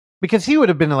 right? Because he would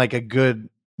have been like a good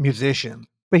musician,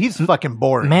 but he's fucking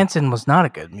boring. Manson was not a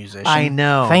good musician. I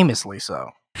know. Famously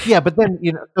so. Yeah, but then,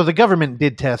 so the government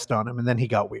did test on him and then he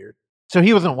got weird. So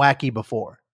he wasn't wacky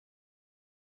before.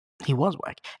 He was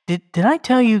wacky. Did I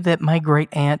tell you that my great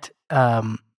aunt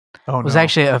was no.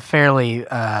 actually a fairly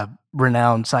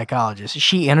renowned psychologist?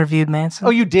 She interviewed Manson. Oh,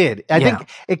 you did? I Yeah. think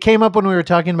it came up when we were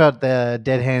talking about the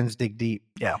Dead Hands Dig Deep.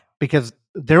 Yeah. Because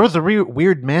there was a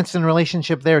weird Manson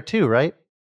relationship there too, right?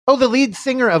 Oh, the lead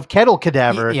singer of Kettle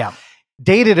Cadaver Yeah.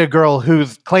 dated a girl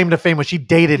whose claim to fame was she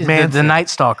dated Manson. The Night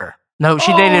Stalker. No,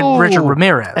 she dated Richard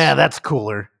Ramirez. Yeah, that's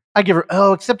cooler. I give her.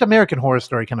 Oh, except American Horror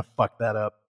Story kind of fucked that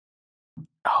up.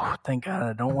 Oh, thank God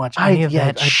I don't watch any of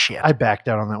that shit. I backed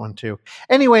out on that one too.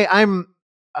 Anyway, I'm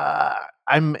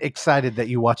excited that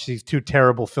you watch these two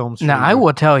terrible films. Now, I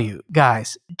will tell you,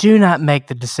 guys, do not make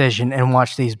the decision and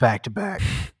watch these back to back.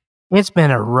 It's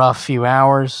been a rough few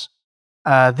hours.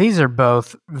 These are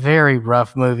both very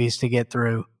rough movies to get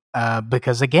through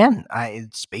because, again,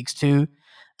 it speaks to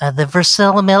the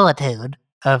verisimilitude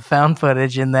of found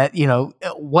footage in that,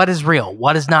 what is real,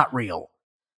 what is not real.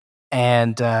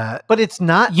 And but it's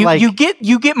not you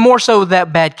get more so with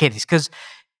that Bad Kitties because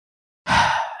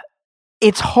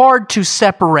it's hard to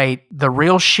separate the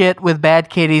real shit with Bad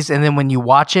Kitties and then when you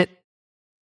watch it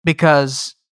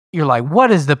because you're like,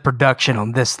 what is the production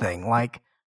on this thing? Like,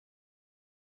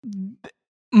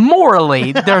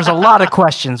 morally, there's a lot of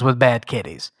questions with Bad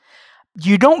Kitties.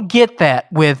 You don't get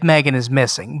that with Megan is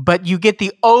Missing, but you get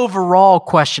the overall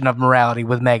question of morality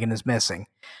with Megan is Missing.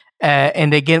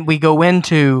 And again, we go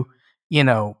into,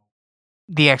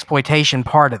 the exploitation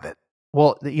part of it.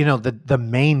 Well, the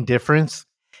main difference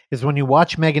is when you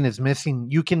watch Megan is Missing,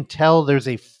 you can tell there's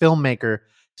a filmmaker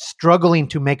struggling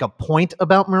to make a point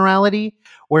about morality,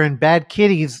 where in Bad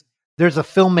Kitties, there's a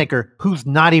filmmaker who's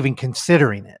not even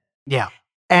considering it. Yeah.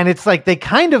 And it's like they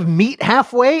kind of meet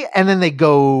halfway and then they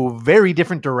go very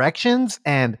different directions.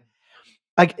 And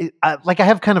I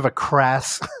have kind of a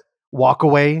crass walk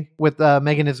away with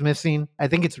Megan is Missing. I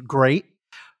think it's great.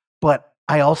 But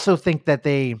I also think that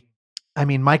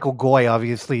Michael Goy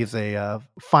obviously is a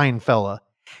fine fella.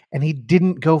 And he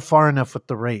didn't go far enough with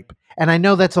the rape. And I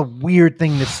know that's a weird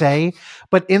thing to say.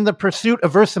 But in the pursuit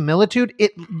of verisimilitude,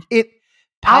 it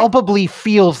palpably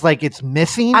feels like it's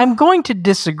missing. I'm going to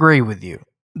disagree with you.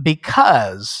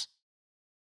 Because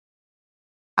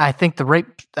I think the rape.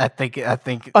 I think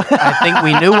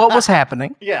we knew what was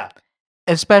happening. Yeah,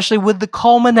 especially with the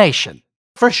culmination,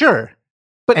 for sure.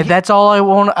 But that's all I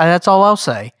want. That's all I'll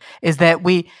say is that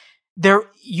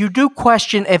you do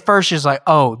question at first. It's like,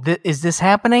 oh, is this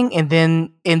happening? And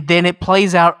then it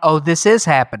plays out. Oh, this is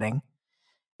happening,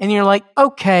 and you're like,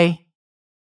 okay,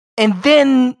 and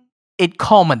then it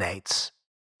culminates.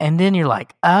 And then you're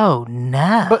like, oh,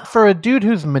 no. But for a dude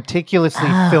who's meticulously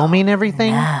filming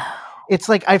everything, it's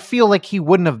like, I feel like he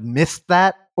wouldn't have missed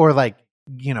that or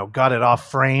got it off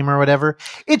frame or whatever.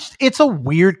 It's a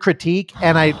weird critique.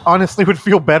 And I honestly would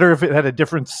feel better if it had a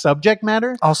different subject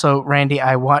matter. Also, Randy,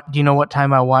 do you know what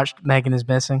time I watched Megan is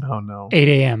Missing? Oh, no. 8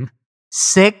 a.m.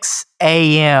 6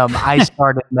 a.m. I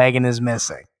started Megan is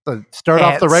Missing. So start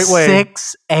off the right way.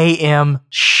 6 a.m.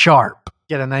 sharp.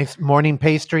 Get a nice morning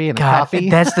pastry and a coffee.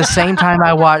 That's the same time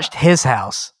I watched His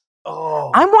House. Oh,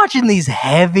 I'm watching these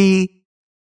heavy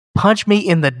punch me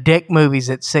in the dick movies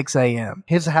at 6 a.m.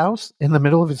 His house in the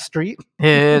middle of his street?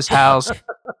 His house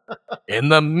in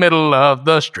the middle of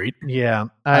the street. Yeah.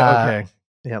 Okay.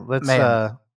 Yeah. Let's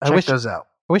check those out.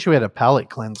 I wish we had a palate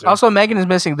cleanser. Also, Megan is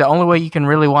Missing. The only way you can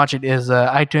really watch it is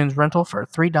iTunes rental for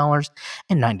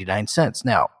 $3.99.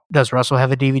 Now, Does Russell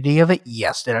have a DVD of it?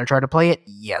 Yes. Did I try to play it?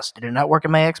 Yes. Did it not work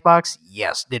in my Xbox?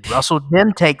 Yes. Did Russell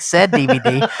then take said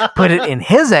DVD, put it in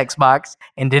his Xbox,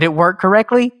 and did it work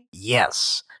correctly?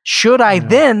 Yes. Should I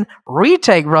then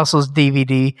retake Russell's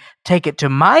DVD, take it to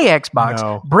my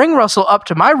Xbox, bring Russell up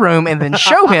to my room, and then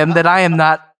show him that I am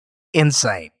not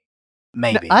insane?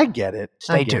 Maybe. No, I get it.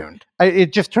 Stay tuned.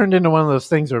 It just turned into one of those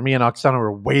things where me and Oksana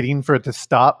were waiting for it to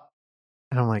stop.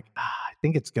 And I'm like, I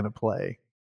think it's going to play.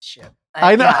 Shit.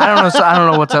 I know. I don't know. So I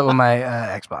don't know what's up with my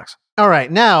Xbox. All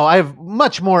right, now I have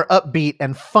much more upbeat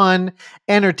and fun,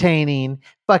 entertaining.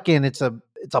 Fucking, it's a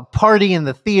party in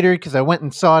the theater because I went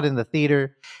and saw it in the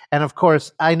theater, and of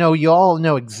course, I know you all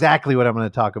know exactly what I'm going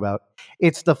to talk about.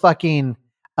 It's the fucking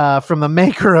from the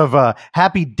maker of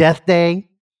Happy Death Day.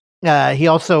 He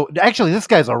also actually this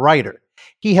guy's a writer.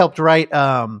 He helped write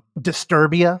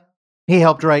Disturbia. He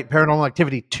helped write Paranormal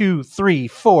Activity 2, 3,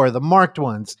 4, the marked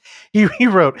ones. He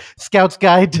wrote Scout's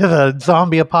Guide to the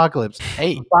Zombie Apocalypse,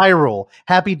 Viral,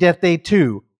 Happy Death Day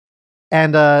 2.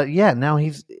 And now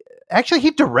he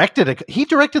directed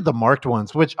the marked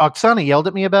ones, which Oksana yelled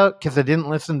at me about because I didn't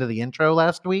listen to the intro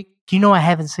last week. Do you know I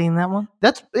haven't seen that one?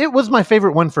 It was my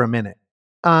favorite one for a minute.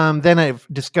 Then I've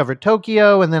discovered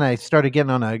Tokyo, and then I started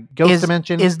getting on a Ghost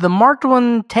Dimension. Is the marked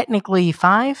one technically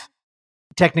 5?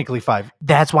 Technically 5.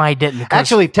 That's why I didn't.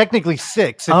 Actually, technically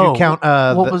 6 if you count.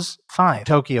 What was 5?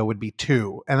 Tokyo would be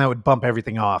 2, and that would bump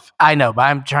everything off. I know, but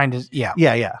I'm trying to.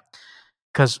 Yeah.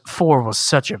 Because 4 was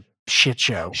such a shit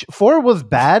show. 4 was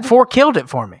bad. 4 killed it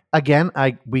for me. Again,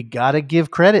 we gotta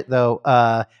give credit though.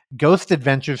 Ghost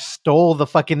Adventures stole the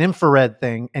fucking infrared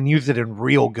thing and used it in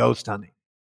real ghost hunting.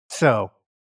 So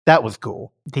that was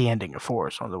cool. The ending of 4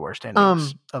 is one of the worst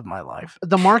endings of my life.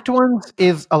 The marked ones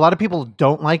is a lot of people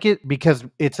don't like it because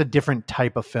it's a different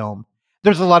type of film.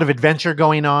 There's a lot of adventure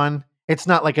going on. It's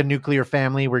not like a nuclear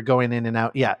family. We're going in and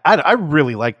out. Yeah, I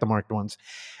really like the marked ones.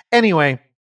 Anyway,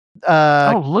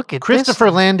 look at Christopher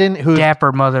this Landon, who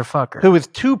dapper motherfucker, who is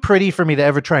too pretty for me to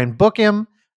ever try and book him.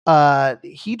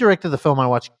 He directed the film I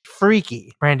watched,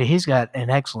 Freaky. Randy, he's got an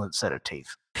excellent set of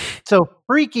teeth. So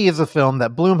Freaky is a film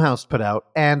that Blumhouse put out,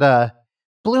 and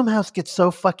Blumhouse gets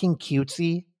so fucking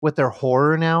cutesy with their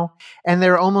horror now, and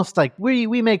they're almost like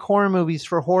we make horror movies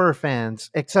for horror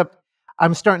fans. Except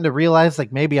I'm starting to realize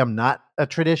like maybe I'm not a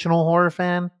traditional horror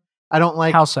fan. I don't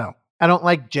like How so? I don't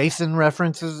like Jason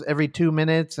references every 2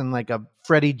 minutes and like a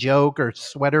Freddy joke or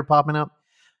sweater popping up.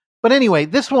 But anyway,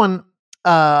 this one,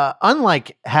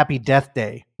 unlike Happy Death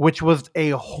Day, which was a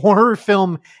horror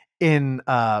film in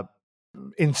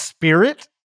spirit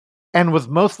and was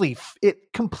mostly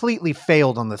it completely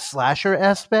failed on the slasher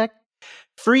aspect.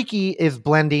 Freaky is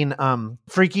blending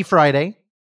Freaky Friday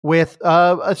with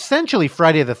essentially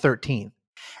Friday the 13th.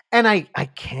 And I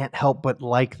can't help but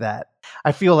like that.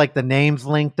 I feel like the names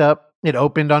linked up. It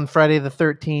opened on Friday the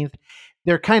 13th.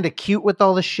 They're kind of cute with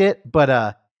all the shit, but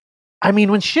I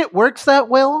mean, when shit works that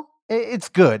well, it's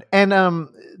good. And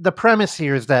the premise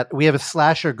here is that we have a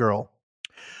slasher girl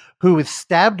who is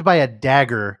stabbed by a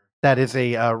dagger that is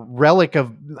a relic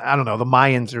of, I don't know, the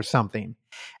Mayans or something.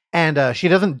 And she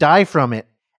doesn't die from it.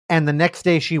 And the next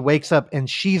day she wakes up and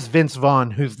she's Vince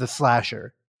Vaughn, who's the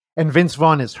slasher. And Vince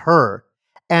Vaughn is her.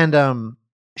 And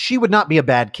she would not be a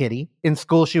bad kitty. In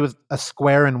school, she was a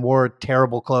square and wore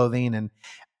terrible clothing. And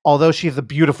although she's a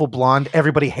beautiful blonde,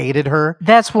 everybody hated her.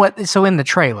 That's what, so in the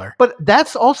trailer. But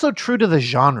that's also true to the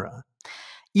genre.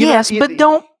 Yes, but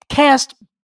don't cast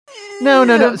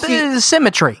No. See,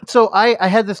 symmetry. So I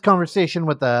had this conversation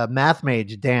with a math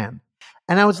mage, Dan,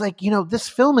 and I was like, this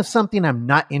film is something I'm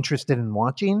not interested in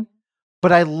watching,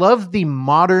 but I love the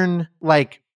modern,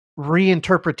 like,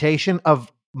 reinterpretation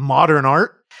of modern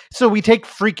art. So we take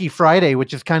Freaky Friday,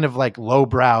 which is kind of like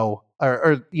lowbrow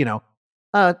or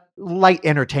light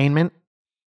entertainment,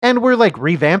 and we're like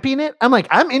revamping it. I'm like,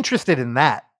 I'm interested in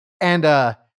that. And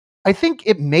I think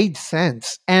it made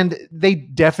sense. And they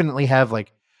definitely have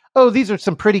like, oh, these are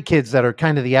some pretty kids that are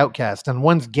kind of the outcast, and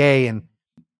one's gay, and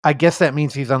I guess that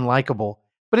means he's unlikable.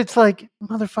 But it's like,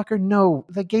 motherfucker, no,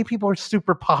 the gay people are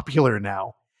super popular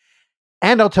now.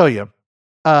 And I'll tell you,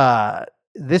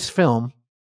 this film,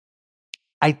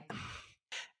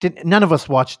 none of us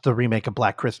watched the remake of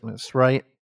Black Christmas, right?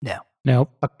 No.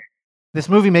 Nope. Okay. This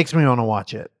movie makes me want to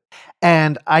watch it.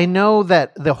 And I know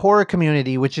that the horror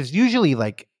community, which is usually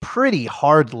like pretty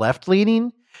hard left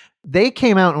leaning, they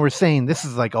came out and were saying this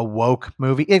is like a woke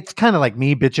movie. It's kind of like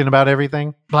me bitching about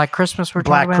everything. Black Christmas, we're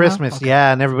Black talking about Christmas, now? Okay.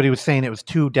 yeah. And everybody was saying it was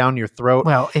too down your throat.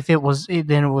 Well, if it was,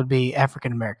 then it would be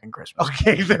African American Christmas.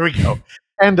 Okay, there we go.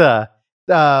 And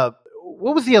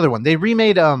what was the other one? They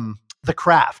remade The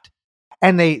Craft,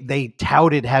 and they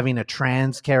touted having a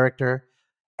trans character,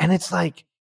 and it's like,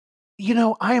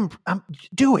 I'm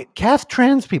do it. Cast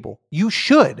trans people. You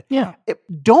should. Yeah.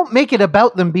 Don't make it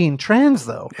about them being trans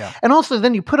though. Yeah. And also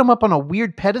then you put them up on a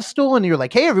weird pedestal and you're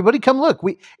like, hey, everybody come look.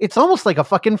 It's almost like a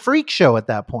fucking freak show at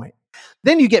that point.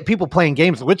 Then you get people playing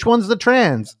games. Which one's the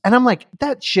trans? And I'm like,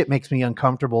 that shit makes me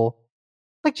uncomfortable.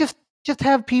 Like just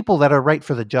have people that are right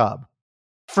for the job.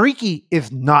 Freaky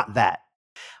is not that.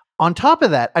 On top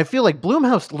of that, I feel like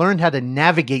Blumhouse learned how to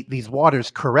navigate these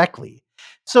waters correctly.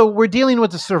 So we're dealing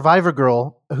with a survivor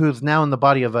girl who's now in the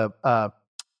body of a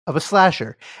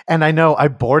slasher. And I know I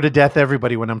bore to death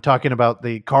everybody when I'm talking about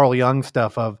the Carl Jung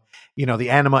stuff of, the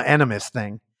anima animus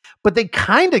thing. But they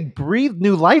kind of breathed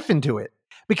new life into it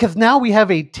because now we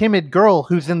have a timid girl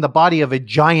who's in the body of a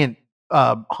giant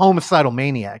homicidal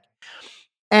maniac.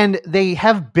 And they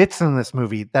have bits in this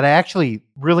movie that I actually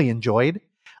really enjoyed.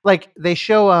 Like they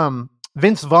show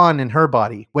Vince Vaughn in her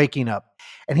body waking up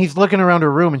and he's looking around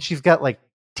her room and she's got like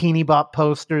teeny bop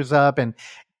posters up. And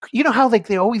you know how like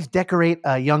they always decorate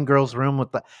a young girl's room with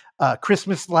the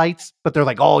Christmas lights, but they're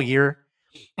like all year.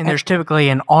 And there's typically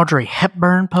an Audrey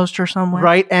Hepburn poster somewhere.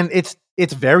 Right. And it's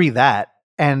very that.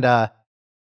 And,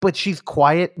 but she's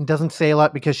quiet and doesn't say a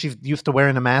lot because she's used to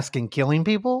wearing a mask and killing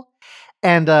people.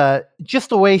 And just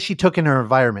the way she took in her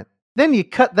environment. Then you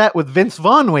cut that with Vince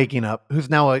Vaughn waking up, who's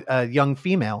now a young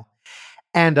female.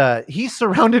 And he's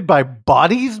surrounded by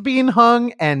bodies being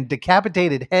hung and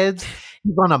decapitated heads.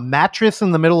 He's on a mattress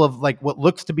in the middle of like what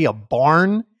looks to be a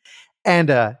barn.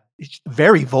 And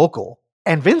very vocal.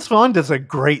 And Vince Vaughn does a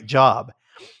great job.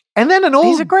 And then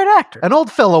he's a great actor. An old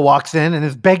fellow walks in and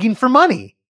is begging for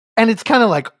money. And it's kind of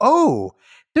like, oh,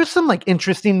 there's some like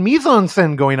interesting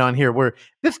mise-en-scène going on here where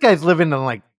this guy's living in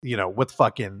like, with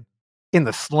fucking in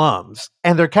the slums.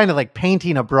 And they're kind of like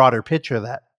painting a broader picture of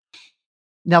that.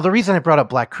 Now, the reason I brought up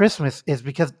Black Christmas is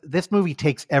because this movie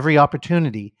takes every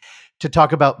opportunity to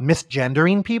talk about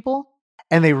misgendering people.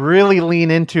 And they really lean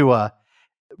into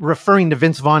referring to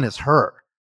Vince Vaughn as her.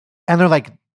 And they're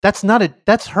like, that's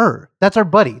her. That's our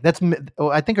buddy.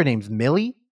 I think her name's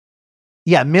Millie.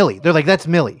 Yeah, Millie. They're like, that's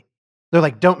Millie. They're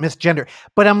like, don't misgender.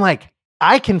 But I'm like,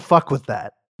 I can fuck with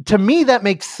that. To me, that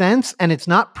makes sense, and it's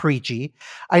not preachy.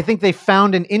 I think they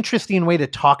found an interesting way to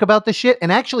talk about the shit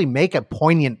and actually make a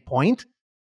poignant point.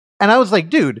 And I was like,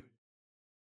 dude,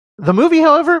 the movie,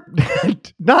 however,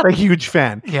 not a huge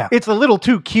fan. Yeah. It's a little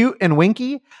too cute and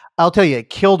winky. I'll tell you, it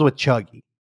killed with Chuggy.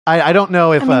 I don't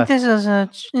know if... this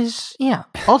is yeah.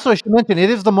 Also, I should mention, it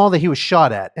is the mall that he was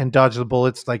shot at and dodged the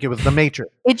bullets like it was the Matrix.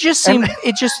 It just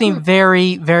seemed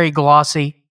very, very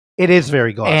glossy. It is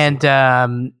very glossy.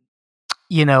 And,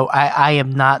 I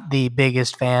am not the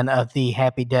biggest fan of the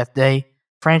Happy Death Day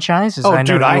franchise, as I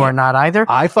know you are not either.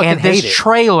 I fucking hate it. And this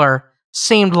trailer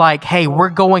seemed like, hey, we're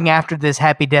going after this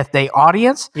Happy Death Day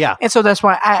audience. Yeah. And so that's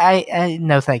why I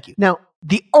no thank you. Now,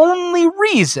 the only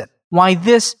reason why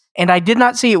this, and I did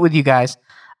not see it with you guys,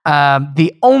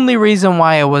 the only reason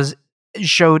why I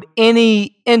showed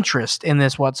any interest in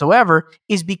this whatsoever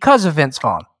is because of Vince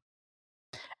Vaughn.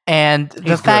 And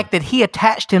the fact that he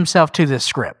attached himself to this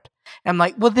script. I'm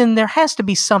like, well, then there has to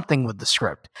be something with the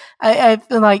script. I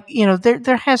feel like,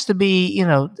 there has to be,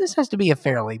 this has to be a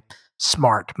fairly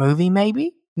smart movie,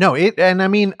 maybe. No,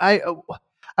 I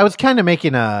was kind of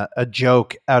making a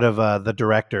joke out of the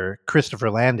director,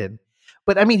 Christopher Landon.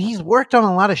 But I mean, he's worked on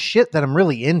a lot of shit that I'm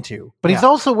really into. But he's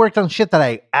also worked on shit that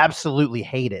I absolutely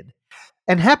hated.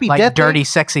 And Happy Death Day... Dirty,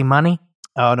 Sexy Money?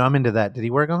 Oh, no, I'm into that. Did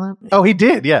he work on that? Oh, he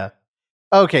did, yeah.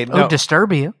 Okay. No.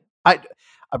 Disturbia.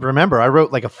 I remember, I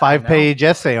wrote like a 5-page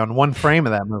essay on one frame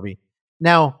of that movie.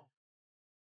 Now,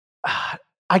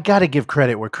 I got to give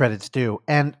credit where credit's due.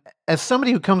 And as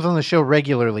somebody who comes on the show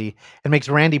regularly and makes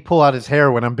Randy pull out his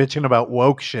hair when I'm bitching about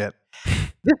woke shit,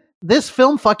 this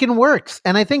film fucking works.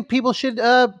 And I think people should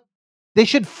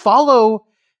follow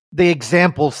the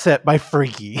example set by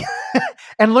Freaky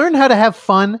and learn how to have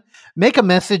fun, make a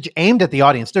message aimed at the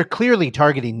audience. They're clearly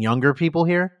targeting younger people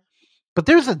here, but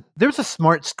there's a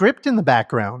smart script in the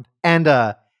background. And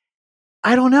I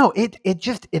don't know. It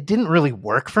didn't really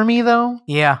work for me though.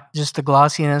 Yeah. Just the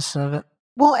glossiness of it.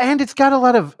 Well, and it's got a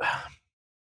lot of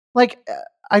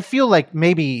I feel like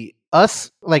maybe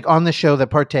us like on the show that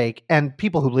partake and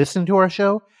people who listen to our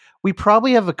show, we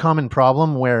probably have a common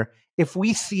problem where if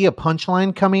we see a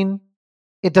punchline coming,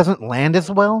 it doesn't land as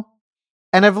well.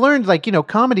 And I've learned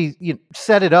comedy,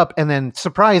 set it up and then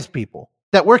surprise people.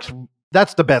 That works.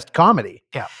 That's the best comedy.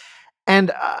 Yeah.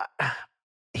 And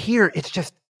here it's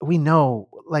just, we know,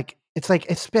 it's like,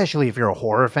 especially if you're a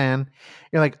horror fan,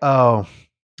 you're like, oh,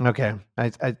 okay.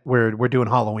 We're doing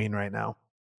Halloween right now.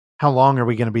 How long are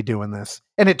we going to be doing this?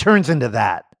 And it turns into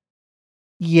that.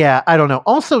 Yeah, I don't know.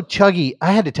 Also, Chuggy,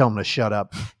 I had to tell him to shut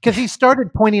up because he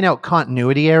started pointing out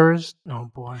continuity errors.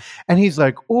 Oh boy. And he's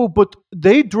like, oh, but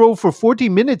they drove for 40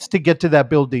 minutes to get to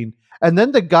that building. And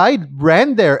then the guy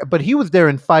ran there, but he was there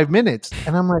in 5 minutes.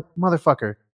 And I'm like,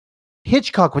 motherfucker,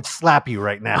 Hitchcock would slap you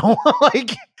right now.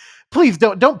 Like, please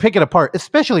don't pick it apart,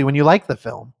 especially when you like the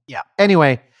film. Yeah.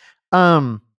 Anyway,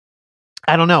 I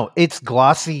don't know. It's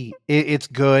glossy. It's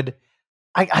good.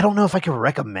 I don't know if I could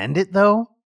recommend it though.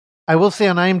 I will say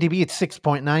on IMDb it's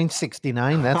 6.9,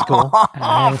 69. That's cool.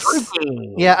 Nice.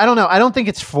 Yeah, I don't know. I don't think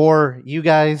it's for you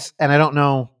guys, and I don't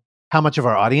know how much of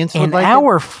our audience would An like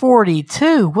hour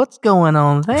 42. What's going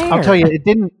on there? it. I'll tell you, it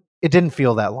didn't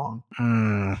feel that long.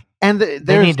 And They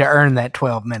there's, need to earn that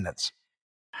 12 minutes.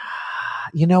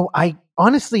 you know, I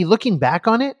honestly looking back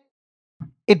on it,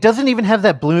 it doesn't even have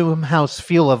that Blumhouse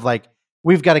feel of like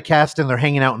we've got a cast and they're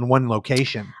hanging out in one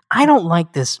location. I don't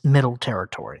like this middle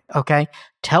territory. Okay,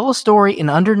 tell a story in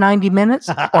under 90 minutes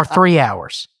or 3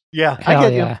 hours. Yeah, I Hell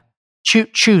get yeah.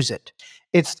 Choose it.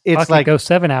 It's Fuck it, like go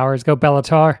 7 hours. Go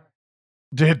Bellatar.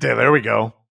 there we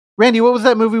go. Randy, what was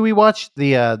that movie we watched?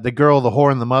 The girl, the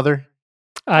whore, and the mother.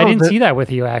 I Oh, didn't the- see that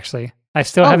with you, actually. I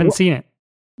still Oh, haven't wh- seen it.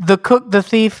 The cook, the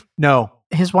thief, No,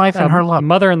 his wife, and her The love.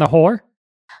 Mother and the Whore,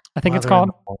 I think it's Mother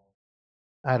and called. the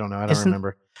Whore. I don't know. I don't Isn't-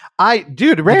 remember.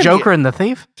 Dude, The Randy, Joker and the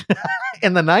Thief.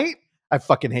 in the night. I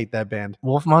fucking hate that band.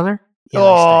 Wolf Mother. Yeah,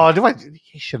 Oh,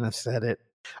 he shouldn't have said it.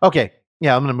 Okay,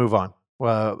 yeah, I'm gonna move on.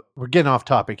 We're getting off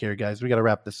topic here, guys. We got to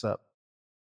wrap this up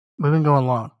we've been going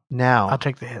long. now. I'll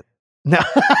take the hit.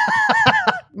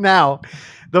 Now,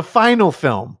 the final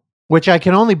film, which I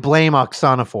can only blame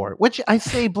Oksana for, which I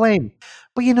say blame,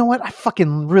 but you know what? I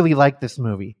fucking really like this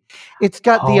movie. It's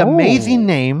got the amazing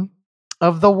name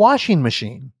of The Washing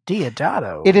Machine.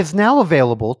 Diodato. It is now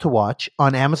available to watch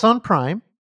on Amazon Prime.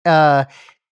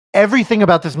 Everything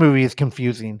about this movie is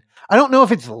confusing. I don't know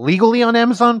if it's legally on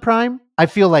Amazon Prime. I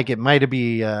feel like it might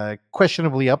be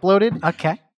questionably uploaded.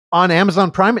 Okay. On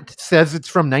Amazon Prime, it says it's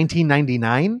from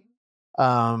 1999.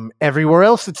 Everywhere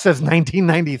else, it says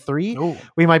 1993. Ooh.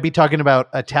 We might be talking about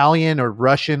Italian or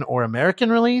Russian or American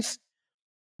release,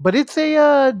 but it's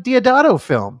a Diodato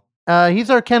film. He's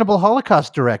our Cannibal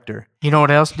Holocaust director. You know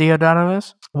what else Diodato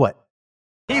is? What?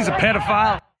 He's a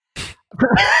pedophile.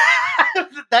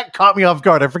 That caught me off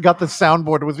guard. I forgot the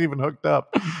soundboard was even hooked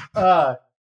up.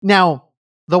 Now,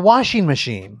 The Washing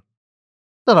Machine.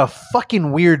 Not a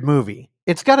fucking weird movie.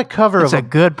 It's got a cover It's of a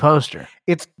good poster.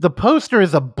 the poster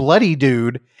is a bloody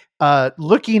dude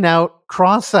looking out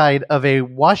cross-eyed of a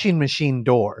washing machine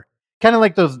door, kind of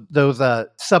like those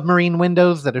submarine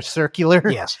windows that are circular.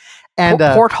 Yes. And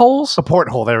Portholes. a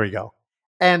porthole. There we go.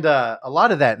 And a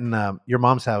lot of that in your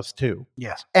mom's house too.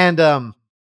 Yes. And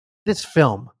this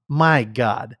film, my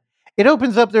God, it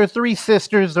opens up. There are three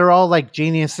sisters. They're all like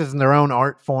geniuses in their own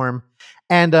art form,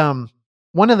 and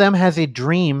one of them has a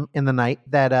dream in the night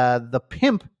that the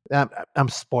pimp. I'm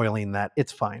spoiling that.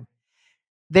 It's fine.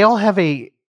 They all have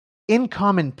a in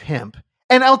common pimp.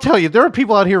 And I'll tell you, there are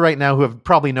people out here right now who have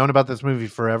probably known about this movie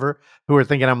forever who are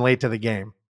thinking I'm late to the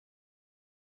game.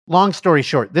 Long story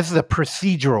short, this is a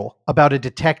procedural about a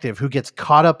detective who gets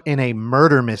caught up in a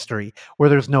murder mystery where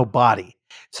there's no body.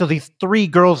 So these three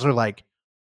girls are like,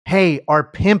 hey, our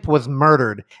pimp was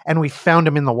murdered and we found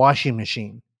him in the washing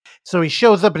machine. So he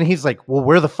shows up and he's like, well,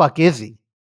 where the fuck is he?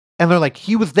 And they're like,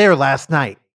 he was there last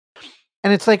night.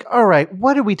 And it's like, all right,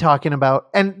 what are we talking about?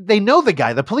 And they know the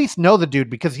guy. The police know the dude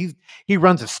because he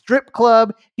runs a strip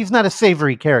club. He's not a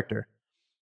savory character.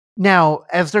 Now,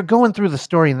 as they're going through the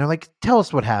story and they're like, tell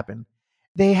us what happened.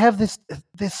 They have this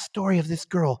story of this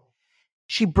girl.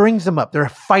 She brings him up. They're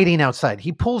fighting outside.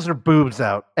 He pulls her boobs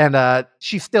out and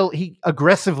he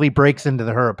aggressively breaks into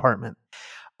her apartment.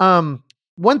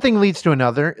 One thing leads to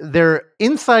another. They're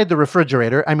inside the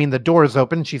refrigerator. I mean, the door is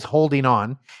open. She's holding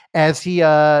on as he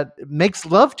makes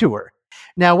love to her.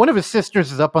 Now, one of his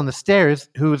sisters is up on the stairs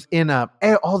who's in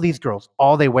all these girls.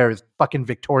 All they wear is fucking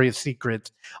Victoria's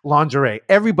Secret lingerie.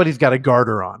 Everybody's got a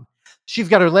garter on. She's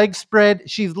got her legs spread.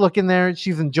 She's looking there.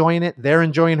 She's enjoying it. They're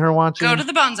enjoying her watching. Go to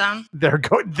the bone zone.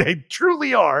 They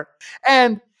truly are.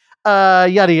 And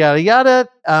yada, yada,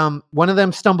 yada. One of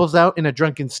them stumbles out in a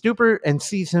drunken stupor and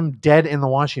sees him dead in the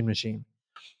washing machine.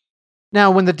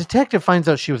 Now, when the detective finds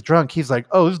out she was drunk, he's like,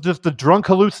 oh, it's just the drunk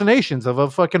hallucinations of a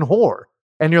fucking whore.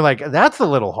 And you're like, that's a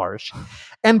little harsh.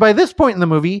 And by this point in the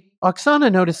movie,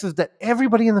 Oksana notices that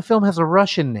everybody in the film has a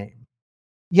Russian name.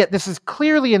 Yet this is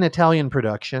clearly an Italian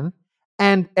production,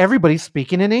 and everybody's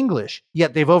speaking in English.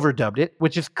 Yet they've overdubbed it,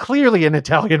 which is clearly an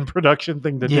Italian production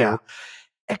thing to do.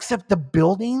 Except the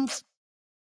buildings,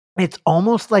 it's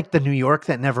almost like the New York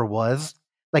that never was.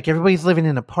 Like everybody's living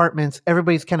in apartments,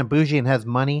 everybody's kind of bougie and has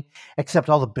money, except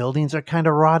all the buildings are kind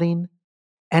of rotting.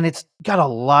 And it's got a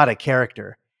lot of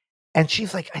character. And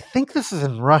she's like, I think this is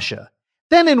in Russia.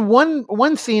 Then in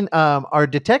one scene, our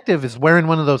detective is wearing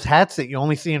one of those hats that you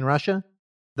only see in Russia,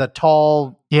 the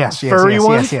tall, furry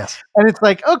ones. Yes. And it's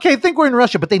like, okay, I think we're in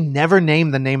Russia, but they never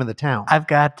name the name of the town. I've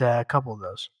got a couple of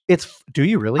those. Do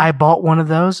you really? I bought one of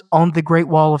those on the Great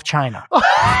Wall of China.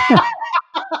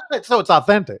 So it's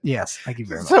authentic. Yes, thank you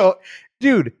very much. So,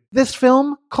 dude, this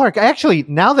film, Clark, actually,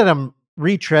 now that I'm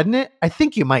retreading it, I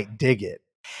think you might dig it.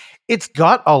 It's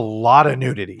got a lot of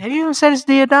nudity. Have you even said it's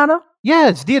Diodato? Yeah,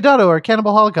 it's Diodato, our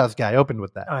Cannibal Holocaust guy, opened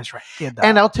with that. Oh, that's right. Diodato.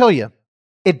 And I'll tell you,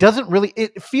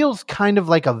 it feels kind of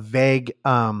like a vague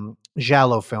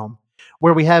giallo film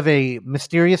where we have a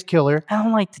mysterious killer. I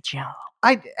don't like the giallo.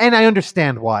 I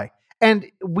understand why. And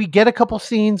we get a couple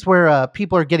scenes where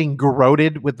people are getting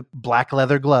garroted with black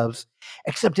leather gloves,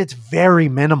 except it's very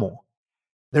minimal.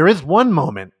 There is one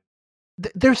moment.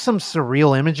 There's some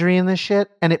surreal imagery in this shit,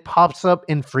 and it pops up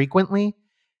infrequently.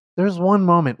 There's one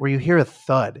moment where you hear a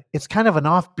thud. It's kind of an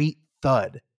offbeat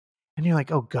thud. And you're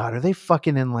like, oh God, are they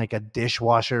fucking in like a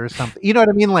dishwasher or something? You know what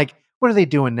I mean? Like, what are they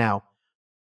doing now?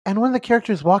 And one of the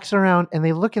characters walks around and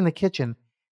they look in the kitchen,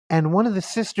 and one of the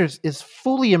sisters is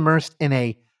fully immersed in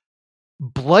a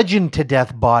bludgeoned to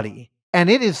death body. And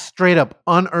it is straight up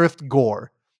unearthed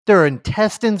gore. There are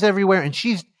intestines everywhere, and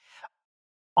she's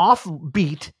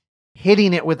offbeat,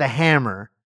 hitting it with a hammer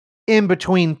in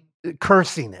between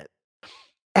cursing it.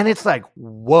 And it's like,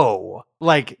 whoa,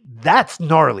 like that's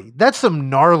gnarly. That's some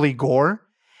gnarly gore.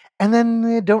 And then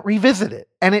they don't revisit it.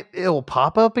 And it'll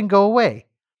pop up and go away.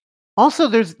 Also,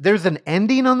 there's an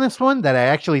ending on this one that I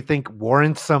actually think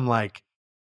warrants some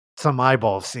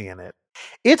eyeballs seeing it.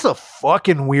 It's a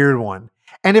fucking weird one.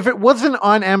 And if it wasn't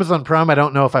on Amazon Prime, I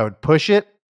don't know if I would push it.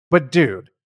 But dude,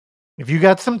 if you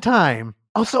got some time.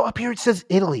 Also, up here it says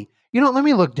Italy. You know, let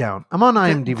me look down. I'm on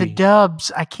IMDb. The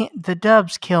dubs, the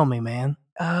dubs kill me, man.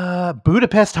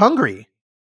 Budapest, Hungary.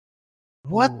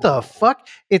 What the fuck?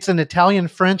 It's an Italian,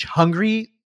 French,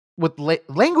 Hungary with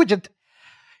language.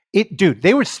 Dude,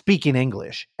 they were speaking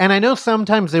English. And I know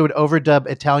sometimes they would overdub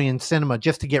Italian cinema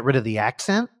just to get rid of the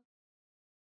accent.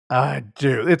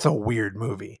 Dude, it's a weird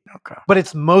movie. Okay. But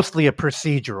it's mostly a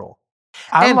procedural.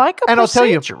 I like a procedural. And I'll tell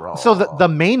you, so the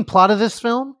main plot of this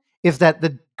film is that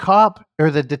the cop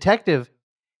or the detective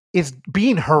is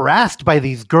being harassed by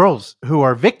these girls who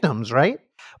are victims, right?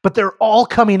 But they're all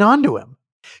coming onto him.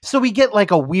 So we get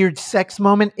like a weird sex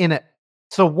moment in it.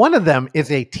 So one of them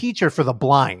is a teacher for the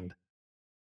blind.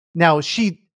 Now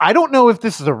I don't know if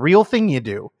this is a real thing you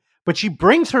do, but she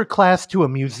brings her class to a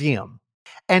museum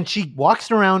and she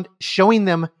walks around showing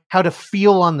them how to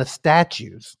feel on the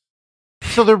statues.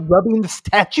 So they're rubbing the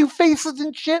statue faces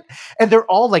and shit, and they're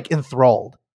all like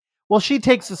enthralled. Well, she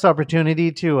takes this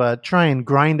opportunity to try and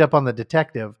grind up on the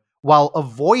detective while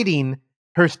avoiding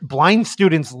her blind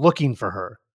students looking for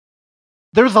her.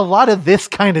 There's a lot of this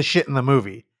kind of shit in the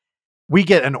movie. We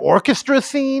get an orchestra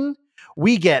scene.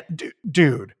 We get,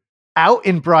 dude, out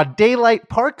in broad daylight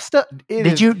park stuff.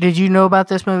 Did you know about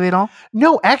this movie at all?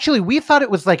 No, actually, we thought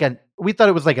it was like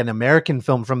an American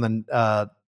film from the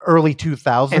early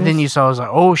 2000s. And then you saw, I was like,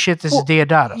 oh shit, this is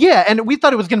Diodato. Yeah, and we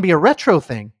thought it was going to be a retro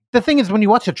thing. The thing is, when you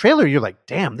watch the trailer, you're like,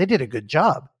 damn, they did a good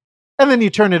job. And then you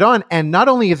turn it on, and not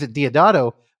only is it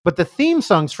Diodato, but the theme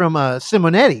song's from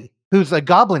Simonetti, who's a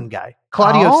goblin guy,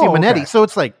 Claudio Simonetti. Okay. So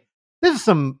it's like, this is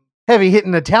some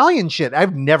heavy-hitting Italian shit.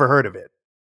 I've never heard of it.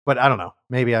 But I don't know.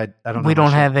 Maybe I don't know. We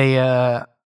don't have a...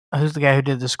 who's the guy who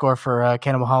did the score for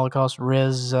Cannibal Holocaust?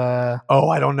 Riz... I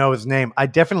don't know his name. I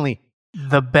definitely...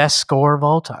 The best score of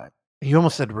all time. You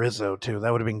almost said Rizzo, too.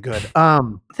 That would have been good. I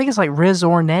think it's like Riz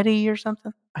Ornetti or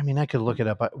something. I mean, I could look it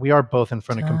up. We are both in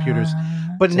front of computers.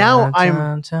 But now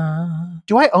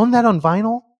do I own that on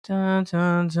vinyl? I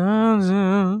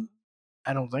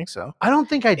don't think so. I don't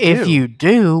think I do. If you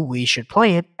do, we should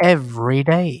play it every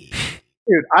day.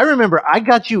 Dude, I remember I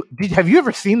got you. Have you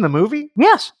ever seen the movie?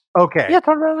 Yes. Okay. Yeah,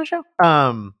 talk about the show.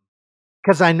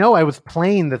 Because I know I was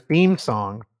playing the theme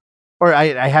song, or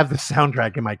I have the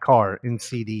soundtrack in my car in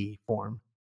CD form,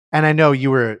 and I know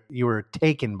you were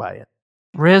taken by it.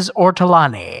 Riz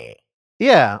Ortolani.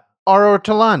 Yeah, R.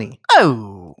 Ortolani.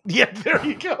 Oh, yeah. There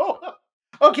you go.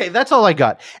 Okay, that's all I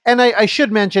got. And I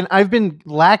should mention I've been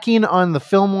lacking on the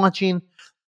film watching,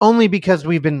 only because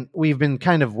we've been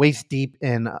kind of waist deep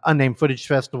in unnamed footage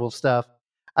festival stuff.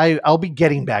 I'll be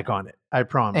getting back on it. I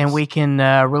promise. And we can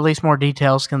release more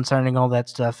details concerning all that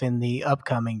stuff in the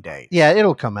upcoming days. Yeah,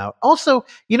 it'll come out. Also,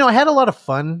 I had a lot of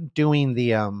fun doing the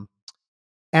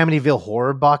Amityville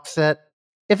horror box set.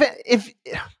 If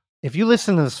if you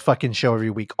listen to this fucking show every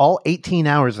week, all 18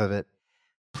 hours of it,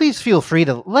 please feel free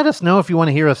to let us know if you want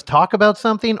to hear us talk about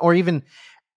something or even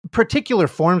particular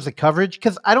forms of coverage.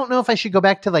 Because I don't know if I should go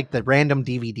back to like the random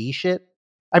DVD shit.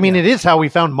 I mean, it is how we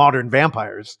found Modern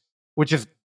Vampires, which is,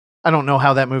 I don't know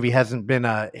how that movie hasn't been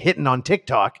hitting on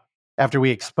TikTok after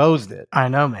we exposed it. I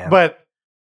know, man. But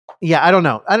yeah, I don't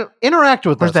know. I don't interact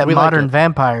with Where's us. that We Modern like it.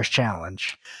 Vampires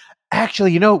challenge?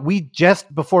 Actually, we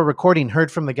just before recording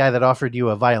heard from the guy that offered you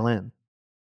a violin,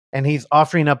 and he's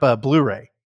offering up a Blu-ray.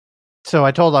 So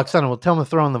I told Oksana, well, tell him to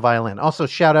throw in the violin. Also,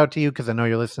 shout out to you because I know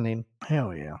you're listening.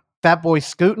 Hell yeah. Fat Boy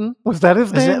Scootin'? Was that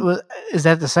his name? Is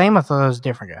that the same? I thought it was a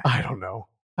different guy. I don't know.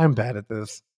 I'm bad at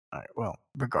this. All right, well,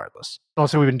 regardless.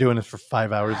 Also, we've been doing this for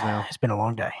 5 hours now. It's been a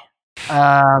long day.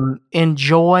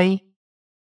 Enjoy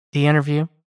the interview.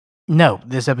 No,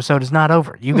 this episode is not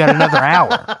over. You got another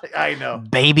hour. I know.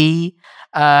 Baby.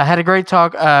 Had a great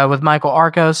talk with Michael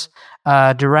Arcos,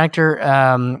 director,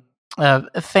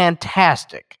 a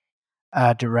fantastic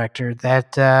director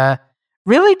that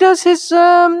really does his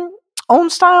own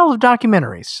style of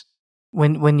documentaries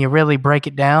when you really break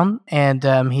it down. And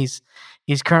he's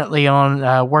currently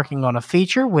on working on a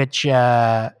feature, which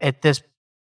at this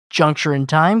juncture in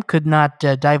time could not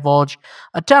divulge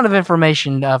a ton of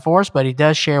information for us, but he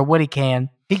does share what he can.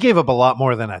 He gave up a lot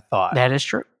more than I thought. That is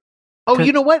true. Oh,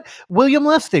 you know what? William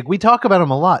Lustig. We talk about him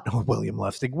a lot. Oh, William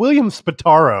Lustig. William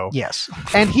Spataro. Yes.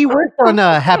 And he worked on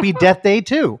Happy Death Day,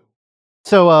 too.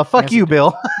 So, fuck Yes, you,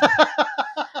 Bill.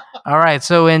 All right.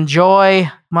 So enjoy,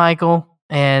 Michael,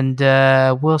 and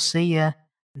we'll see you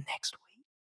next week.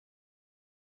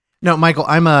 No, Michael,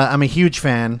 I'm a huge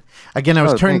fan. Again, I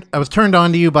was turned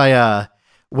on to you by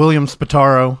William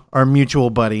Spataro, our mutual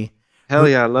buddy. Hell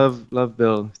yeah, love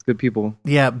Bill. It's good people.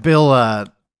 Yeah, Bill.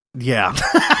 Yeah,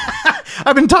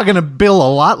 I've been talking to Bill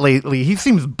a lot lately. He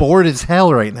seems bored as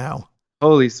hell right now.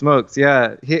 Holy smokes!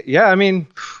 Yeah, I mean,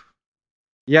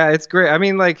 yeah, it's great. I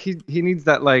mean, like he needs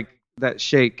that that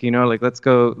shake, like let's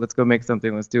go make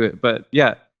something, let's do it. But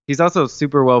yeah, he's also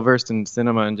super well versed in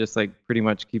cinema and just like pretty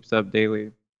much keeps up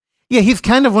daily. Yeah, he's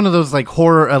kind of one of those like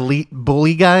horror elite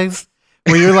bully guys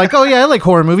where you're like, oh yeah, I like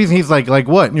horror movies. And he's like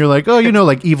what? And you're like, oh,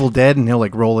 like Evil Dead, and he'll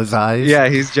like roll his eyes. Yeah,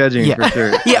 he's judging for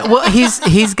sure. Yeah, well,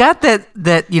 he's got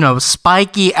that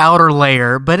spiky outer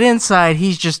layer, but inside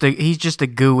he's just a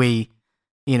gooey,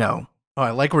 Oh,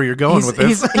 I like where you're going with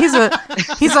this.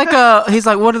 He's like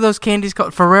what are those candies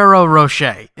called? Ferrero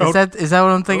Rocher. Is that what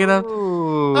I'm thinking of?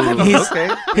 Okay.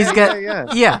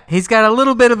 He's got a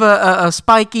little bit of a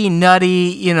spiky,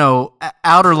 nutty,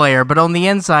 outer layer, but on the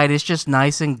inside it's just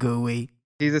nice and gooey.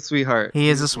 He's a sweetheart. He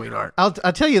is a sweetheart. I'll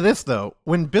tell you this though,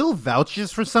 when Bill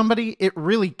vouches for somebody, it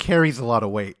really carries a lot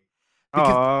of weight.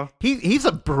 Because he's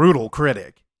a brutal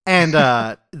critic,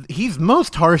 and he's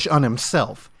most harsh on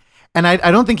himself. And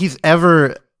I don't think he's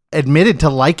ever admitted to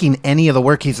liking any of the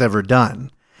work he's ever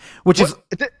done,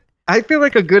 I feel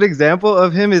like a good example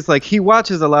of him is like he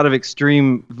watches a lot of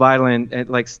extreme violent and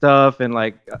like stuff and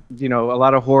like a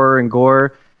lot of horror and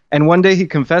gore. And one day he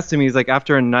confessed to me, he's like,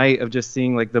 after a night of just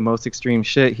seeing like the most extreme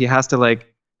shit, he has to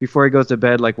like before he goes to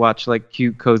bed like watch like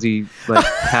cute cozy like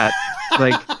cat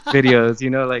like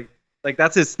videos, like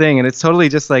that's his thing, and it's totally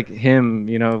just like him,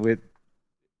 it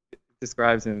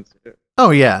describes him.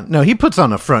 Oh yeah, no, he puts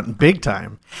on a front big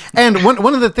time. And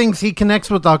one of the things he connects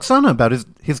with Oksana about is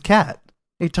his cat.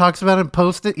 He talks about it,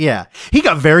 post it. Yeah, he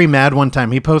got very mad one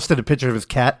time. He posted a picture of his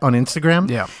cat on Instagram.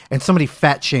 Yeah, and somebody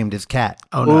fat shamed his cat.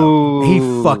 Oh no, Ooh,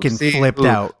 he fucking flipped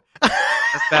out.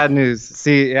 That's bad news.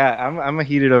 See, yeah, I'm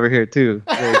heated over here too.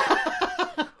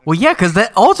 Well, yeah, because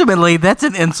ultimately that's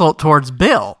an insult towards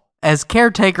Bill as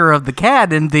caretaker of the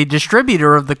cat and the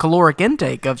distributor of the caloric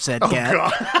intake of said cat.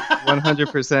 God.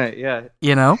 100%,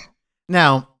 yeah.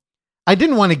 Now, I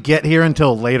didn't want to get here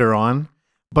until later on,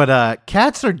 but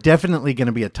cats are definitely going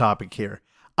to be a topic here.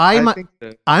 I think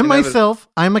so.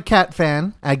 I'm a cat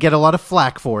fan. I get a lot of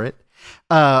flack for it.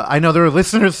 I know there are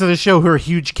listeners to the show who are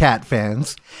huge cat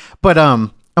fans, but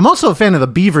I'm also a fan of the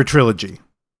Beaver trilogy.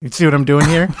 You see what I'm doing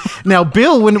here? Now,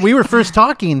 Bill, when we were first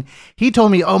talking, he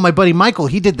told me, oh, my buddy Michael,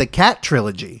 he did the cat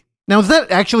trilogy. Now, is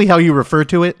that actually how you refer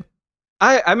to it?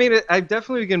 I mean, I've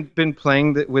definitely been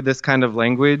playing with this kind of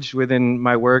language within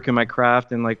my work and my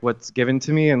craft and like what's given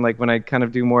to me, and like when I kind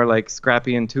of do more like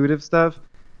scrappy intuitive stuff.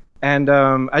 And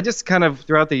I just kind of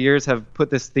throughout the years have put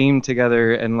this theme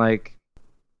together and like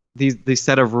these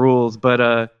set of rules.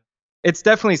 But it's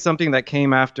definitely something that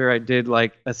came after I did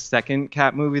like a second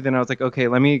cat movie. Then I was like, okay,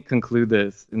 let me conclude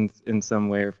this in some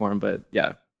way or form. But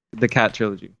yeah, the cat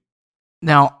trilogy.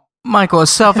 Now, Michael,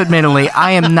 self-admittedly,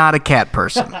 I am not a cat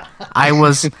person. I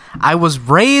was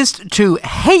raised to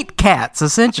hate cats,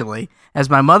 essentially, as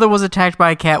my mother was attacked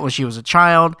by a cat when she was a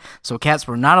child, so cats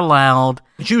were not allowed.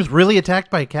 She was really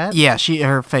attacked by a cat? Yeah,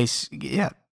 her face,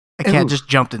 a cat just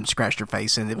jumped and scratched her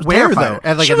face, and it was Where, terrifying.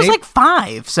 though? She was like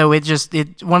 5, so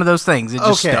it one of those things. It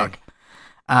just stuck.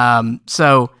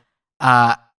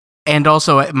 And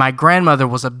also, my grandmother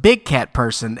was a big cat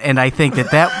person, and I think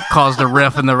that caused a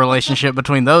rift in the relationship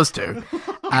between those two.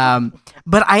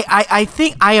 But I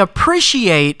think I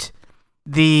appreciate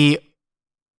the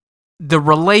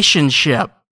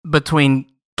relationship between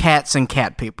cats and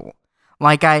cat people.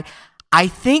 Like, I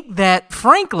think that,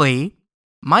 frankly,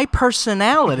 my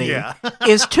personality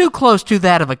is too close to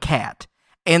that of a cat.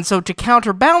 And so to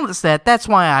counterbalance that, that's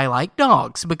why I like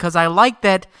dogs, because I like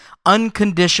that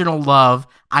unconditional love.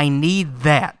 I need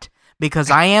that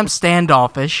because I am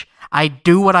standoffish. I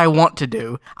do what I want to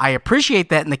do. I appreciate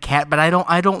that in the cat, but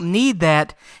I don't need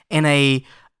that in a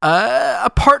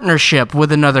partnership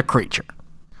with another creature.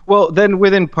 Well, then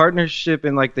within partnership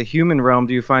in like the human realm,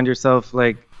 do you find yourself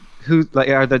like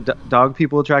are the dog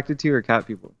people attracted to you or cat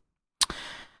people?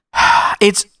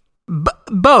 It's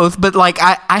both, but like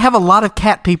I have a lot of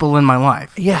cat people in my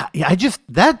life. Yeah.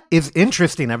 That is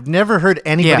interesting. I've never heard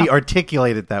anybody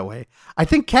articulate it that way. I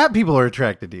think cat people are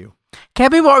attracted to you.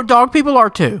 Cat people are, dog people are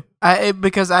too.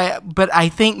 But I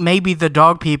think maybe the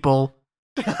dog people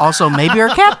also maybe are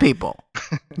cat people.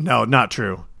 No, not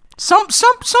true. Some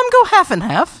go half and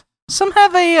half. Some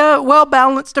have a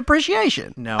well-balanced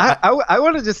appreciation. No, I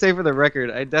want to just say for the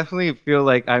record, I definitely feel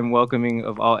like I'm welcoming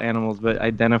of all animals, but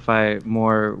identify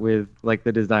more with like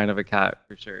the design of a cat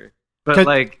for sure. But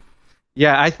like,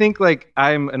 yeah, I think like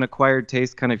I'm an acquired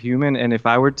taste kind of human, and if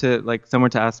I were to like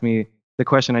someone to ask me the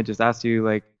question I just asked you,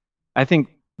 like, I think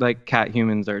like cat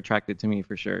humans are attracted to me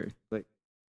for sure. Like,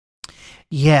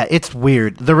 yeah, it's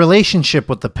weird. The relationship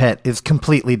with the pet is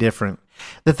completely different.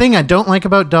 The thing I don't like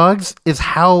about dogs is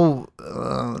how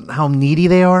needy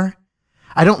they are.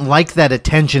 I don't like that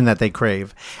attention that they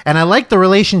crave. And I like the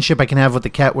relationship I can have with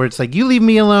the cat where it's like, you leave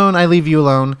me alone, I leave you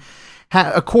alone.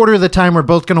 A quarter of the time we're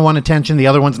both going to want attention, the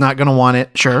other one's not going to want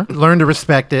it. Sure. Learn to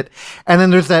respect it. And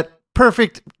then there's that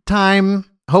perfect time,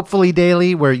 hopefully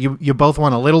daily, where you both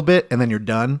want a little bit and then you're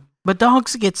done. But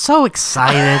dogs get so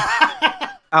excited.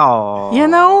 Oh. You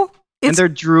know? And they're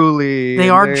drooly. They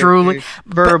are drooly.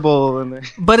 Verbal.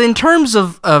 But in terms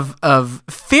of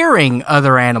fearing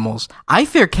other animals, I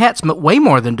fear cats way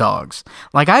more than dogs.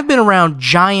 Like, I've been around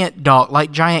giant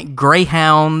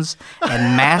greyhounds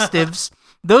and mastiffs.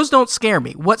 Those don't scare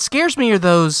me. What scares me are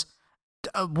those,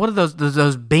 what are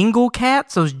those Bengal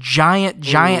cats? Those giant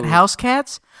house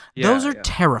cats? Yeah, those are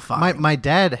terrifying. My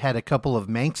dad had a couple of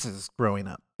Manxes growing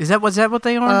up. Was that what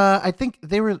they are? I think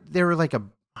they were like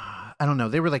I don't know.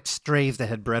 They were like strays that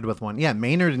had bred with one. Yeah,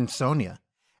 Maynard and Sonia.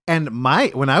 And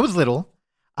when I was little,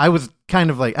 I was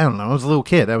kind of like, I don't know, I was a little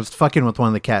kid. I was fucking with one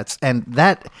of the cats. And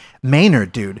that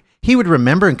Maynard dude, he would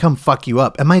remember and come fuck you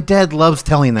up. And my dad loves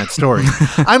telling that story.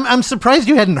 I'm surprised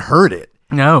you hadn't heard it.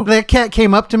 No. That cat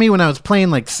came up to me when I was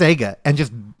playing like Sega and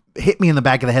just hit me in the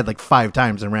back of the head like 5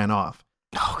 times and ran off.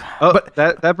 Oh, but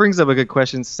that brings up a good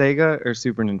question. Sega or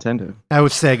Super Nintendo? I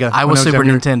was Sega. I was Super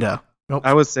Nintendo. Nope.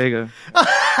 I was Sega.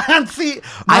 See,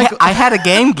 I had a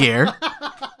Game Gear,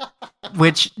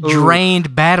 which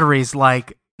drained batteries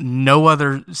like no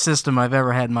other system I've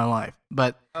ever had in my life.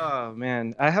 But oh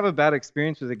man, I have a bad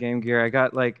experience with the Game Gear.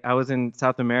 I was in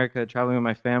South America traveling with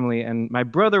my family, and my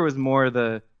brother was more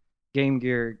the Game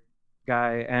Gear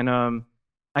guy, and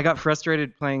I got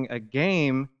frustrated playing a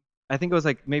game. I think it was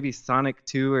like maybe Sonic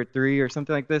 2 or 3 or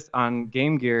something like this on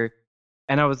Game Gear,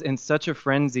 and I was in such a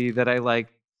frenzy that I like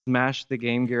smashed the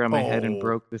Game Gear on my head and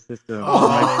broke the system.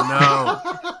 Oh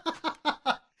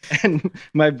no. And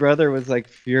my brother was like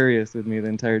furious with me the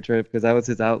entire trip because that was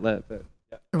his outlet. But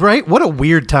yeah. Right? What a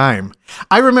weird time.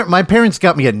 I remember my parents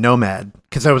got me a Nomad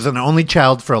because I was an only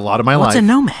child for a lot of my life. What's a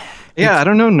Nomad? Yeah, I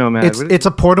don't know Nomad. It's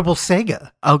a portable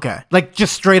Sega. Okay. Like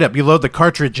just straight up, you load the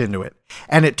cartridge into it.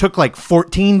 And it took like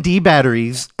 14 D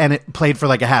batteries and it played for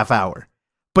like a half hour.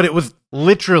 But it was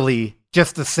literally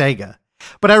just a Sega.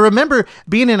 But I remember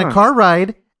being in a car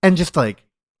ride and just like,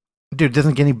 dude, it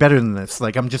doesn't get any better than this.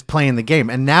 Like, I'm just playing the game.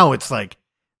 And now it's like,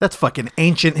 that's fucking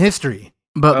ancient history.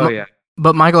 But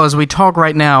But Michael, as we talk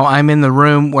right now, I'm in the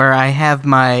room where I have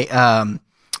my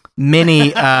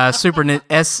mini Super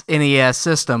SNES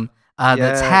system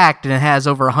that's hacked and it has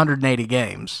over 180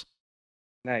 games.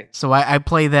 Nice. So I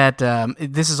play that.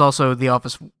 This is also the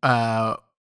office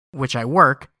which I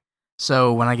work.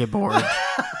 So when I get bored,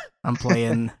 I'm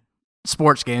playing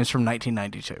sports games from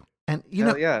 1992. And you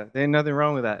know, yeah, there's nothing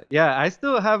wrong with that. Yeah, I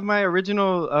still have my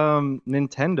original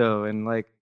Nintendo, and like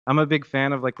I'm a big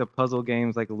fan of like the puzzle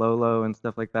games like Lolo and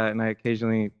stuff like that, and I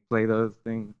occasionally play those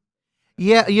things.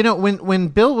 Yeah, when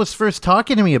Bill was first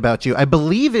talking to me about you, I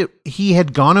believe he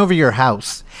had gone over your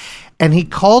house, and he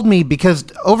called me because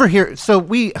over here. So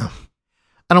I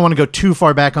don't want to go too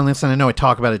far back on this, and I know I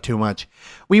talk about it too much.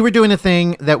 We were doing a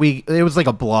thing that it was like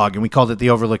a blog, and we called it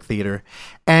the Overlook Theater.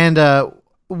 And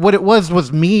what it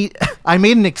was me. I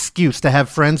made an excuse to have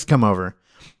friends come over.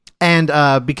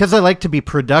 And because I like to be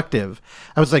productive,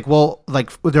 I was like, well,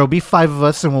 like there'll be 5 of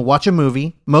us and we'll watch a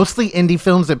movie, mostly indie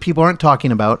films that people aren't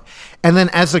talking about. And then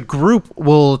as a group,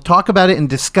 we'll talk about it and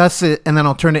discuss it. And then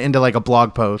I'll turn it into like a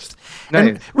blog post. Nice.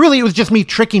 And really, it was just me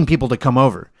tricking people to come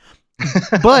over.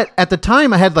 But at the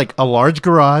time I had like a large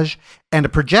garage and a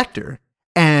projector,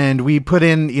 and we put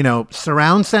in,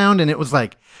 surround sound. And it was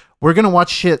like, we're going to watch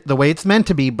shit the way it's meant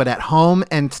to be, but at home,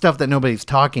 and stuff that nobody's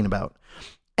talking about.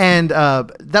 And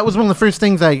that was one of the first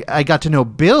things I got to know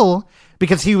Bill,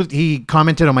 because he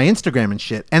commented on my Instagram and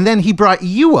shit. And then he brought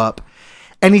you up,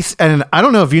 and I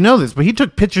don't know if you know this, but he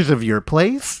took pictures of your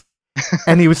place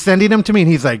and he was sending them to me,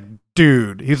 and he's like,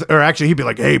 dude, he'd be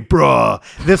like, hey, bruh,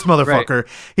 this motherfucker.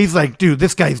 Right. He's like, dude,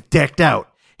 this guy's decked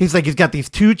out. He's like, he's got these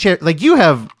 2 chairs. Like, you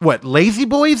have what, Lazy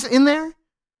Boys in there?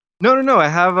 No. I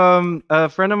have a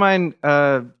friend of mine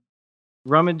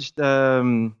rummaged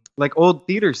like old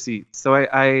theater seats. So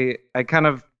I kind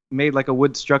of made like a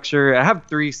wood structure. I have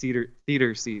 3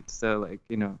 theater seats. So like,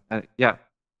 yeah.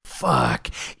 Fuck.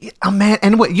 Oh, man.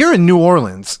 And what, you're in New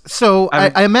Orleans. So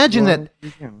I imagine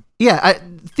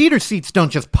theater seats don't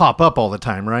just pop up all the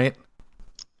time, right?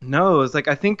 No, it's like,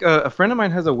 I think a friend of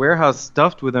mine has a warehouse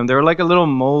stuffed with them. They were like a little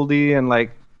moldy and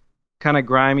like kind of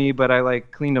grimy, but I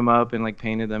like cleaned them up and like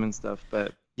painted them and stuff.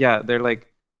 But yeah, they're like,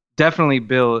 definitely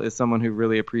Bill is someone who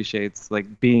really appreciates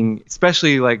like being,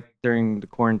 especially like during the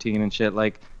quarantine and shit,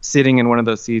 like sitting in one of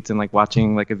those seats and like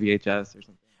watching like a VHS or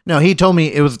something. No, he told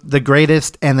me it was the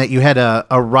greatest, and that you had a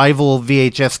rival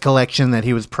VHS collection that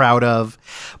he was proud of.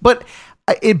 But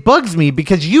it bugs me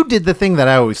because you did the thing that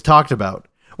I always talked about,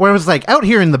 where I was like, out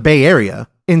here in the Bay Area,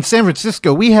 in San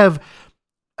Francisco, we have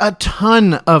a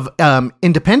ton of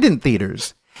independent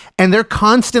theaters, and they're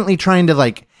constantly trying to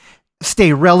like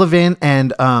stay relevant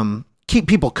and keep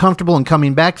people comfortable and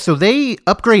coming back. So they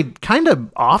upgrade kind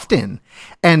of often,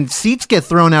 and seats get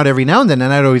thrown out every now and then.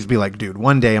 And I'd always be like, dude,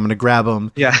 one day I'm going to grab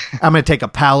them. Yeah. I'm going to take a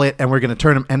pallet and we're going to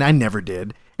turn them. And I never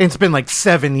did. It's been like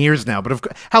 7 years now, but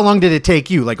how long did it take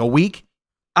you? Like a week?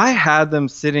 I had them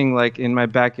sitting like in my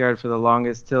backyard for the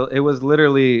longest, till it was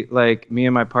literally like me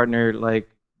and my partner, like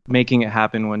making it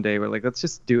happen one day. We're like, let's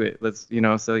just do it. Let's,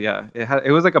 so yeah,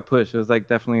 it was like a push. It was like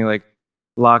definitely like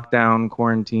lockdown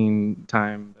quarantine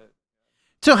time.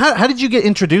 So how did you get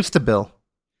introduced to Bill?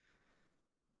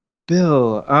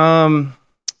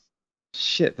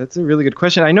 Shit, that's a really good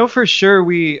question. I know for sure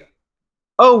we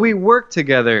worked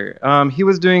together. He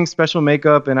was doing special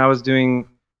makeup and I was doing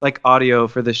like audio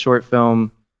for the short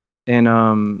film in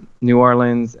New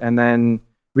Orleans, and then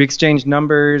we exchanged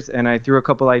numbers and I threw a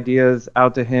couple ideas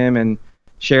out to him and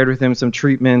shared with him some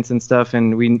treatments and stuff,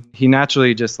 and he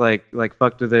naturally just like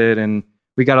fucked with it, and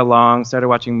we got along, started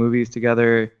watching movies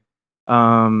together.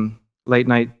 Late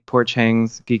night porch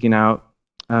hangs, geeking out,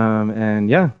 and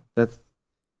yeah, that's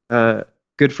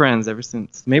good friends ever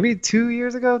since. Maybe 3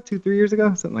 years ago,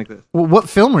 something like this. Well, what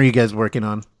film were you guys working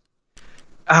on?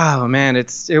 Oh man,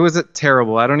 it was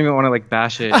terrible. I don't even want to like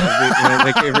bash it.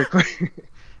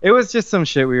 It was just some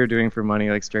shit we were doing for money,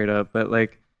 like straight up. But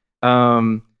like,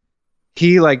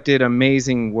 he like did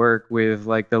amazing work with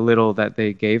like the little that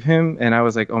they gave him, and I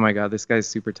was like, oh my god, this guy's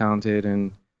super talented.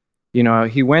 And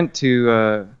he went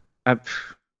to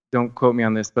don't quote me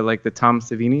on this, but like the Tom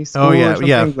Savini school. Oh yeah, or something.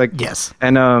 yeah, like yes.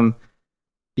 And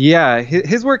yeah,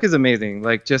 his work is amazing.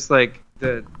 Like just like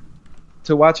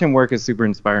to watch him work is super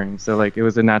inspiring. So like it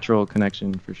was a natural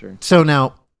connection for sure. So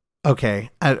now, okay,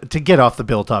 to get off the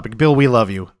Bill topic, Bill, we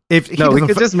love you. We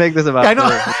could just make this about. I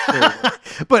know,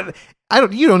 but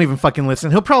you don't even fucking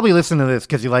listen. He'll probably listen to this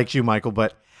because he likes you, Michael.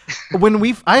 But when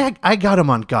I got him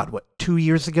on, God, what, 2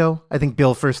 years ago? I think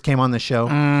Bill first came on the show. Oh,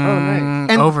 nice.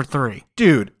 And, over 3,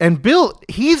 dude. And Bill,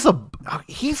 he's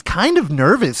kind of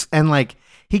nervous and like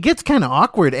he gets kind of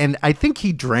awkward. And I think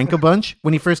he drank a bunch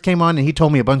when he first came on, and he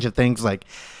told me a bunch of things like,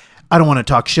 I don't want to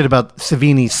talk shit about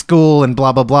Savini's school and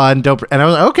blah blah blah and dope. And I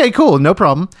was like, okay, cool, no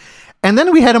problem. And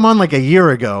then we had him on like a year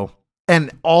ago,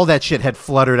 and all that shit had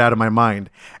fluttered out of my mind.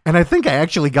 And I think I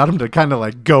actually got him to kind of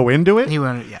like go into it. He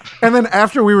went, yeah. And then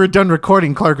after we were done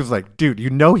recording, Clark was like, dude,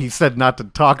 he said not to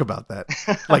talk about that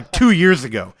like 2 years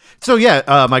ago. So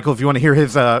yeah, Michael, if you want to hear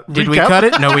his Did we cut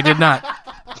it? No, we did not.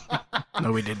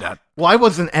 No, we did not. Well, I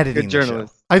wasn't editing Good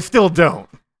journalist. the show. I still don't.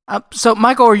 So,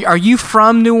 Michael, are you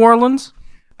from New Orleans?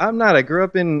 I'm not. I grew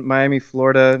up in Miami,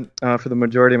 Florida. For the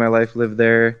majority of my life, lived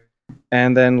there,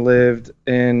 and then lived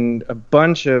in a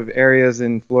bunch of areas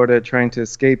in Florida trying to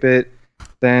escape it.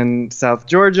 Then South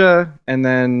Georgia, and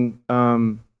then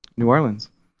New Orleans.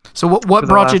 So what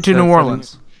brought you to New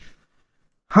Orleans?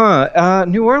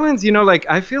 New Orleans, like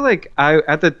I feel like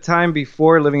at the time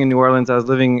before living in New Orleans, I was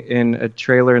living in a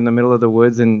trailer in the middle of the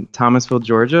woods in Thomasville,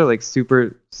 Georgia, like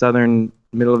super southern,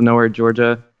 middle of nowhere,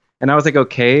 Georgia. And I was like,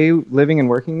 okay, living and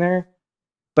working there.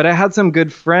 But I had some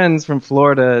good friends from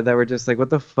Florida that were just like, what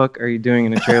the fuck are you doing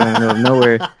in a trailer in the middle of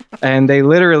nowhere? And they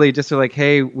literally just were like,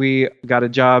 hey, we got a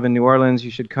job in New Orleans.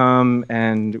 You should come.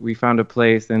 And we found a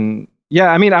place. And yeah,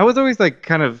 I mean, I was always like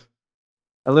kind of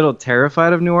a little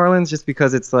terrified of New Orleans just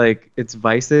because it's like, it's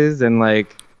vices and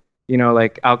like,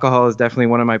 like alcohol is definitely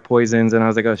one of my poisons. And I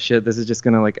was like, oh shit, this is just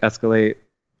going to like escalate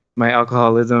my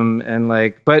alcoholism. And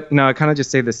like, but no, I kind of just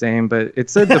stayed the same, but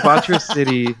it's a debaucherous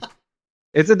city.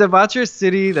 It's a debaucherous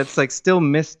city that's like still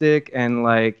mystic and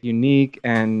like unique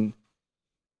and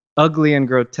ugly and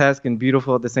grotesque and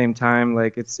beautiful at the same time.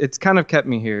 Like it's kind of kept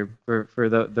me here for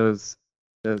those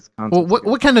concepts. Well,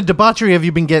 what kind of debauchery have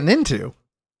you been getting into?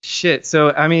 Shit.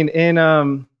 So I mean,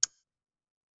 on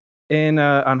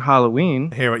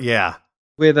Halloween. Yeah.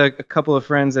 With a couple of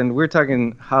friends, and we're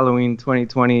talking Halloween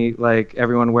 2020, like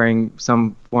everyone wearing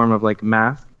some form of like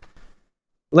mask.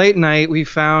 Late night, we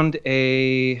found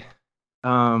a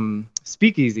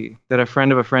speakeasy that a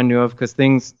friend of a friend knew of because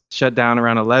things shut down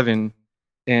around 11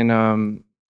 in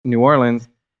New Orleans.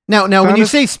 Now, when you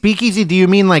say speakeasy, do you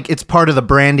mean like it's part of the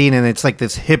branding and it's like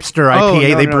this hipster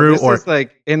IPA they brew? This is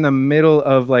like in the middle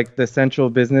of like the central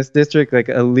business district, like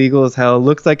illegal as hell.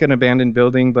 Looks like an abandoned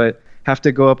building, but have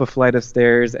to go up a flight of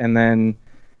stairs, and then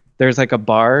there's like a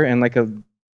bar and like a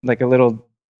little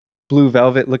blue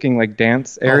velvet looking like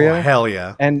dance area. Oh, hell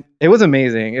yeah. And it was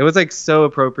amazing. It was like so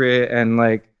appropriate and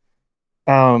like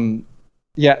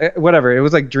whatever. It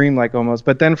was like dreamlike almost.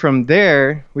 But then from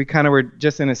there, we kind of were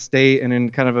just in a state and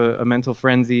in kind of a mental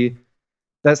frenzy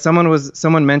that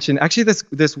someone mentioned. Actually,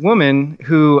 this woman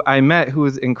who I met, who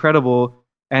was incredible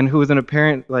and who was an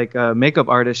apparent like makeup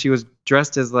artist. She was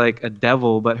dressed as like a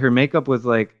devil, but her makeup was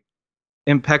like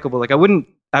impeccable. Like I wouldn't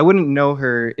know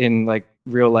her in like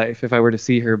real life if I were to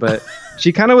see her, but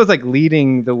she kind of was like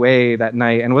leading the way that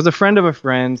night and was a friend of a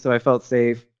friend, so I felt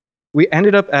safe. We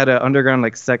ended up at an underground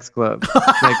like sex club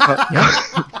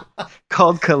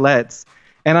called Colette's,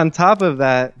 and on top of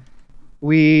that,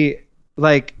 we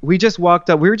just walked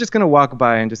up. We were just gonna walk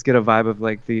by and just get a vibe of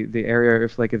like the area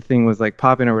if like a thing was like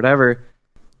popping or whatever.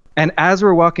 And as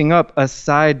we're walking up, a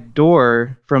side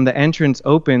door from the entrance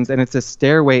opens, and it's a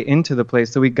stairway into the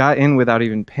place. So we got in without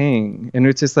even paying, and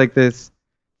it's just like this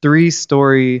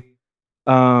 3-story,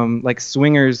 like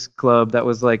swingers club that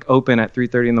was like open at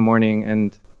 3:30 in the morning.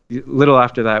 And little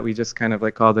after that, we just kind of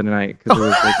like called it a night because it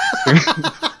was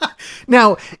like.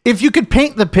 Now, if you could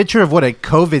paint the picture of what a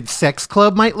COVID sex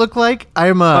club might look like,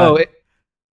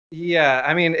 yeah.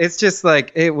 I mean, it's just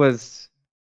like it was.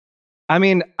 I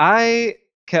mean, I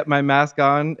kept my mask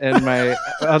on and my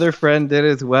other friend did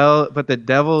as well, but the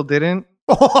devil didn't.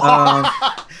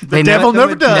 The devil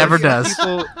never does.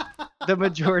 The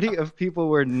majority of people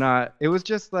were not. It was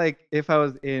just like if I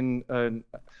was in a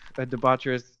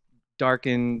debaucherous,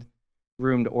 darkened,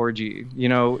 roomed orgy.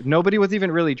 Nobody was even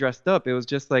really dressed up. It was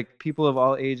just like people of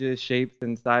all ages, shapes,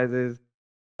 and sizes.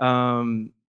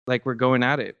 Like we're going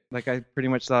at it. Like I pretty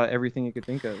much saw everything you could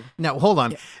think of. Now, hold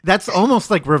on. That's almost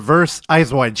like reverse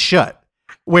Eyes Wide Shut,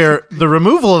 where the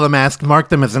removal of the mask marked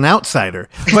them as an outsider.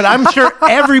 But I'm sure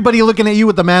everybody looking at you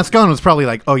with the mask on was probably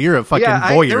like, oh, you're a fucking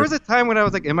voyeur. There was a time when I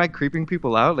was like, am I creeping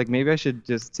people out? Like maybe I should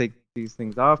just take these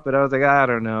things off. But I was like, I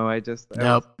don't know. I go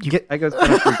kind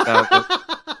of freaked out. But.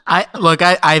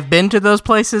 I've been to those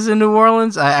places in New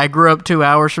Orleans. I grew up 2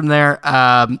 hours from there.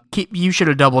 You should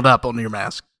have doubled up on your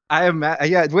mask. I am.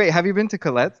 Yeah. Wait. Have you been to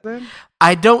Colette's then?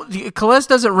 I don't. Colette's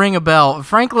doesn't ring a bell.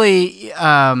 Frankly,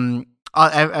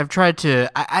 I've tried to.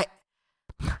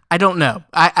 I don't know.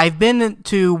 I've been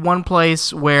to one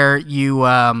place where you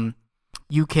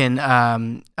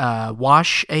can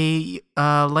wash a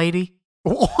lady.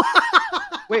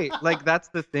 Wait, like that's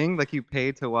the thing? Like you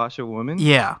pay to wash a woman?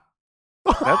 Yeah.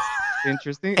 That's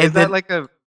interesting. Is that like a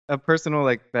personal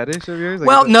like fetish of yours? Like,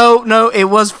 well, no, it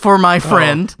was for my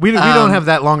friend. We don't have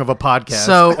that long of a podcast.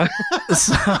 So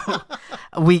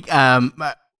we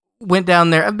went down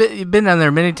there. I've been down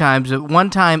there many times. But one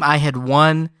time I had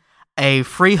won a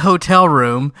free hotel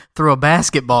room through a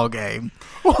basketball game.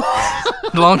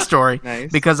 Long story.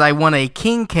 Nice. Because I won a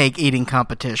king cake eating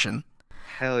competition.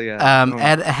 Hell yeah.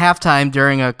 at halftime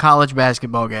during a college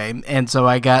basketball game. And so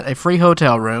I got a free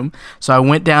hotel room. So I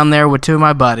went down there with 2 of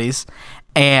my buddies,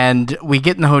 and we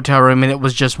get in the hotel room, and it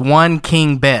was just one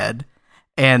king bed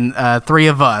and 3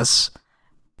 of us.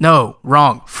 No,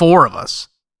 wrong. 4 of us.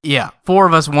 Yeah, 4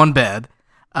 of us, 1 bed.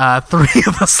 3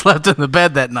 of us slept in the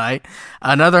bed that night.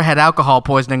 Another had alcohol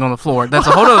poisoning on the floor. That's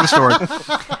a whole other story.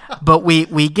 But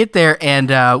we get there,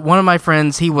 and one of my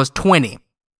friends, he was 20,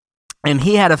 and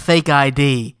he had a fake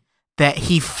ID that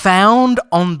he found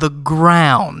on the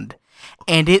ground,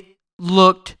 and it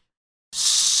looked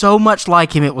so much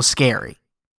like him, it was scary.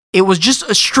 It was just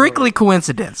a strictly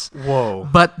coincidence. Whoa.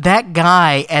 But that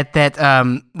guy at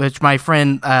that, which my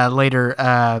friend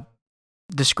later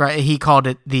described, he called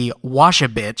it the wash a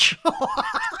bitch.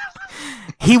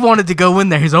 He wanted to go in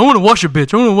there. He's like, I want to wash a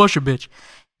bitch. I want to wash a bitch.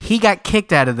 He got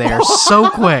kicked out of there so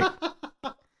quick.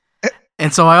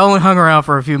 And so I only hung around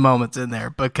for a few moments in there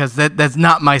because that's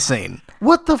not my scene.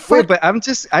 What the fuck? Wait, but I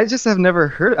just have never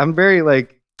heard. I'm very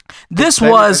like. This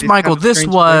was, Michael, this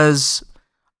was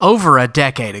over a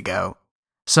decade ago.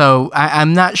 So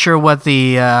I'm not sure what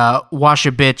the wash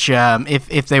a bitch,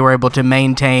 if they were able to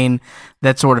maintain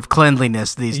that sort of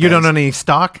cleanliness these days. You don't know any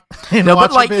stock? No,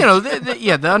 but like,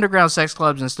 the underground sex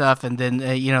clubs and stuff. And then,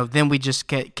 then we just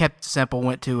kept it simple,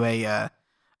 went to a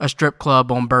strip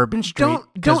club on Bourbon Street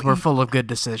because we're full of good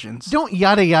decisions. Don't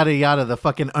yada, yada, yada the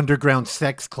fucking underground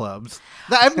sex clubs.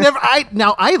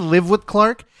 I live with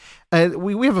Clark.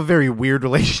 We have a very weird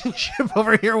relationship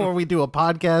over here where we do a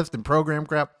podcast and program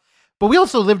crap. But we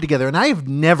also live together, and I have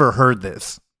never heard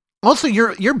this. Also,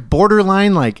 you're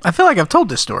borderline like... I feel like I've told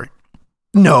this story.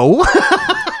 No.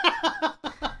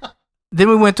 Then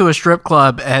we went to a strip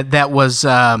club that was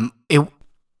that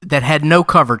had no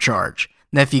cover charge.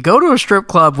 Now, if you go to a strip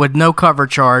club with no cover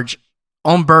charge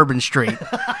on Bourbon Street,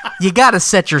 you got to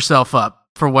set yourself up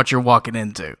for what you're walking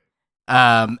into.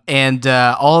 And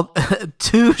all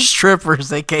 2 strippers,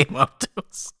 they came up to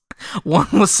us. One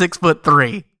was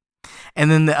 6'3". And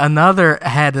then another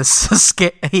had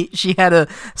she had a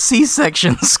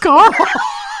C-section scar.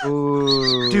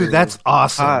 Ooh. Dude, that's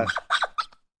awesome.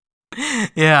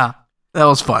 Yeah, that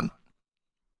was fun.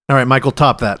 All right, Michael,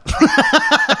 top that.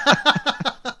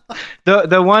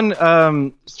 The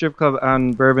one strip club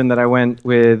on Bourbon that I went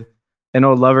with an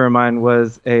old lover of mine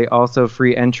was a also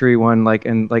free entry one, like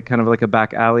in like kind of like a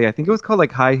back alley. I think it was called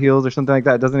like High Heels or something like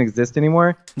that. It doesn't exist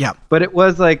anymore. Yeah, but it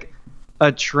was like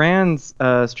a trans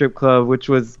strip club, which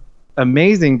was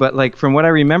amazing. But like from what I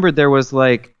remembered, there was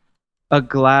like a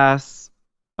glass,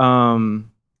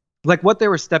 like what they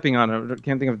were stepping on. I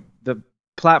can't think of the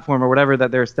platform or whatever that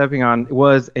they were stepping on.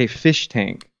 Was a fish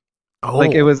tank. Oh,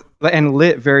 like it was and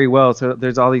lit very well. So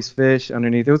there's all these fish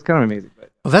underneath. It was kind of amazing.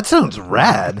 But well, that sounds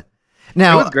rad.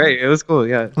 Now, it was great. It was cool.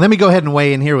 Yeah. Let me go ahead and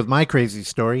weigh in here with my crazy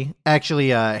story.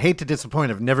 Actually, hate to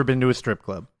disappoint. I've never been to a strip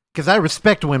club because I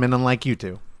respect women, unlike you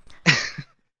two.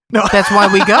 No, that's why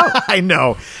we go. I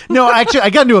know. No, actually, I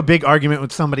got into a big argument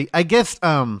with somebody. I guess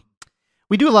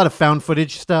we do a lot of found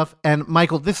footage stuff, and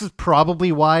Michael, this is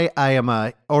probably why I am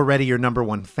already your number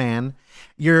one fan.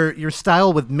 Your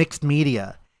style with mixed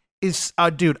media is,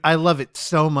 dude, I love it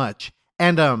so much.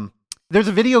 And there's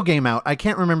a video game out. I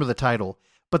can't remember the title,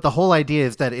 but the whole idea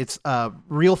is that it's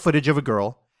real footage of a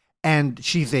girl, and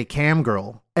she's a cam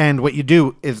girl. And what you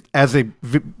do is, as a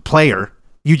player,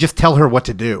 you just tell her what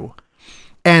to do.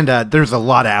 And there's a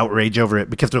lot of outrage over it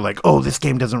because they're like, oh, this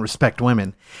game doesn't respect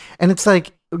women. And it's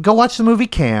like, go watch the movie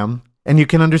Cam, and you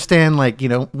can understand, like,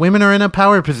 women are in a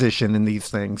power position in these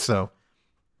things. So,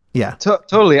 yeah.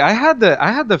 Totally. I had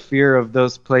the fear of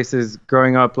those places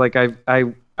growing up. Like,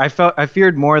 I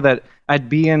feared more that I'd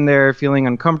be in there feeling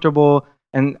uncomfortable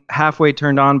and halfway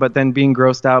turned on, but then being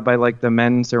grossed out by, like, the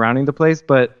men surrounding the place.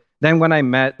 But then when I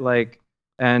met, like,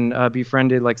 and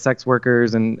befriended like sex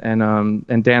workers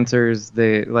and dancers,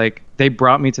 they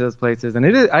brought me to those places, and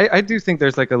I do think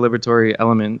there's like a liberatory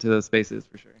element to those spaces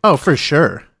for sure. Oh, for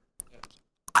sure.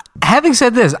 Having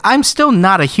said this, I'm still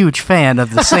not a huge fan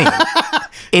of the scene.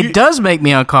 It does make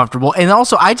me uncomfortable, and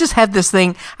also I just have this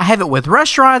thing. I have it with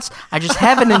restaurants. I just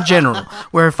have it in general,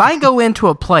 where if I go into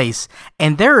a place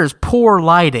and there is poor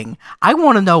lighting, I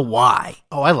want to know why.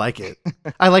 Oh, I like it.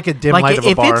 I like a dim light of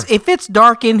a bar. If it's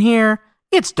dark in here,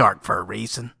 it's dark for a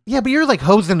reason. Yeah, but you're like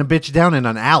hosing a bitch down in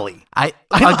an alley.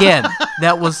 Again,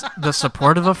 that was the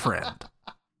support of a friend.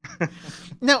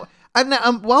 Now,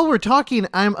 while we're talking,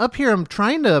 I'm up here. I'm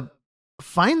trying to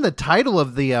find the title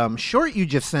of the short you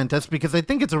just sent us because I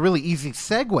think it's a really easy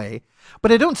segue,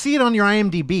 but I don't see it on your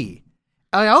IMDb.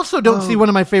 I also don't see one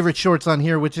of my favorite shorts on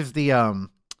here, which is the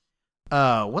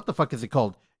what the fuck is it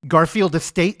called? Garfield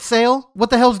estate sale? What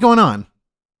the hell's going on?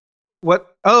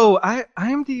 What? Oh,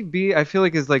 IMDb. I feel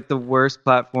like is like the worst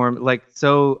platform. Like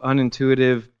so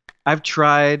unintuitive. I've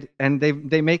tried, and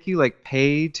they make you like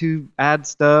pay to add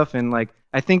stuff, and like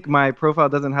I think my profile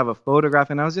doesn't have a photograph,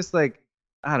 and I was just like,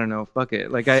 I don't know, fuck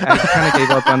it. Like I kind of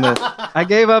gave up on I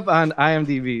gave up on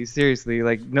IMDb. Seriously,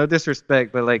 like no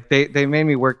disrespect, but like they made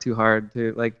me work too hard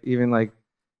to like even like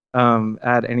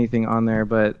add anything on there.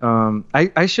 But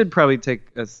I should probably take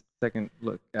a second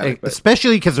look at it.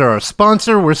 Especially because they're our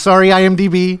sponsor. We're sorry,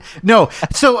 IMDb. No.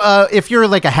 So if you're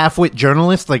like a half-wit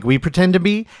journalist like we pretend to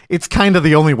be, it's kind of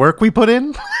the only work we put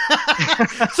in.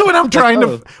 So when I'm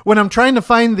trying to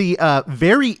find the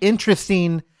very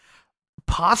interesting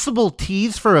possible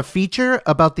tease for a feature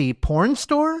about the porn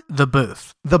store, The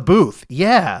booth,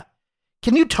 yeah.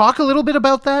 Can you talk a little bit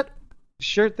about that?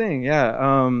 Sure thing.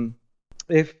 Yeah.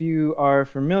 If you are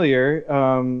familiar,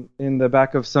 in the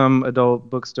back of some adult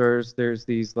bookstores, there's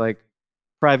these like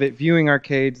private viewing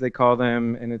arcades, they call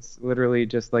them, and it's literally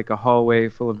just like a hallway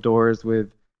full of doors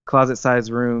with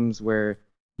closet-sized rooms where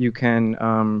you can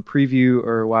preview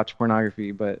or watch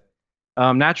pornography. But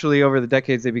naturally, over the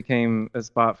decades, they became a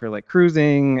spot for like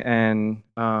cruising and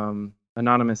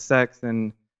anonymous sex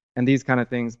and these kind of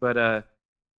things. But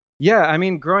yeah, I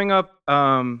mean, growing up,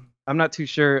 I'm not too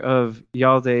sure of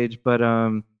y'all's age, but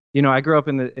I grew up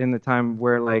in the time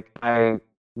where like I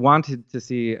wanted to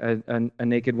see a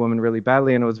naked woman really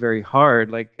badly, and it was very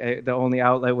hard. Like the only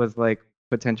outlet was like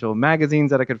potential magazines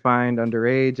that I could find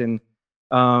underage,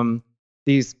 and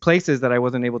these places that I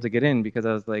wasn't able to get in because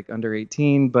I was like under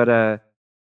 18. But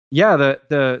yeah,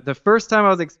 the first time I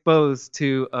was exposed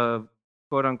to a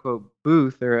quote unquote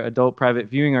booth or adult private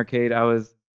viewing arcade, I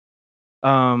was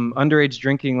underage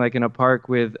drinking like in a park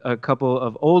with a couple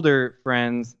of older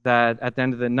friends that at the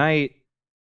end of the night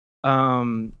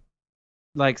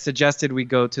like suggested we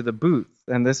go to the booth,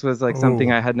 and this was like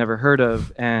something I had never heard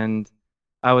of, and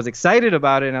I was excited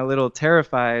about it and a little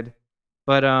terrified,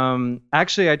 but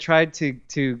actually I tried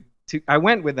to I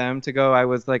went with them to go. I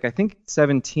was like I think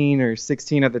 17 or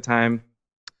 16 at the time,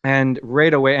 and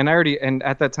right away, and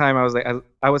at that time I was like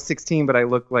I was 16 but I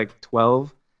looked like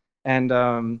 12,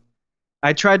 and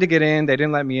I tried to get in. They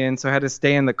didn't let me in, so I had to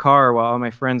stay in the car while all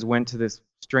my friends went to this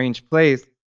strange place.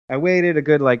 I waited a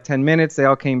good like 10 minutes. They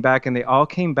all came back, and they all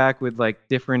came back with like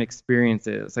different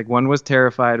experiences. Like one was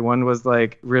terrified, one was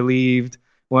like relieved,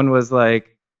 one was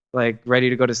like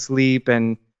ready to go to sleep.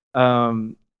 And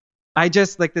I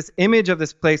just like this image of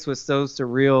this place was so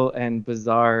surreal and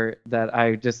bizarre that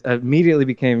I just immediately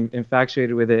became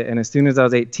infatuated with it. And as soon as I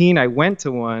was 18, I went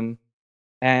to one,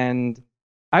 and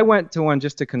I went to one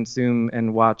just to consume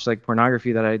and watch like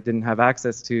pornography that I didn't have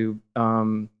access to,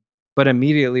 but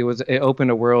immediately it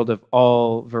opened a world of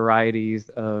all varieties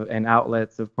and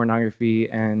outlets of pornography,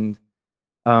 and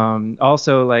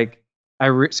also like I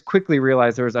quickly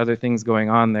realized there was other things going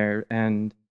on there,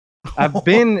 and I've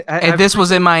been. And this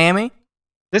was in Miami?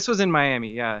 This was in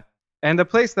Miami, yeah, and the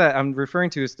place that I'm referring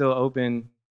to is still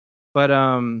open, but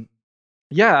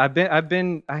yeah,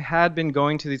 I had been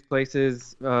going to these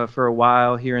places for a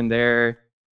while here and there,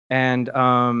 and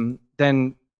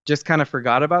then just kind of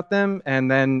forgot about them. And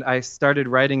then I started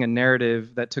writing a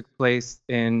narrative that took place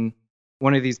in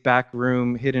one of these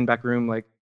hidden back room like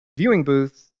viewing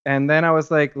booths. And then I was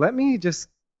like, let me just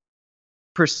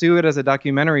pursue it as a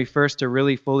documentary first to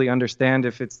really fully understand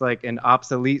if it's like an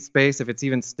obsolete space, if it's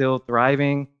even still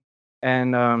thriving.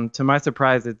 And to my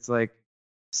surprise, it's like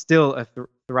still a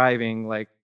thriving like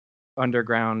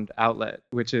underground outlet,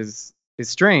 which is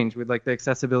strange with like the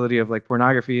accessibility of like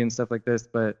pornography and stuff like this.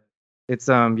 But it's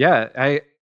yeah, I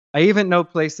even know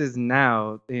places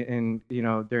now in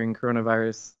during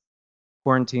coronavirus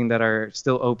quarantine that are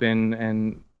still open,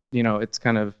 and it's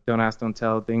kind of don't ask, don't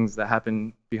tell things that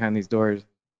happen behind these doors.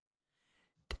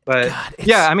 But God,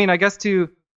 yeah, I mean, I guess to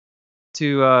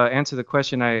answer the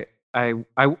question, I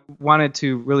wanted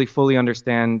to really fully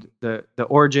understand the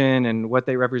origin and what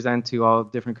they represent to all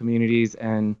different communities,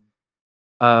 and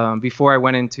before I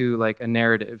went into like a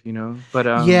narrative, But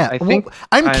yeah, I think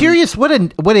I'm curious what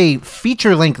a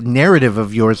feature length narrative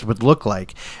of yours would look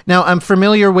like. Now, I'm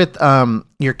familiar with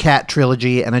your Cat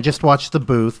trilogy, and I just watched The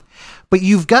Booth, but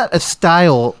you've got a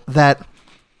style that,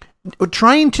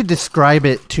 trying to describe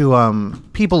it to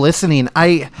people listening,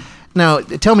 now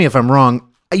tell me if I'm wrong.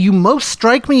 You most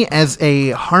strike me as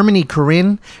a Harmony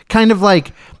Korine, kind of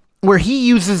like where he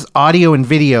uses audio and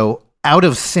video out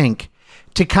of sync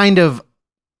to kind of,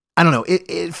 I don't know,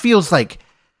 it feels like,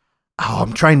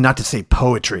 I'm trying not to say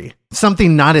poetry,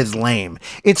 something not as lame.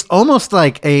 It's almost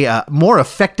like a more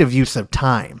effective use of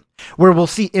time, where we'll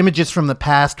see images from the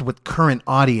past with current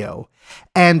audio.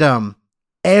 And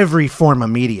every form of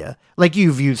media. Like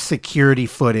you've used security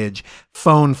footage,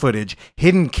 phone footage,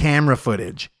 hidden camera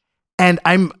footage. And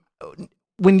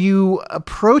when you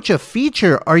approach a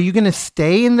feature, are you going to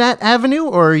stay in that avenue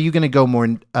or are you going to go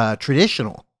more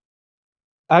traditional?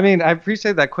 I mean, I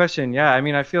appreciate that question. Yeah, I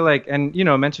mean, I feel like, and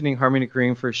mentioning Harmony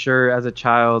Korine for sure. As a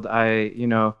child,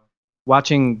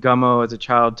 watching Gummo as a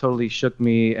child totally shook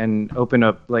me and opened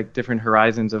up like different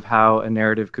horizons of how a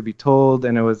narrative could be told,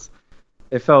 and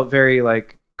it felt very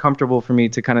like comfortable for me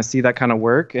to kind of see that kind of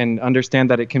work and understand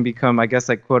that it can become, I guess,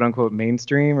 like quote unquote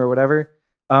mainstream or whatever.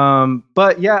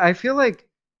 But yeah, I feel like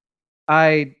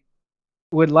I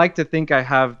would like to think I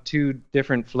have two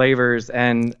different flavors,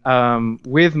 and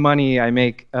with money I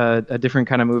make a different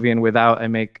kind of movie, and without I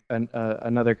make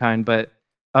another kind. But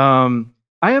I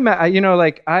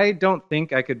don't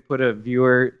think I could put a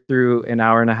viewer through an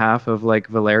hour and a half of like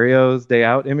Valerio's Day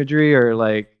Out imagery or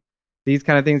like these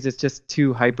kind of things. It's just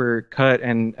too hyper cut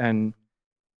and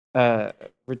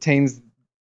retains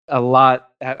a lot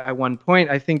at one point.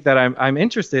 I think that I'm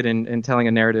interested in telling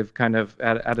a narrative kind of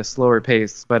at a slower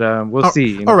pace, but we'll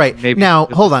see. All right. Maybe now,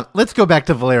 hold on. Let's go back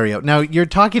to Valerio. Now, you're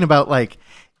talking about like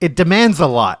it demands a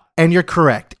lot, and you're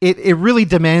correct. It really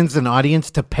demands an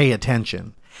audience to pay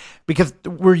attention because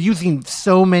we're using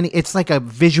so many. It's like a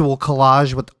visual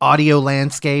collage with audio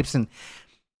landscapes, and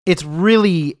it's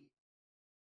really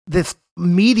this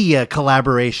media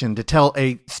collaboration to tell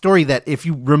a story that if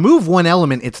you remove one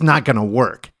element, it's not going to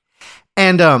work.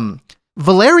 And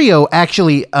Valerio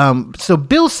actually, so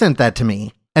Bill sent that to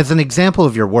me as an example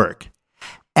of your work,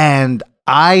 and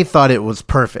I thought it was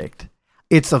perfect.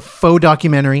 It's a faux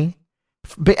documentary.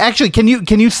 But actually, can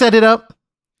you set it up?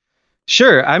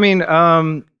 Sure. I mean,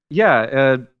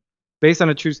 based on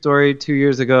a true story 2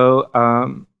 years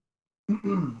ago,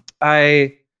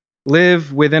 I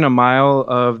live within a mile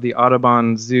of the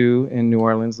Audubon Zoo in New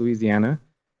Orleans, Louisiana.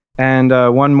 And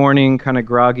one morning, kind of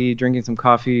groggy, drinking some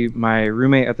coffee, my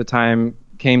roommate at the time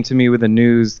came to me with the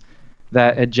news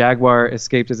that a jaguar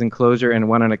escaped his enclosure and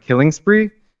went on a killing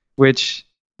spree, which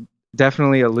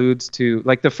definitely alludes to,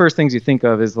 like, the first things you think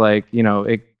of is, like,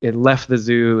 it left the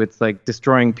zoo. It's, like,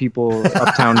 destroying people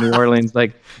uptown New Orleans,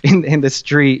 like, in the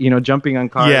street, jumping on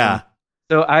cars. Yeah.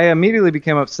 So I immediately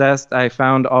became obsessed. I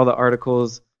found all the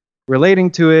articles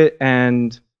relating to it,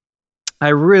 and I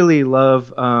really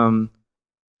love...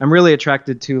 I'm really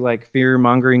attracted to like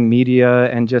fear-mongering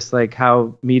media and just like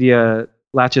how media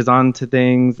latches on to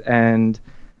things. And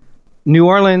New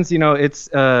Orleans, it's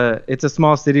a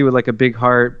small city with like a big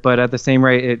heart, but at the same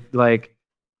rate, it like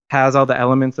has all the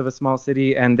elements of a small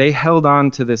city. And they held on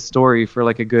to this story for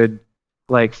like a good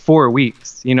like 4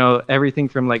 weeks. Everything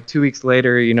from like 2 weeks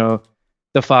later,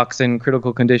 the fox in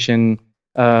critical condition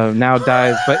now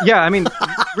dies. But yeah, I mean,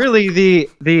 really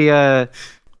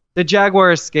the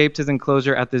jaguar escaped his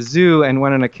enclosure at the zoo and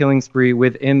went on a killing spree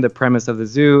within the premise of the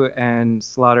zoo and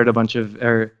slaughtered a bunch of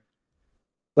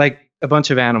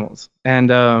animals. And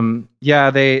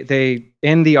they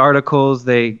in the articles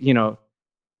they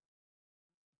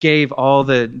gave all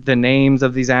the names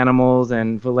of these animals,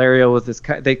 and Valerio was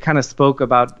they kind of spoke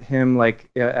about him like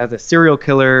as a serial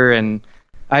killer, and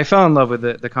I fell in love with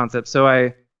the concept. So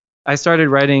I started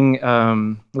writing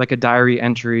like a diary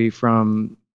entry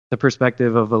from the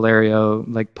perspective of Valerio,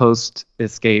 like post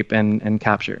escape and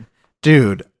capture.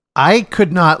 Dude, I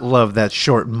could not love that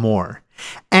short more.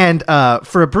 And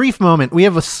for a brief moment, we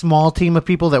have a small team of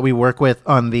people that we work with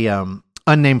on the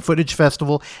Unnamed Footage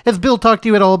Festival. Has Bill talked to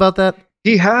you at all about that?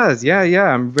 He has. Yeah.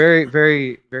 I'm very,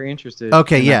 very, very interested.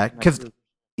 Okay, yeah, because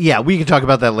we can talk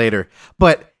about that later.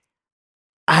 But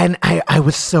I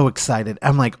was so excited.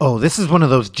 I'm like, oh, this is one of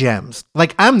those gems.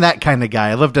 Like, I'm that kind of guy.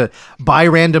 I love to buy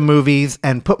random movies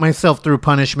and put myself through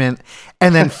punishment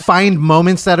and then find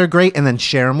moments that are great and then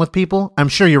share them with people. I'm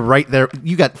sure you're right there.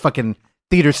 You got fucking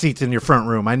theater seats in your front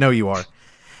room. I know you are.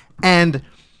 And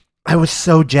I was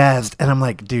so jazzed. And I'm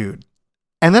like, dude.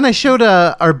 And then I showed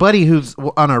our buddy who's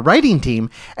on our writing team,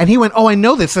 and he went, oh, I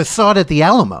know this. I saw it at the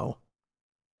Alamo.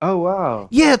 Oh, wow.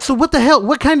 Yeah, so what the hell?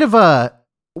 What kind of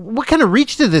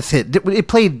reach did this hit? It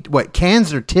played, what,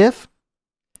 Cannes or TIFF?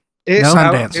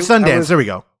 Sundance. Sundance, there we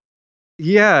go.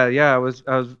 Yeah.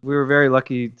 We were very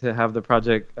lucky to have the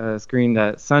project screened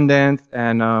at Sundance.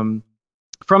 And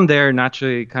from there,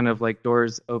 naturally, kind of like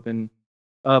doors open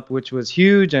up, which was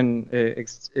huge and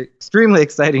extremely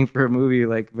exciting for a movie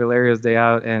like Valerio's Day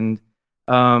Out. And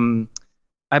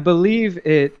I believe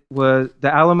it was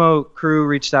the Alamo crew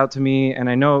reached out to me, and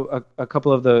I know a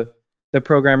couple of the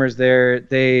programmers there,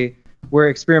 they were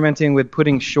experimenting with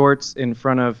putting shorts in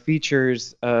front of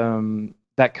features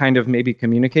that kind of maybe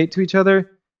communicate to each other.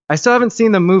 I still haven't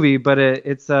seen the movie, but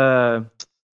it's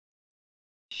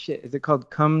shit, is it called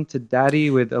Come to Daddy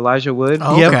with Elijah Wood?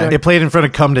 Oh, Yep, okay. it played in front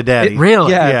of Come to Daddy.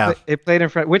 Really? Yeah, it played in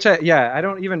front. Which I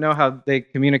don't even know how they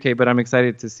communicate, but I'm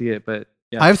excited to see it. But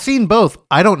yeah, I've seen both.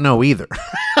 I don't know either.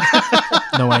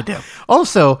 No idea.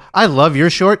 Also, I love your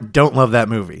short. Don't love that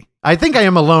movie. I think I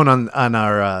am alone on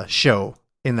our show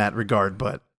in that regard,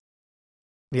 but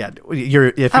yeah,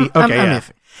 you're iffy. I'm yeah.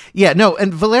 iffy. Yeah, no,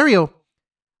 and Valerio,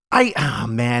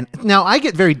 man. Now I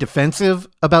get very defensive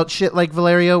about shit like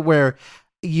Valerio, where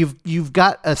you've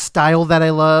got a style that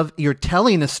I love. You're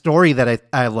telling a story that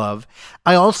I love.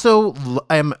 I also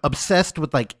am obsessed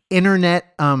with like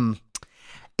internet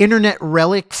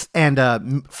relics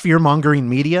and fear mongering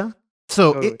media.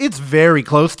 So Totally. it's very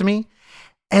close to me.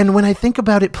 And when I think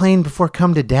about it playing before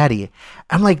Come to Daddy,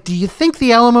 I'm like, do you think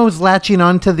the Alamo is latching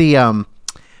onto the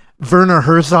Werner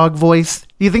Herzog voice?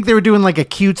 Do you think they were doing like a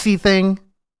cutesy thing?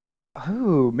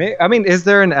 Oh, I mean, is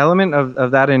there an element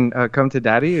of that in Come to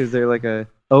Daddy? Is there like a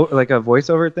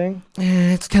voiceover thing?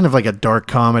 It's kind of like a dark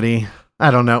comedy.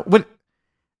 I don't know.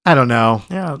 I don't know.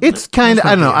 Yeah, It's kind of,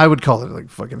 I don't know. I would call it like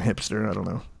fucking hipster. I don't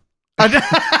know.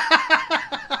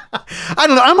 I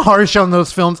don't know. I'm harsh on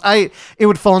those films. It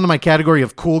would fall into my category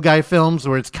of cool guy films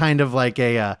where it's kind of like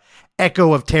a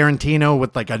echo of Tarantino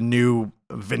with like a new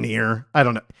veneer. I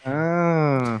don't know.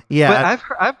 Oh. Yeah. But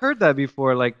I've heard that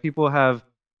before. Like people have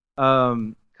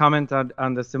commented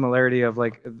on the similarity of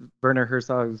like Werner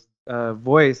Herzog's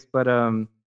voice, but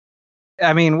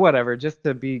I mean, whatever. Just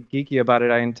to be geeky about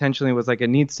it, I intentionally was like, it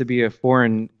needs to be a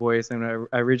foreign voice, and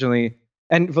I originally,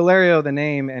 and Valerio, the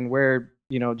name, and where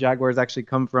Jaguars actually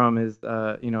come from is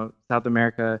South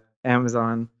America,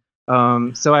 Amazon.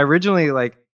 So I originally,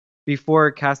 like,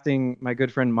 before casting my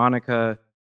good friend Monica,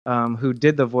 who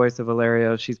did the voice of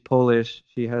Valerio, she's Polish.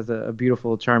 She has a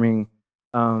beautiful, charming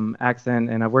accent,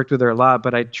 and I've worked with her a lot.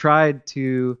 But I tried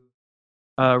to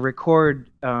record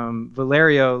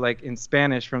Valerio like in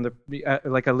Spanish from the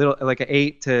like an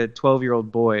 8 to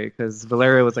 12-year-old boy, because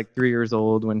Valerio was like 3 years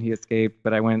old when he escaped.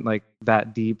 But I went like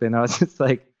that deep, and I was just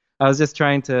like, I was just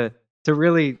trying to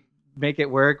really make it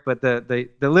work, but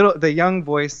the young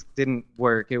voice didn't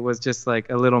work. It was just like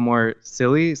a little more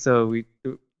silly. So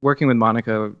working with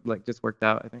Monica like just worked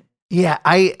out, I think. Yeah,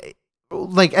 I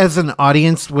like, as an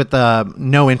audience with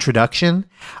no introduction,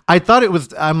 I thought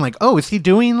I'm like, oh, is he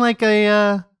doing like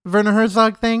a Werner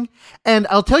Herzog thing? And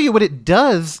I'll tell you what it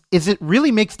does is it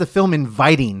really makes the film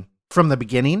inviting from the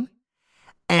beginning.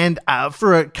 And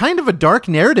for a kind of a dark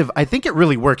narrative, I think it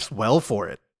really works well for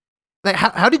it. Like,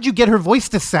 how did you get her voice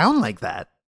to sound like that?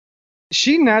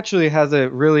 She naturally has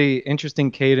a really interesting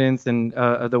cadence and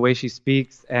the way she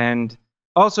speaks, and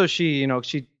also she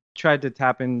tried to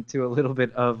tap into a little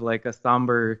bit of like a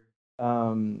somber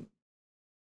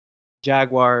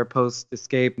Jaguar post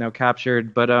escape, now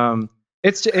captured, but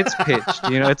it's pitched,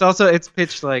 it's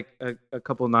pitched like a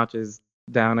couple notches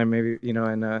down, and maybe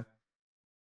and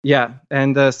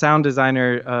and the sound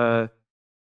designer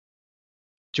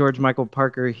George Michael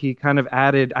Parker, he kind of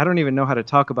added, I don't even know how to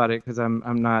talk about it because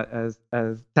I'm not as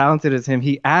talented as him.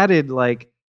 He added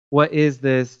like, what is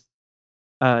this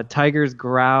tiger's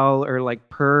growl or like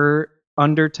purr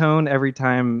undertone every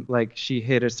time like she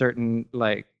hit a certain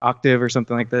like octave or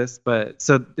something like this. But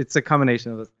so it's a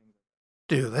combination of those things.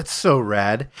 Dude, that's so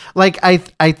rad. Like, I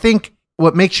think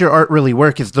what makes your art really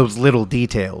work is those little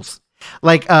details.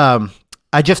 Like,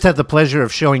 I just had the pleasure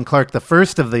of showing Clark the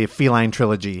first of the Feline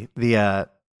trilogy, the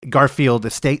Garfield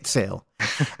estate sale.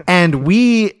 And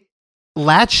we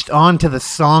latched on to the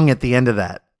song at the end of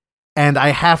that. And I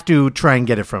have to try and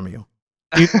get it from you.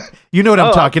 You know what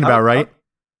I'm talking about, right?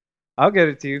 I'll get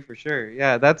it to you for sure.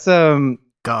 Yeah, that's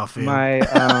Garfield.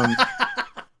 My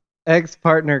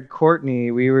ex-partner Courtney.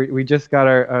 We just got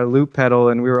our loop pedal,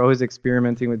 and we were always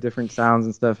experimenting with different sounds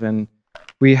and stuff, and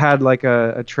we had like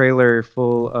a trailer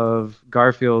full of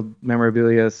Garfield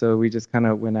memorabilia, so we just kind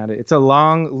of went at it. It's a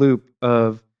long loop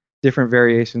of different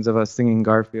variations of us singing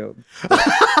Garfield.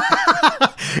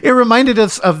 It reminded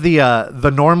us of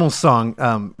the normal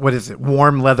song. What is it?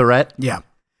 Warm Leatherette. Yeah.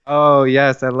 Oh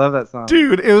yes, I love that song,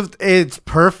 dude. It's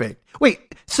perfect. Wait,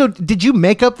 so did you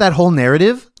make up that whole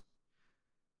narrative?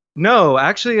 No,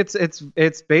 actually,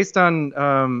 it's based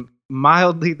on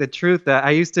mildly the truth. That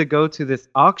I used to go to this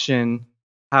auction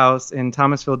house in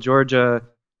Thomasville, Georgia,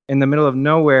 in the middle of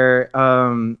nowhere.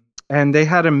 And they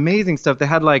had amazing stuff. They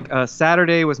had like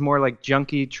Saturday was more like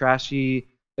junky, trashy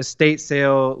estate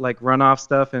sale, like runoff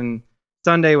stuff, and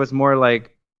Sunday was more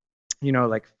like,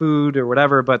 like food or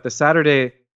whatever. But the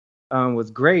Saturday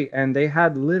was great, and they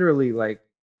had literally like,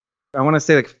 I want to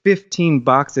say like 15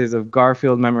 boxes of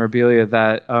Garfield memorabilia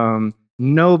that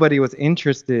nobody was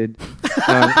interested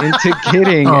into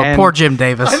getting. Oh, and, poor Jim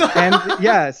Davis. And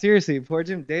yeah, seriously, poor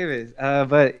Jim Davis.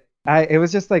 But it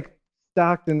was just like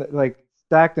stacked in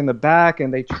the back,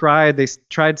 and they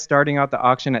tried starting out the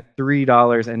auction at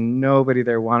 $3, and nobody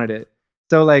there wanted it.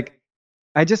 So like,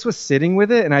 I just was sitting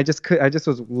with it, and I just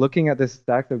was looking at this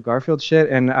stack of Garfield shit,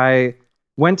 and I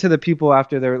went to the people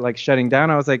after they were like shutting down.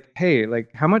 I was like, hey,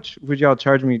 like, how much would y'all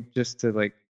charge me just to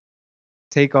like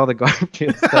take all the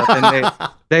Garfield stuff? And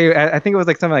I think it was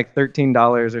like something like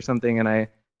 $13 or something, and I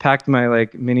packed my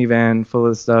like minivan full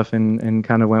of stuff and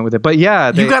kind of went with it. But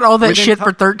yeah, you got all that shit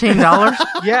for $13?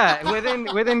 Yeah,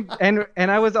 within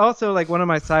and I was also like, one of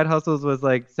my side hustles was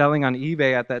like selling on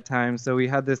eBay at that time. So we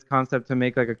had this concept to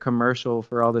make like a commercial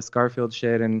for all this Garfield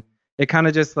shit, and it kind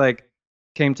of just like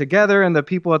came together. And the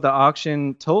people at the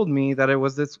auction told me that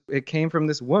it came from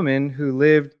this woman who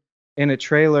lived in a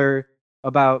trailer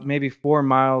about maybe 4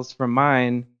 miles from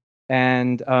mine.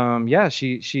 And yeah,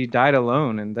 she died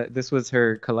alone, and this was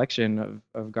her collection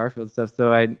of Garfield stuff.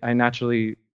 So I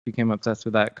naturally became obsessed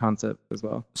with that concept as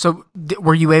well. So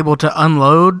were you able to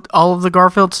unload all of the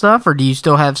Garfield stuff, or do you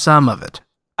still have some of it?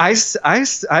 I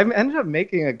ended up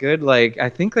making a good, like, I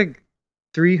think like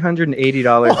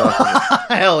 $380 off of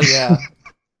it. Hell yeah.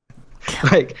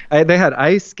 Like they had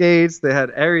ice skates, they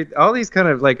had all these kind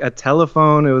of like a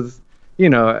telephone. It was,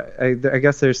 I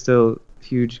guess there's still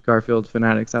huge Garfield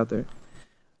fanatics out there.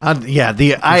 Yeah,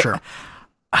 sure.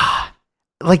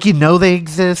 Like, they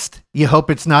exist. You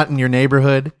hope it's not in your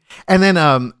neighborhood. And then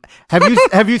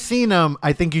have you seen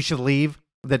I Think You Should Leave,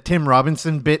 the Tim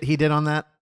Robinson bit he did on that?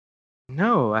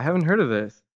 No, I haven't heard of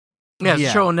this. Yeah, it's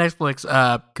a show on Netflix.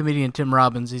 Comedian Tim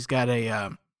Robbins. He's got a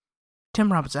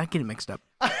Tim Robbins. I get it mixed up.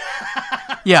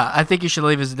 Yeah, I Think You Should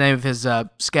Leave is the name of his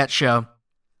sketch show.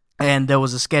 And there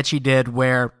was a sketch he did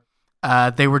where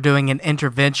they were doing an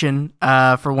intervention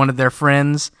for one of their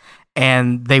friends,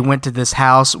 and they went to this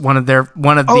house.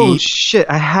 Oh shit!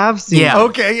 I have seen. Yeah.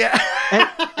 Okay. Yeah.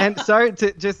 and sorry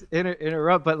to just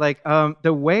interrupt, but like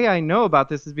the way I know about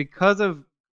this is because of,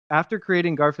 after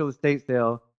creating Garfield Estate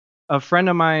Sale, a friend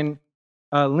of mine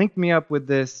linked me up with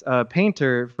this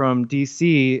painter from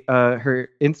DC. Her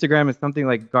Instagram is something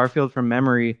like Garfield from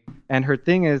Memory, and her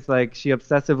thing is like she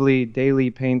obsessively daily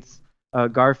paints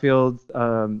Garfield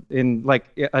in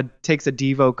like takes a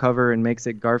Devo cover and makes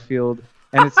it Garfield,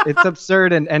 and it's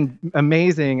absurd and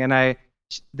amazing. And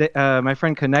my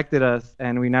friend connected us,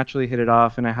 and we naturally hit it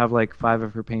off. And I have like 5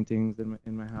 of her paintings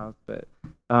in my house. But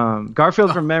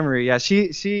Garfield from Memory, yeah,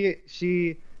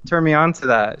 she turned me on to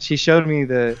that. She showed me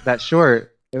that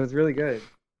short. It was really good.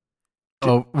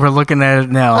 Oh, we're looking at it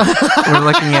now. We're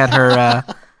looking at her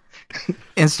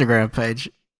Instagram page.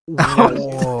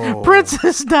 Oh.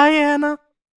 Princess Diana.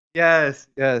 Yes.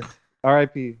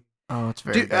 R.I.P. Oh, it's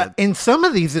very good. In some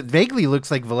of these, it vaguely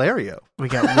looks like Valerio. We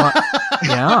got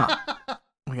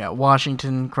we got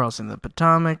Washington crossing the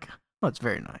Potomac. Oh, it's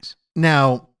very nice.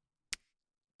 Now,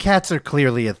 cats are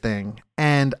clearly a thing,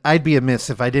 and I'd be amiss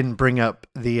if I didn't bring up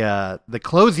the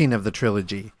closing of the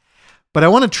trilogy. But I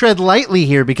want to tread lightly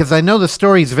here because I know the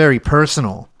story is very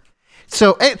personal.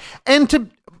 So,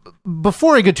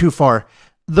 before I get too far,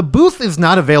 the booth is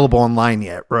not available online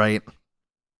yet, right?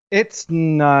 It's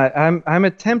not. I'm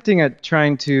attempting at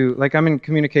trying to, like, I'm in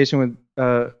communication with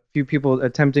a few people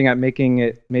attempting at making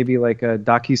it maybe like a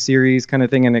docu-series kind of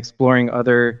thing and exploring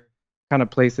other kind of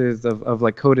places of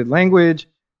like coded language.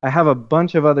 I have a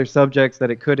bunch of other subjects that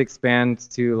it could expand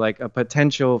to like a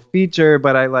potential feature,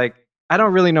 but I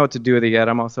don't really know what to do with it yet.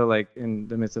 I'm also like in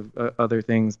the midst of other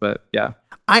things, but yeah.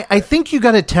 I think you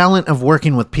got a talent of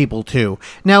working with people too.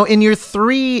 Now, in your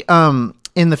 3,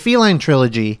 in the Feline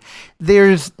trilogy,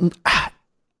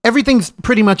 everything's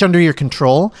pretty much under your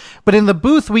control. But in the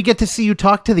booth, we get to see you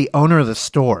talk to the owner of the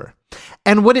store.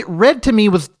 And what it read to me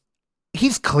was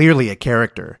he's clearly a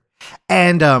character.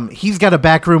 And he's got a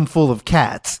back room full of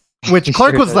cats. Which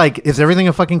Clark was like, is everything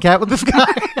a fucking cat with this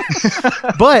guy?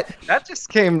 But that just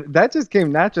came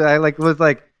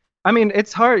naturally. I mean,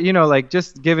 it's hard, like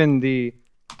just given the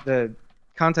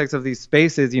context of these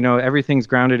spaces, everything's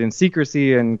grounded in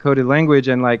secrecy and coded language.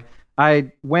 And like,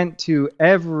 I went to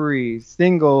every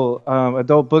single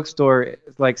adult bookstore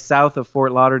like south of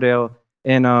Fort Lauderdale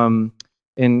in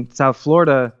South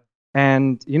Florida.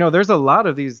 And, there's a lot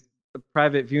of these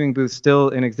private viewing booths still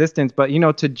in existence, but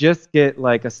to just get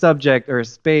like a subject or a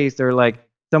space or like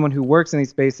someone who works in these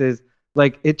spaces,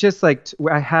 like it just like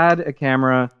I had a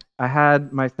camera, I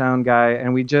had my sound guy,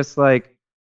 and we just like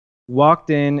walked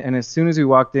in, and as soon as we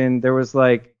walked in, there was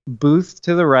like booths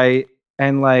to the right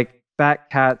and like fat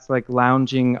cats like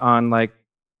lounging on like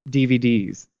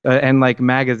DVDs and like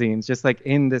magazines just like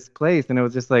in this place, and it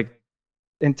was just like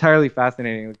entirely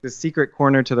fascinating. Like this secret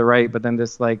corner to the right, but then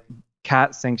this like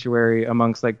cat sanctuary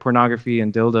amongst like pornography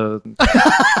and dildos.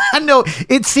 No,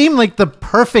 it seemed like the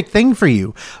perfect thing for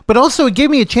you, but also it gave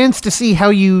me a chance to see how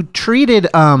you treated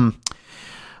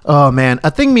oh man,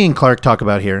 a thing me and Clark talk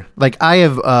about here. Like I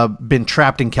have been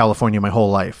trapped in California my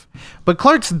whole life, but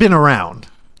Clark's been around.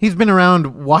 He's been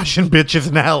around washing bitches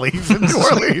in alleys in New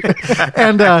Orleans.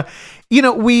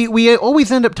 And we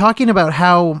always end up talking about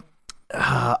how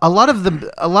a lot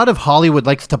of Hollywood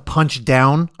likes to punch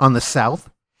down on the South,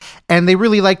 and they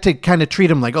really like to kind of treat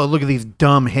them like, oh, look at these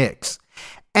dumb hicks.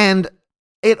 And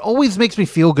it always makes me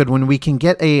feel good when we can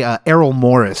get a Errol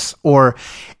Morris or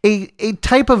a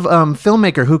type of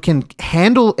filmmaker who can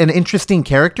handle an interesting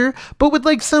character, but with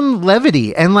like some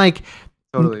levity and like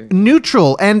Totally.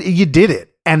 Neutral. And you did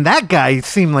it. And that guy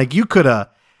seemed like you could have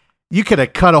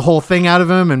cut a whole thing out of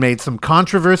him and made some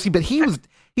controversy, but he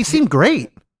seemed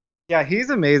great. Yeah, he's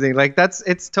amazing. Like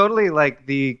it's totally like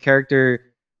the character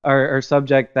or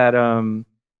subject that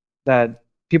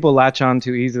people latch on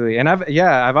to easily. And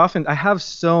I have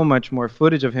so much more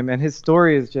footage of him, and his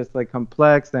story is just like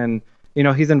complex. And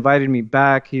he's invited me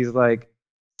back. He's like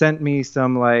sent me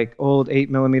some like old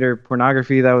 8mm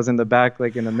pornography that was in the back,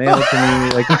 like in the mail to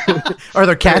me. Like, are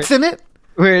there cats in it?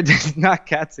 Where there's not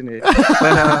cats in it,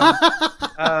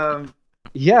 but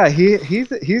yeah,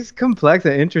 he's complex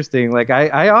and interesting. Like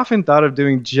I often thought of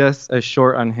doing just a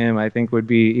short on him. I think would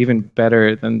be even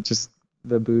better than just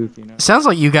the booth. Sounds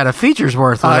like you got a feature's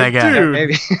worth of that guy. Dude.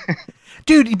 Maybe.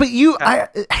 Dude, but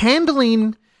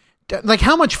handling, like,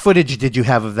 how much footage did you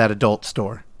have of that adult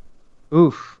store?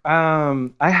 Oof. I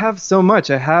have so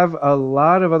much. I have a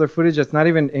lot of other footage that's not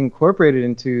even incorporated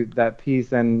into that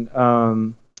piece, and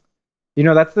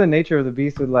that's the nature of the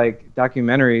beast with like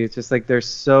documentary. It's just like there's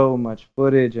so much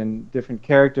footage and different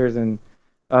characters, and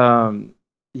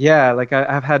like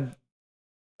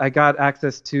I got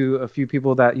access to a few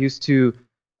people that used to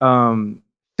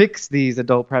fix these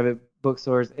adult private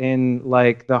bookstores in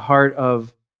like the heart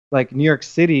of like New York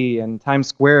City and Times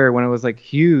Square when it was like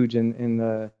huge in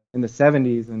the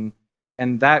 70s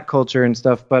and that culture and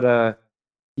stuff. But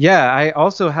I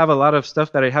also have a lot of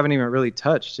stuff that I haven't even really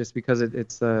touched just because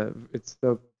it's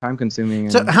so time consuming.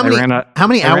 So how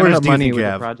many hours do you think you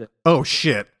have? Oh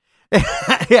shit.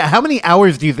 Yeah, how many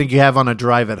hours do you think you have on a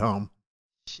drive at home?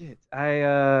 Shit,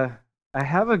 I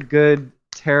have a good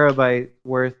terabyte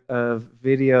worth of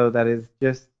video that is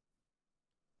just.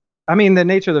 I mean, the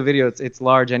nature of the video, it's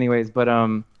large anyways, but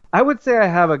I would say I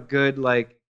have a good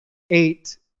like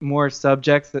 8 more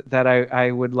subjects that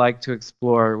I would like to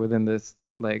explore within this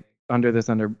like under this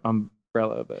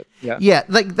umbrella. But yeah,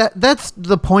 like that's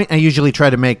the point I usually try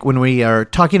to make when we are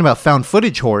talking about found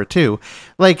footage horror too.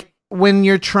 Like when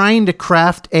you're trying to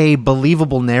craft a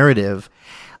believable narrative,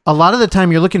 a lot of the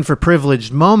time you're looking for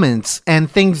privileged moments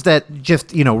and things that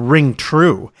just, ring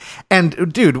true.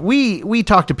 And dude, we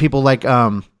talk to people like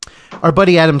our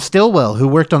buddy Adam Stillwell, who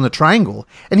worked on The Triangle,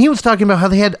 and he was talking about how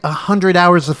they had 100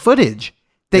 hours of footage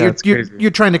that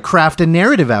you're trying to craft a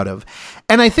narrative out of.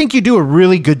 And I think you do a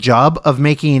really good job of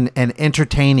making an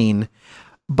entertaining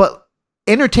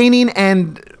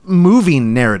and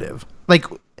moving narrative. Like,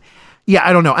 yeah,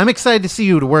 I don't know. I'm excited to see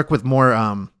you to work with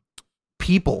more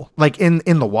people, like in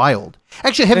the wild.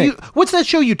 Actually, what's that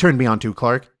show you turned me on to,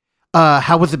 Clark?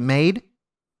 How Was It Made?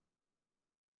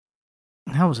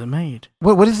 How was it made?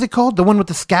 What is it called? The one with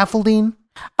the scaffolding?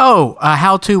 Oh,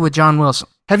 How To with John Wilson.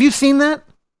 Have you seen that?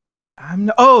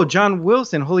 John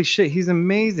Wilson. Holy shit, he's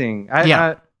amazing.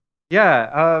 I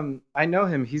know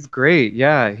him. He's great.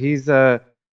 Yeah, he's I've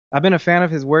been a fan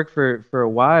of his work for a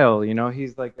while.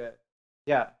 He's like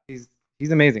he's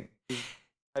amazing. He's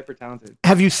hyper talented.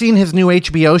 Have you seen his new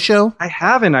HBO show? I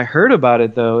haven't. I heard about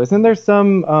it though. Isn't there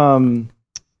some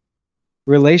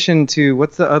relation to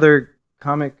what's the other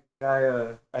comic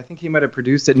guy? I think he might have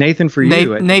produced it. Nathan For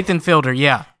You. Nathan Fielder.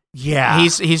 Yeah. Yeah.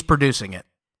 He's producing it.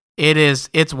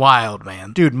 It's wild,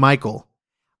 man. Dude, Michael,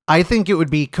 I think it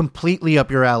would be completely up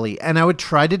your alley, and I would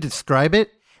try to describe it,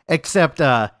 except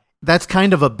that's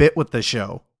kind of a bit with the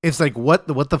show. It's like, what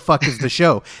the fuck is the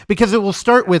show? Because it will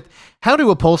start with how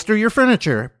to upholster your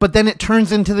furniture, but then it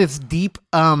turns into this deep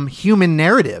human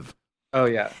narrative. Oh,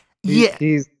 yeah.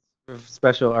 He's a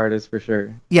special artist for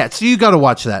sure. Yeah, so you got to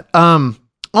watch that.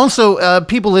 Also,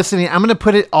 people listening, I'm going to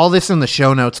put all this in the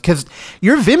show notes because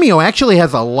your Vimeo actually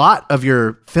has a lot of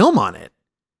your film on it.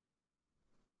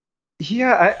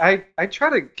 Yeah, I try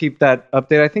to keep that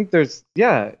updated. I think there's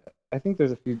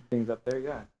a few things up there.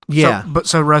 Yeah. Yeah.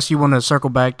 So Russ, you want to circle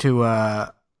back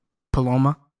to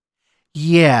Paloma?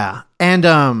 Yeah,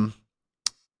 and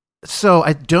so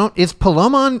is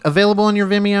Paloma available on your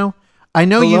Vimeo? I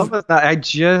know Paloma's not, I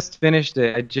just finished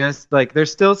it. I just like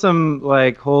there's still some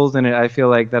like holes in it. I feel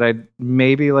like that I'd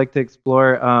maybe like to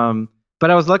explore. But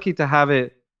I was lucky to have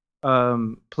it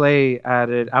play at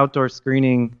an outdoor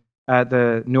screening at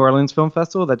the New Orleans Film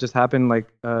Festival that just happened like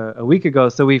a week ago.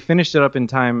 So we finished it up in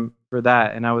time for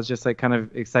that, and I was just like kind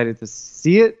of excited to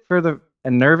see it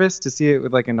and nervous to see it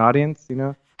with like an audience, you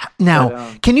know.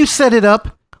 Now, can you set it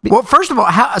up? Well, first of all,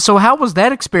 how was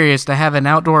that experience to have an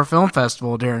outdoor film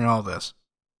festival during all this?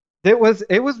 It was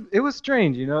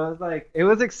strange, you know. It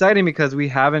was exciting because we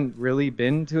haven't really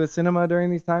been to a cinema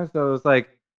during these times, so it was like,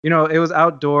 you know, it was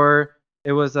outdoor.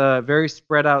 It was very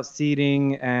spread out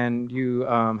seating, and you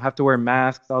have to wear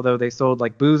masks. Although they sold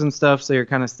like booze and stuff, so you're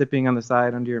kind of sipping on the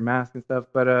side under your mask and stuff.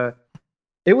 But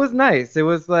it was nice. It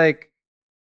was like,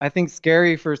 I think,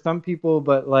 scary for some people,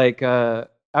 but like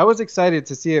I was excited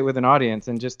to see it with an audience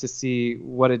and just to see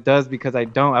what it does, because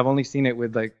I've only seen it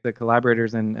with like the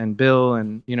collaborators and Bill,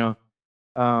 and you know.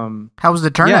 How was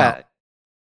the turnout? Yeah.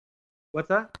 What's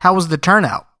that? How was the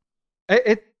turnout?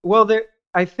 I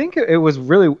think it was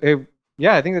really,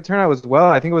 yeah, I think the turnout was well.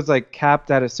 I think it was like capped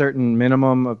at a certain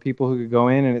minimum of people who could go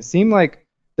in, and it seemed like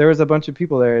there was a bunch of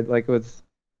people there. Like it was,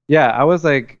 yeah, I was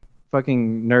like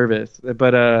fucking nervous,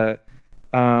 but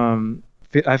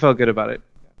I felt good about it.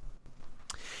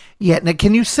 Yeah, now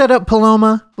can you set up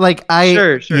Paloma? Like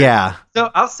Sure. Yeah.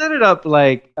 So I'll set it up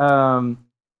like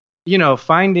you know,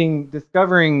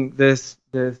 discovering this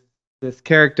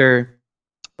character.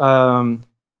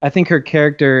 I think her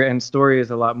character and story is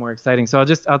a lot more exciting. So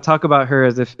I'll talk about her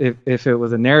as if it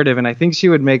was a narrative, and I think she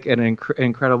would make an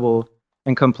incredible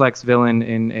and complex villain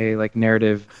in a like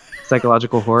narrative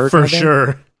psychological horror. For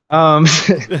sure.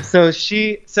 So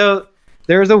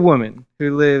there's a woman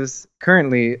who lives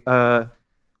currently a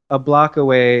block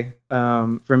away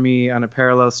from me on a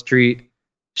parallel street.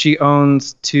 She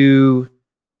owns 2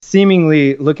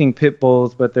 seemingly looking pit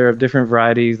bulls, but they're of different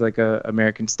varieties, like a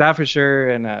American Staffordshire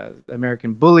and a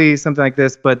American Bully, something like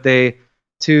this. But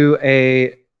to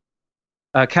a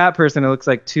cat person, it looks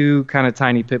like 2 kind of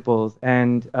tiny pit bulls.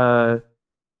 And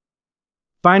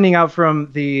finding out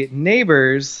from the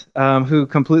neighbors who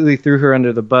completely threw her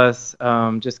under the bus,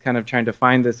 just kind of trying to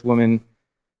find this woman.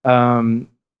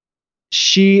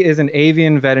 She is an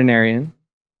avian veterinarian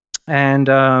and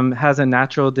has a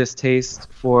natural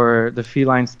distaste for the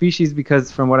feline species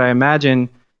because, from what I imagine,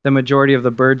 the majority of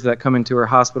the birds that come into her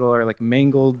hospital are like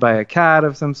mangled by a cat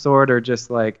of some sort, or just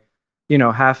like, you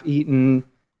know, half eaten.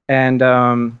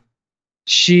 And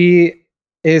she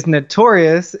is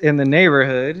notorious in the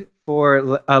neighborhood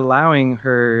for allowing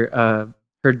her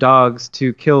dogs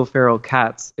to kill feral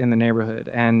cats in the neighborhood.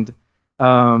 And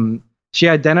she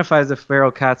identifies the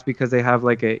feral cats because they have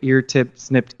like a ear tip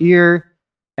snipped ear.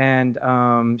 And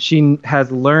she has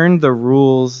learned the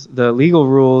rules, the legal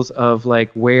rules of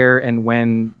like where and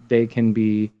when they can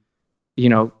be, you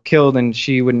know, killed, and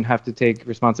she wouldn't have to take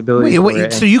responsibility for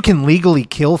it. So you can legally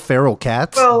kill feral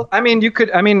cats? Well, I mean, you could,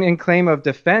 I mean, in claim of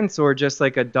defense, or just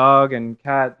like a dog and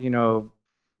cat, you know,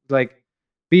 like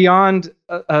beyond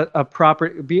a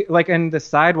proper, like in the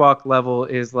sidewalk level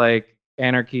is like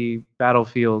anarchy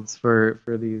battlefields for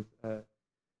these,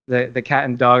 the cat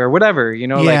and dog or whatever, you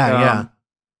know,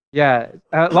 Yeah.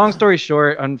 Long story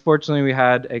short, unfortunately, we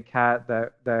had a cat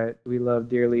that we love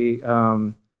dearly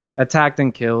attacked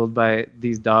and killed by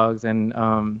these dogs,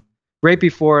 and right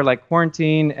before like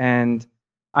quarantine, and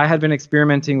I had been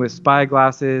experimenting with spy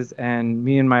glasses, and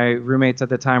me and my roommates at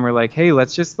the time were like, hey,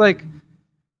 let's just like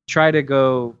try to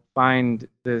go find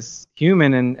this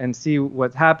human and see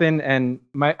what happened. And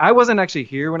I wasn't actually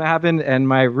here when it happened, and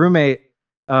my roommate,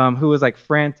 who was like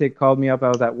frantic, called me up. I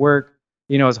was at work.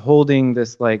 You know, is holding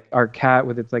this like our cat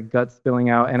with its like guts spilling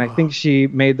out, and I think she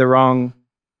made the wrong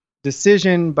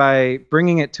decision by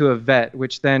bringing it to a vet,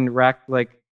 which then racked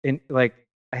like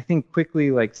I think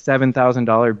quickly like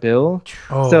 $7,000 bill.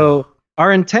 So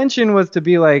our intention was to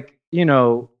be like, you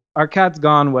know, our cat's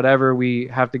gone, whatever, we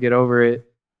have to get over it.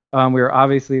 We were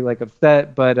obviously like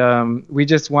upset, but we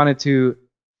just wanted to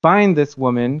find this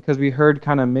woman because we heard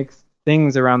kind of mixed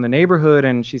things around the neighborhood,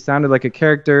 and she sounded like a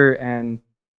character, and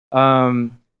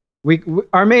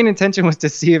our main intention was to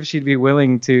see if she'd be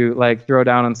willing to like throw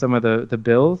down on some of the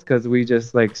bills, because we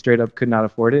just like straight up could not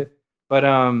afford it. But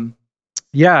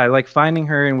yeah, like finding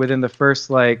her, and within the first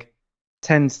like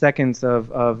 10 seconds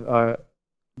of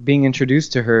being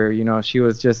introduced to her, you know, she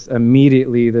was just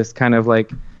immediately this kind of like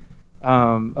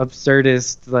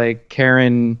absurdist, like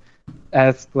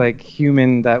Karen-esque like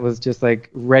human that was just like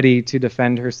ready to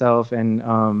defend herself,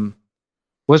 and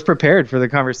was prepared for the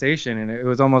conversation. And it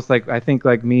was almost like, I think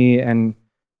like me and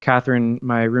Catherine,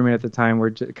 my roommate at the time,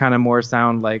 were kind of more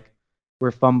sound like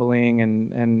were fumbling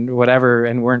and whatever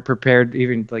and weren't prepared to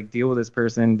even like deal with this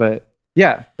person. But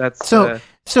yeah, that's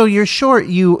so you're short.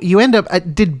 You end up.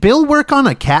 Did Bill work on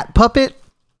a cat puppet?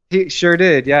 He sure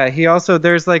did. Yeah. He also,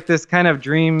 there's like this kind of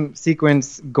dream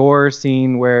sequence gore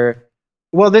scene where,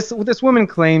 well, this woman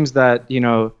claims that, you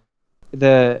know,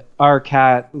 our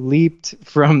cat leaped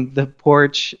from the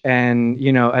porch and,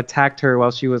 you know, attacked her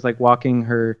while she was like walking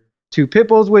her two pit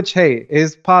bulls, which, hey,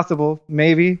 is possible,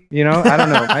 maybe, you know, I don't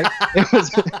know.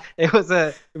 It was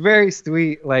a very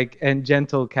sweet, like, and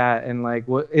gentle cat, and like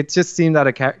it just seemed out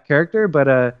of character, but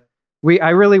I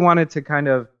really wanted to kind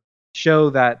of show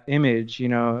that image, you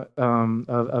know,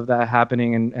 of that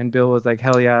happening, and Bill was like,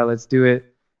 hell yeah, let's do it.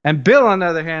 And Bill, on the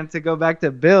other hand, to go back to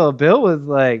Bill was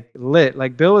like lit.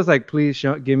 Like Bill was like, please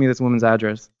give me this woman's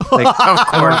address. Like, of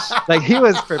course. Like he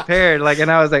was prepared. Like,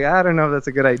 and I was like, I don't know if that's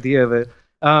a good idea, but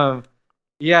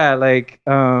yeah, like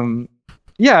it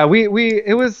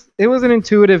was an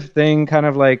intuitive thing, kind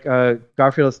of like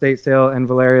Garfield Estate Sale and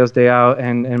Valerio's Day Out,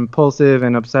 and Impulsive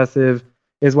and Obsessive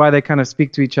is why they kind of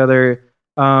speak to each other.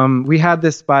 We had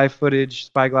this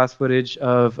spyglass footage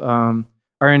of our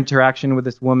interaction with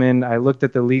this woman. I looked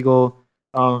at the legal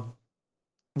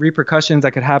repercussions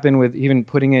that could happen with even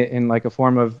putting it in like a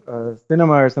form of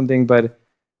cinema or something. But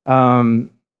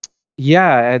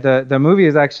yeah, the movie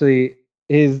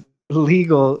is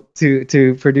legal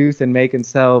to produce and make and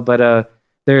sell, but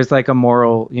there's like a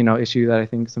moral, you know, issue that I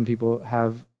think some people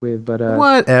have with, but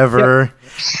whatever.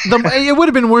 Yeah. It would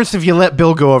have been worse if you let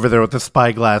Bill go over there with the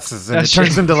spyglasses and it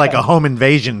turns into like a home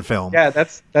invasion film. Yeah,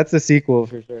 that's a sequel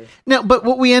for sure. Now, but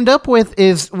what we end up with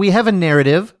is we have a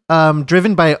narrative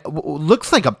driven by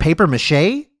looks like a paper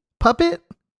mache puppet.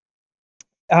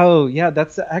 Oh yeah,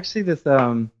 that's actually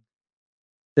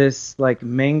this like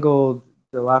mangled,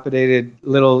 dilapidated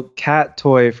little cat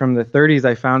toy from the 30s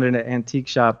I found in an antique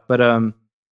shop, but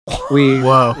we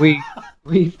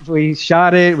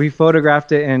shot it, we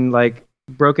photographed it, and like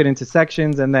broke it into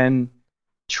sections, and then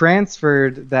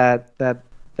transferred that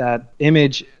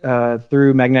image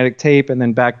through magnetic tape and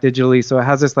then back digitally, so it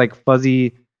has this like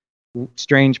fuzzy,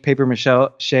 strange paper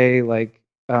mache like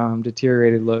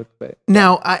deteriorated look. But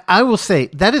now I will say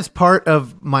that is part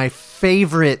of my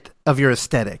favorite of your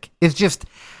aesthetic. It's just,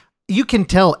 you can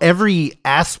tell every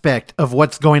aspect of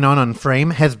what's going on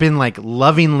frame has been like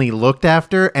lovingly looked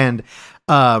after and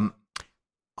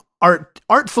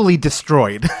artfully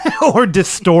destroyed or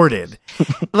distorted.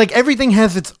 Like everything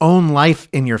has its own life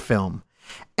in your film.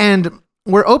 And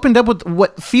we're opened up with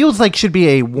what feels like should be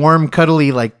a warm,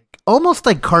 cuddly, like almost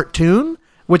like cartoon,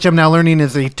 which I'm now learning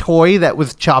is a toy that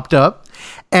was chopped up.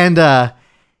 And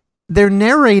they're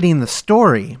narrating the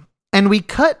story. And we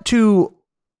cut to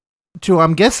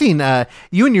I'm guessing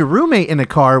you and your roommate in a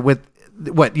car with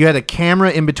what, you had a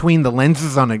camera in between the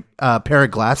lenses on a pair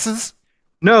of glasses?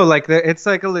 No, like it's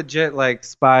like a legit like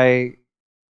spy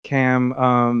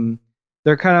cam.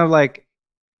 They're kind of like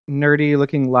nerdy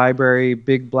looking library,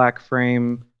 big black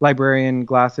frame, librarian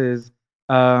glasses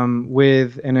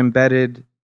with an embedded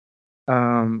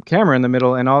camera in the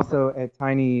middle and also a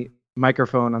tiny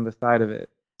microphone on the side of it.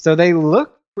 So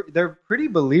they're pretty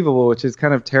believable, which is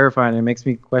kind of terrifying. It makes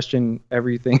me question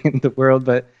everything in the world,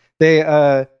 but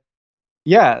they're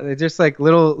just like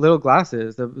little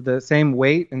glasses, the same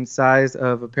weight and size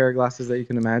of a pair of glasses that you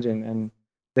can imagine, and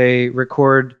they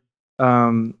record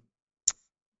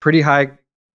pretty high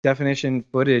definition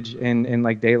footage in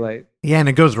like daylight. Yeah, and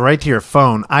it goes right to your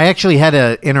phone. I actually had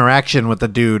an interaction with a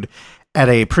dude at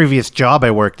a previous job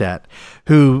I worked at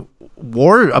who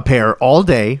wore a pair all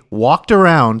day, walked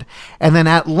around, and then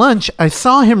at lunch I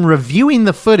saw him reviewing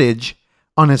the footage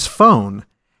on his phone.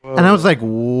 Whoa. And I was like,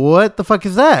 what the fuck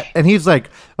is that? And he's like,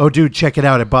 oh dude, check it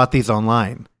out, I bought these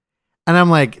online. And I'm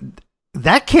like,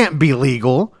 that can't be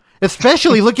legal,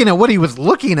 especially looking at what he was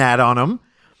looking at on them.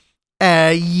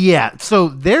 Yeah, so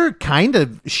they're kind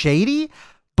of shady,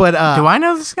 but do I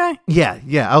know this guy?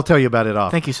 Yeah, I'll tell you about it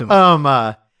off. Thank you so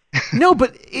much. No,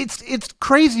 but it's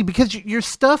crazy because your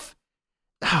stuff.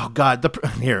 Oh God!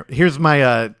 Here's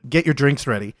my get your drinks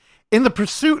ready. In the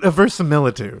pursuit of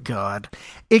verisimilitude, God,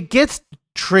 it gets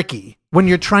tricky when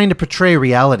you're trying to portray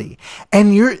reality,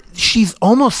 and she's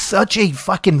almost such a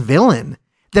fucking villain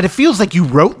that it feels like you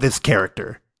wrote this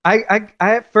character. I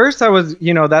at first I was,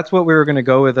 you know, that's what we were going to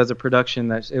go with as a production,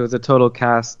 that it was a total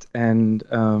cast and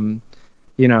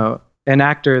you know, an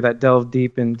actor that delved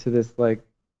deep into this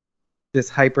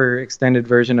hyper extended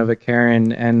version of a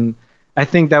Karen, and I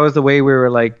think that was the way we were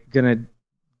like gonna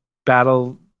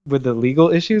battle with the legal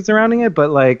issues surrounding it. But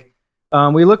like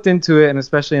we looked into it, and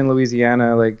especially in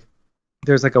Louisiana, like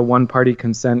there's like a one-party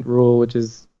consent rule, which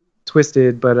is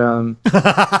twisted, but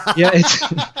yeah, it's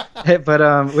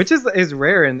but which is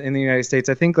rare in the United States.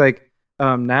 I think like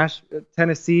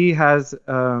Tennessee has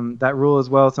that rule as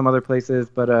well, some other places,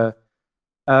 but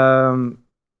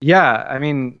yeah, I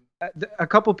mean, a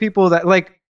couple people that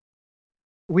like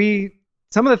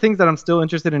some of the things that I'm still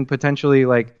interested in potentially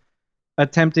like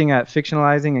attempting at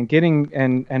fictionalizing and getting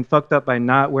and fucked up by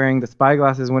not wearing the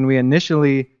spyglasses when we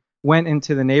initially went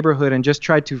into the neighborhood and just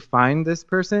tried to find this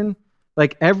person.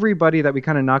 Like everybody that we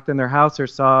kind of knocked on their house or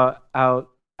saw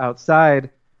outside,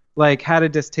 like had a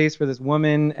distaste for this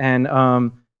woman and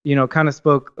kind of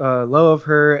spoke low of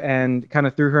her and kind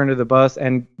of threw her under the bus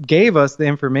and gave us the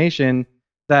information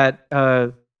that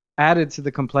added to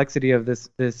the complexity of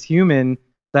this human,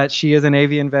 that she is an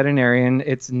avian veterinarian.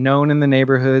 It's known in the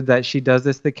neighborhood that she does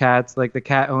this to cats. Like the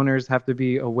cat owners have to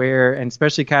be aware, and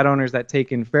especially cat owners that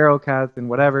take in feral cats and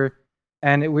whatever.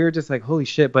 And we were just like, holy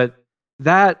shit. But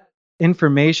that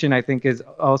information, I think, is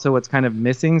also what's kind of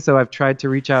missing. So I've tried to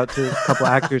reach out to a couple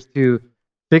actors to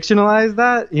fictionalize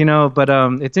that, but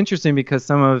it's interesting because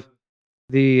some of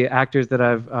the actors that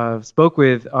I've spoke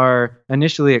with are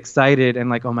initially excited and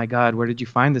like, oh my God, where did you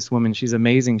find this woman? She's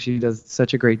amazing. She does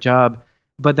such a great job.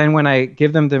 But then when I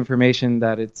give them the information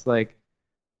that it's like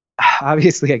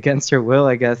obviously against her will,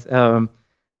 I guess,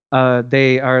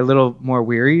 they are a little more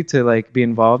weary to like be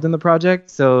involved in the project.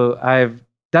 So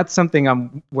that's something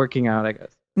I'm working out, I guess.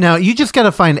 Now you just got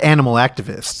to find animal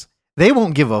activists. They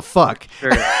won't give a fuck.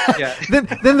 Sure. Yeah.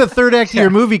 then the third act of your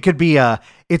movie could be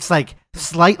it's like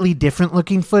slightly different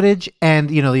looking footage, and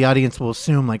the audience will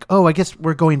assume like, oh, I guess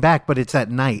we're going back, but it's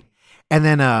at night. And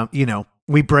then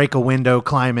we break a window,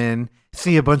 climb in,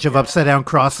 see a bunch of upside down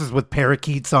crosses with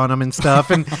parakeets on them and stuff,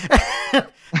 and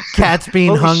cats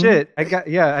being hung. Shit.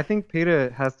 I think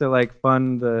PETA has to like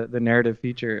fund the narrative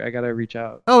feature. I gotta reach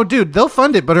out. Oh, dude, they'll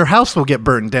fund it, but her house will get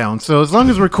burned down. So as long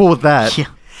as we're cool with that. Yeah.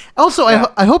 Also, yeah.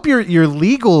 I hope your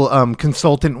legal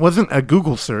consultant wasn't a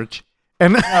Google search.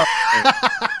 And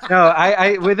no,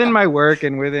 I within my work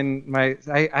and within my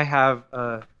I have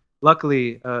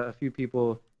luckily a few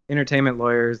people, entertainment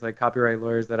lawyers, like copyright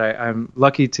lawyers, that I'm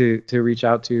lucky to reach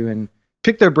out to and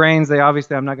pick their brains. They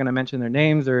obviously, I'm not going to mention their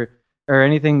names or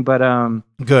anything, but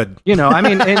good. I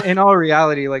mean, in all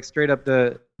reality, like straight up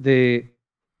the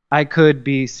I could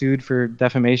be sued for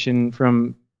defamation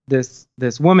from this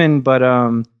woman, but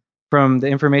from the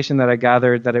information that I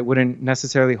gathered, that it wouldn't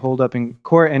necessarily hold up in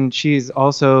court. And she's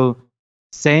also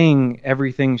saying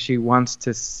everything she wants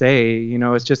to say.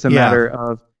 It's just a matter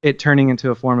of it turning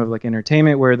into a form of like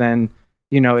entertainment, where then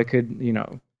it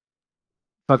could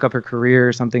fuck up her career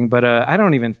or something. But I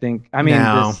don't even think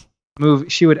this movie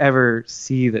she would ever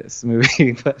see this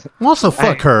movie. But also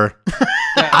fuck her.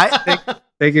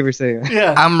 Thank you for saying that.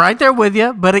 Yeah. I'm right there with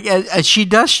you, but she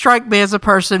does strike me as a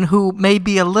person who may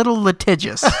be a little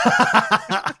litigious.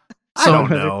 I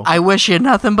don't know. I wish you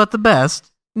nothing but the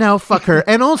best. No, fuck her.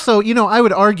 And also, I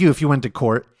would argue if you went to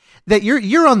court that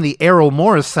you're on the Errol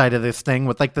Morris side of this thing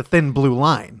with like the thin blue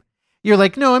line. You're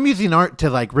like, no, I'm using art to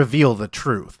like reveal the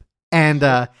truth.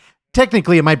 And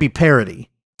technically it might be parody.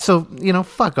 So,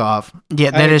 fuck off. Yeah,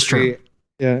 that is true.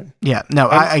 Yeah. Yeah. No,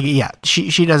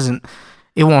 she doesn't.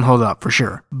 It won't hold up for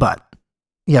sure, but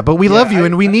we love you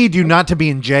and we need you not to be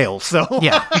in jail. So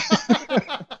yeah,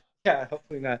 yeah,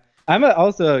 hopefully not. I'm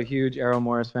also a huge Errol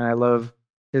Morris fan. I love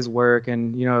his work,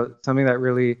 and something that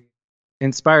really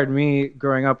inspired me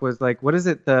growing up was like, what is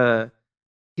it?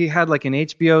 He had like an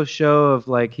HBO show of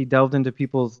like he delved into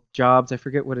people's jobs. I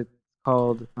forget what it's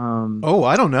called.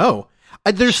 I don't know.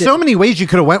 There's so many ways you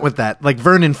could have went with that. Like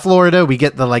Vernon, Florida, we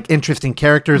get the like interesting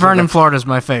characters. Vernon, Florida is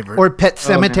my favorite. Or Pet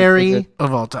Cemetery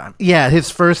of all time. Yeah, his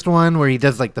first one where he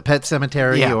does like the Pet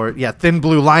Cemetery or Thin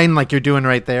Blue Line like you're doing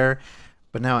right there.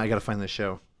 But now I got to find this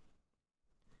show.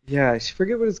 Yeah, I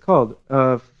forget what it's called.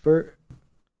 It's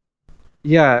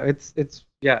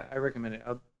I recommend it.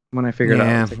 When I figure it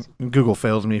out. Google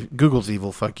fails me. Google's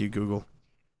evil. Fuck you, Google.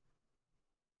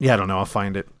 Yeah, I don't know. I'll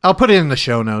find it. I'll put it in the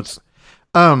show notes.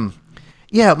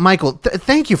 Yeah, Michael,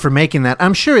 thank you for making that.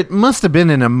 I'm sure it must have been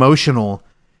an emotional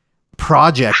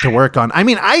project to work on. I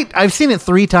mean, I've seen it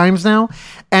 3 times now,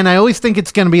 and I always think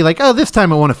it's going to be like, oh, this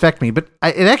time it won't affect me. But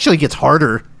it actually gets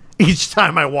harder each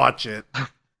time I watch it.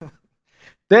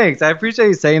 Thanks. I appreciate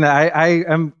you saying that. I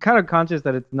am kind of conscious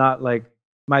that it's not like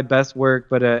my best work,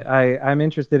 but I'm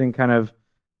interested in kind of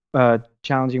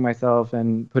challenging myself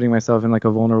and putting myself in like a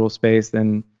vulnerable space.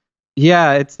 And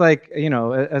yeah, it's like,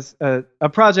 a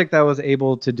project that was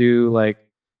able to do like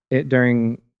it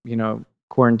during,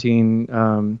 quarantine,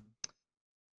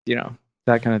 that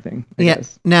kind of thing. I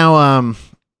guess. Now,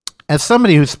 as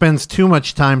somebody who spends too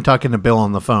much time talking to Bill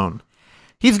on the phone,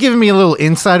 He's giving me a little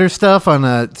insider stuff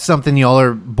on something y'all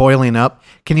are boiling up.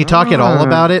 Can you talk at all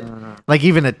about it? Like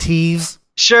even a tease?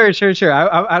 Sure.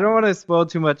 I don't want to spoil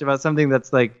too much about something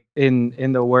that's like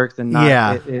in the works and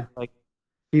not it like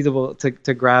feasible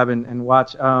to grab and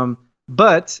watch.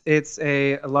 But it's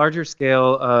a larger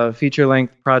scale feature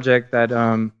length project that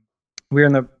we're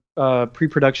in the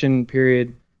pre-production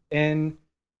period, and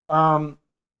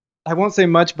I won't say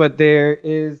much, but there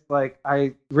is like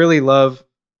I really love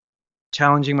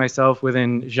challenging myself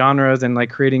within genres and like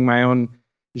creating my own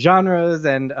genres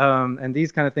and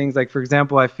these kind of things. Like for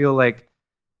example, I feel like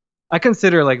I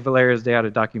consider like Valerio's Day Out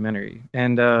a documentary,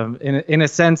 and in a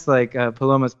sense like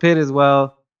Paloma's Pit as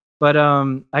well. But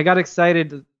I got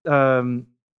excited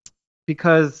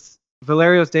because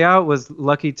Valerio's Day Out was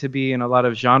lucky to be in a lot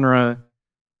of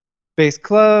genre-based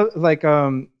club like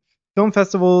film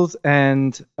festivals,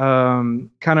 and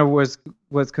kind of was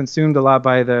consumed a lot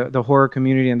by the horror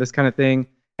community and this kind of thing,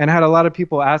 and had a lot of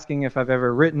people asking if I've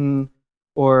ever written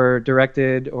or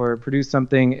directed or produced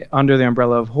something under the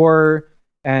umbrella of horror.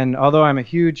 And although I'm a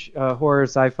huge horror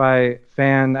sci-fi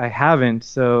fan, I haven't.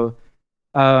 So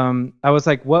I was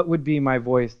like, what would be my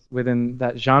voice within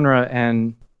that genre?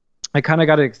 And I kind of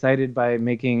got excited by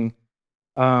making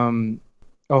a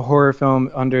horror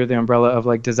film under the umbrella of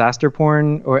like disaster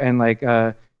porn and like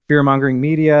fear-mongering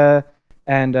media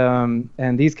and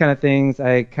these kind of things.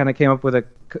 I kind of came up with a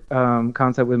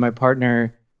concept with my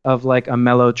partner of like a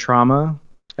melodrama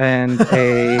and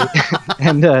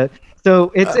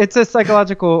so it's a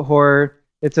psychological horror.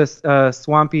 It's a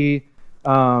swampy,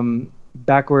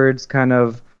 backwards kind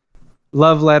of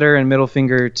love letter and middle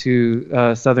finger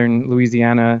to southern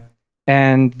Louisiana.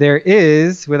 And there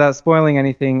is, without spoiling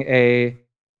anything, a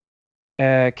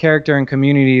character and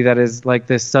community that is like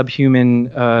this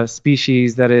subhuman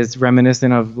species that is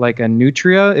reminiscent of like a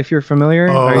nutria, if you're familiar.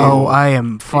 I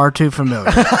am far too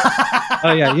familiar.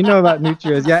 Oh yeah, you know about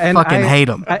nutrias. Yeah, and fucking hate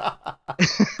them.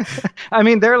 I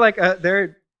mean, they're like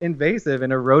they're invasive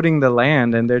and eroding the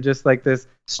land, and they're just like this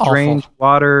strange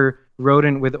water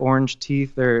rodent with orange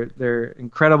teeth. They're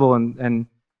incredible, and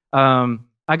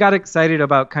I got excited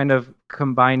about kind of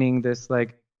combining this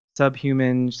like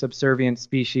subhuman, subservient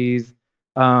species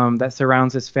that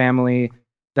surrounds this family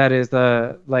that is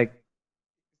like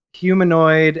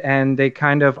humanoid, and they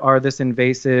kind of are this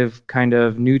invasive kind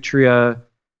of nutria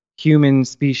human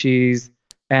species.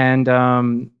 And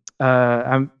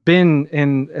I've been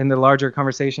in the larger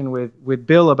conversation with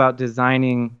Bill about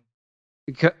designing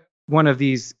one of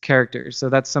these characters. So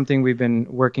that's something we've been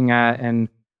working at and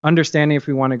understanding if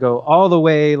we want to go all the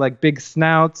way like big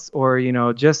snouts or, you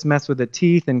know, just mess with the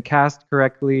teeth and cast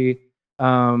correctly.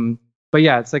 But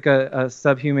yeah, it's like a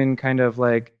subhuman kind of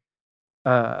like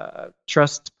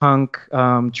trust punk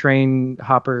train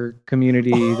hopper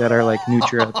community that are like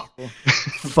nutria people.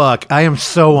 Fuck, I am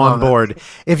so on board.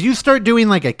 If you start doing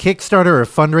like a Kickstarter or a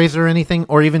fundraiser or anything,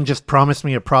 or even just promise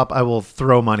me a prop, I will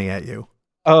throw money at you.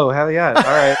 Oh, hell yeah. All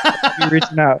right. I'll be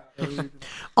reaching out.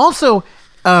 Also,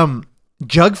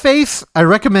 Jugface, I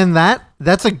recommend that.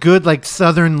 That's a good like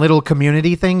southern little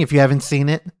community thing if you haven't seen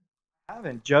it. I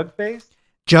haven't. Jugface?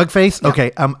 Jugface? Yeah.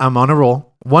 Okay, I'm on a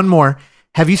roll. One more.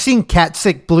 Have you seen Cat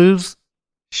Sick Blues?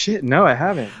 Shit, no, I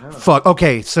haven't. No. Fuck.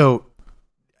 Okay, so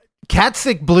Cat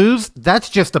Sick Blues, that's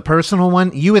just a personal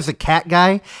one. You as a cat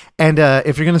guy, and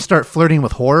if you're going to start flirting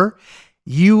with horror,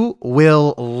 you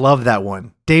will love that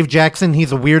one. Dave Jackson,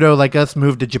 he's a weirdo like us,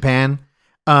 moved to Japan.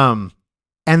 And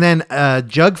then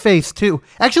Jugface, too.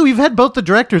 Actually, we've had both the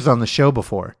directors on the show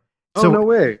before. So, no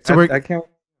way. So I can't.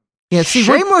 Yeah, see,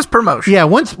 shameless promotion. Yeah,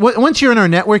 once you're in our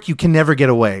network, you can never get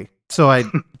away. So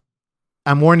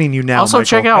I'm warning you now. Also, Michael.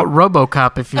 check out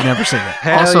RoboCop if you've never seen it.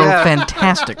 Also,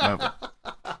 fantastic movie.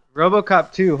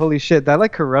 RoboCop 2, holy shit, that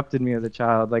like corrupted me as a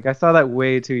child. Like I saw that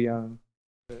way too young.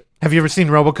 Have you ever seen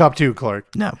RoboCop 2,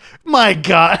 Clark? No. My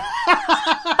God.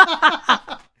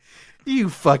 You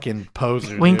fucking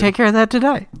poser. We can take care of that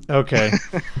today. Okay.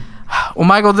 Well,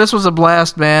 Michael, this was a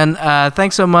blast, man.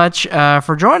 Thanks so much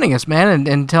for joining us, man,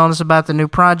 and telling us about the new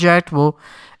project.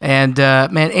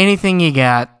 Man, anything you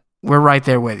got, we're right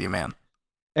there with you, man.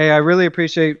 Hey, I really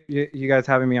appreciate you guys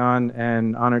having me on,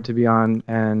 and honored to be on,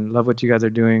 and love what you guys are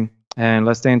doing. And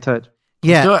let's stay in touch.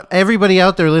 Yeah, everybody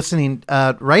out there listening,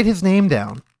 write his name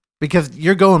down because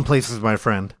you're going places, my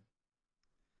friend.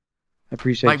 I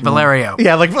appreciate like Valerio.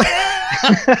 Yeah, like.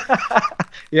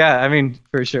 Yeah, I mean,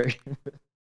 for sure.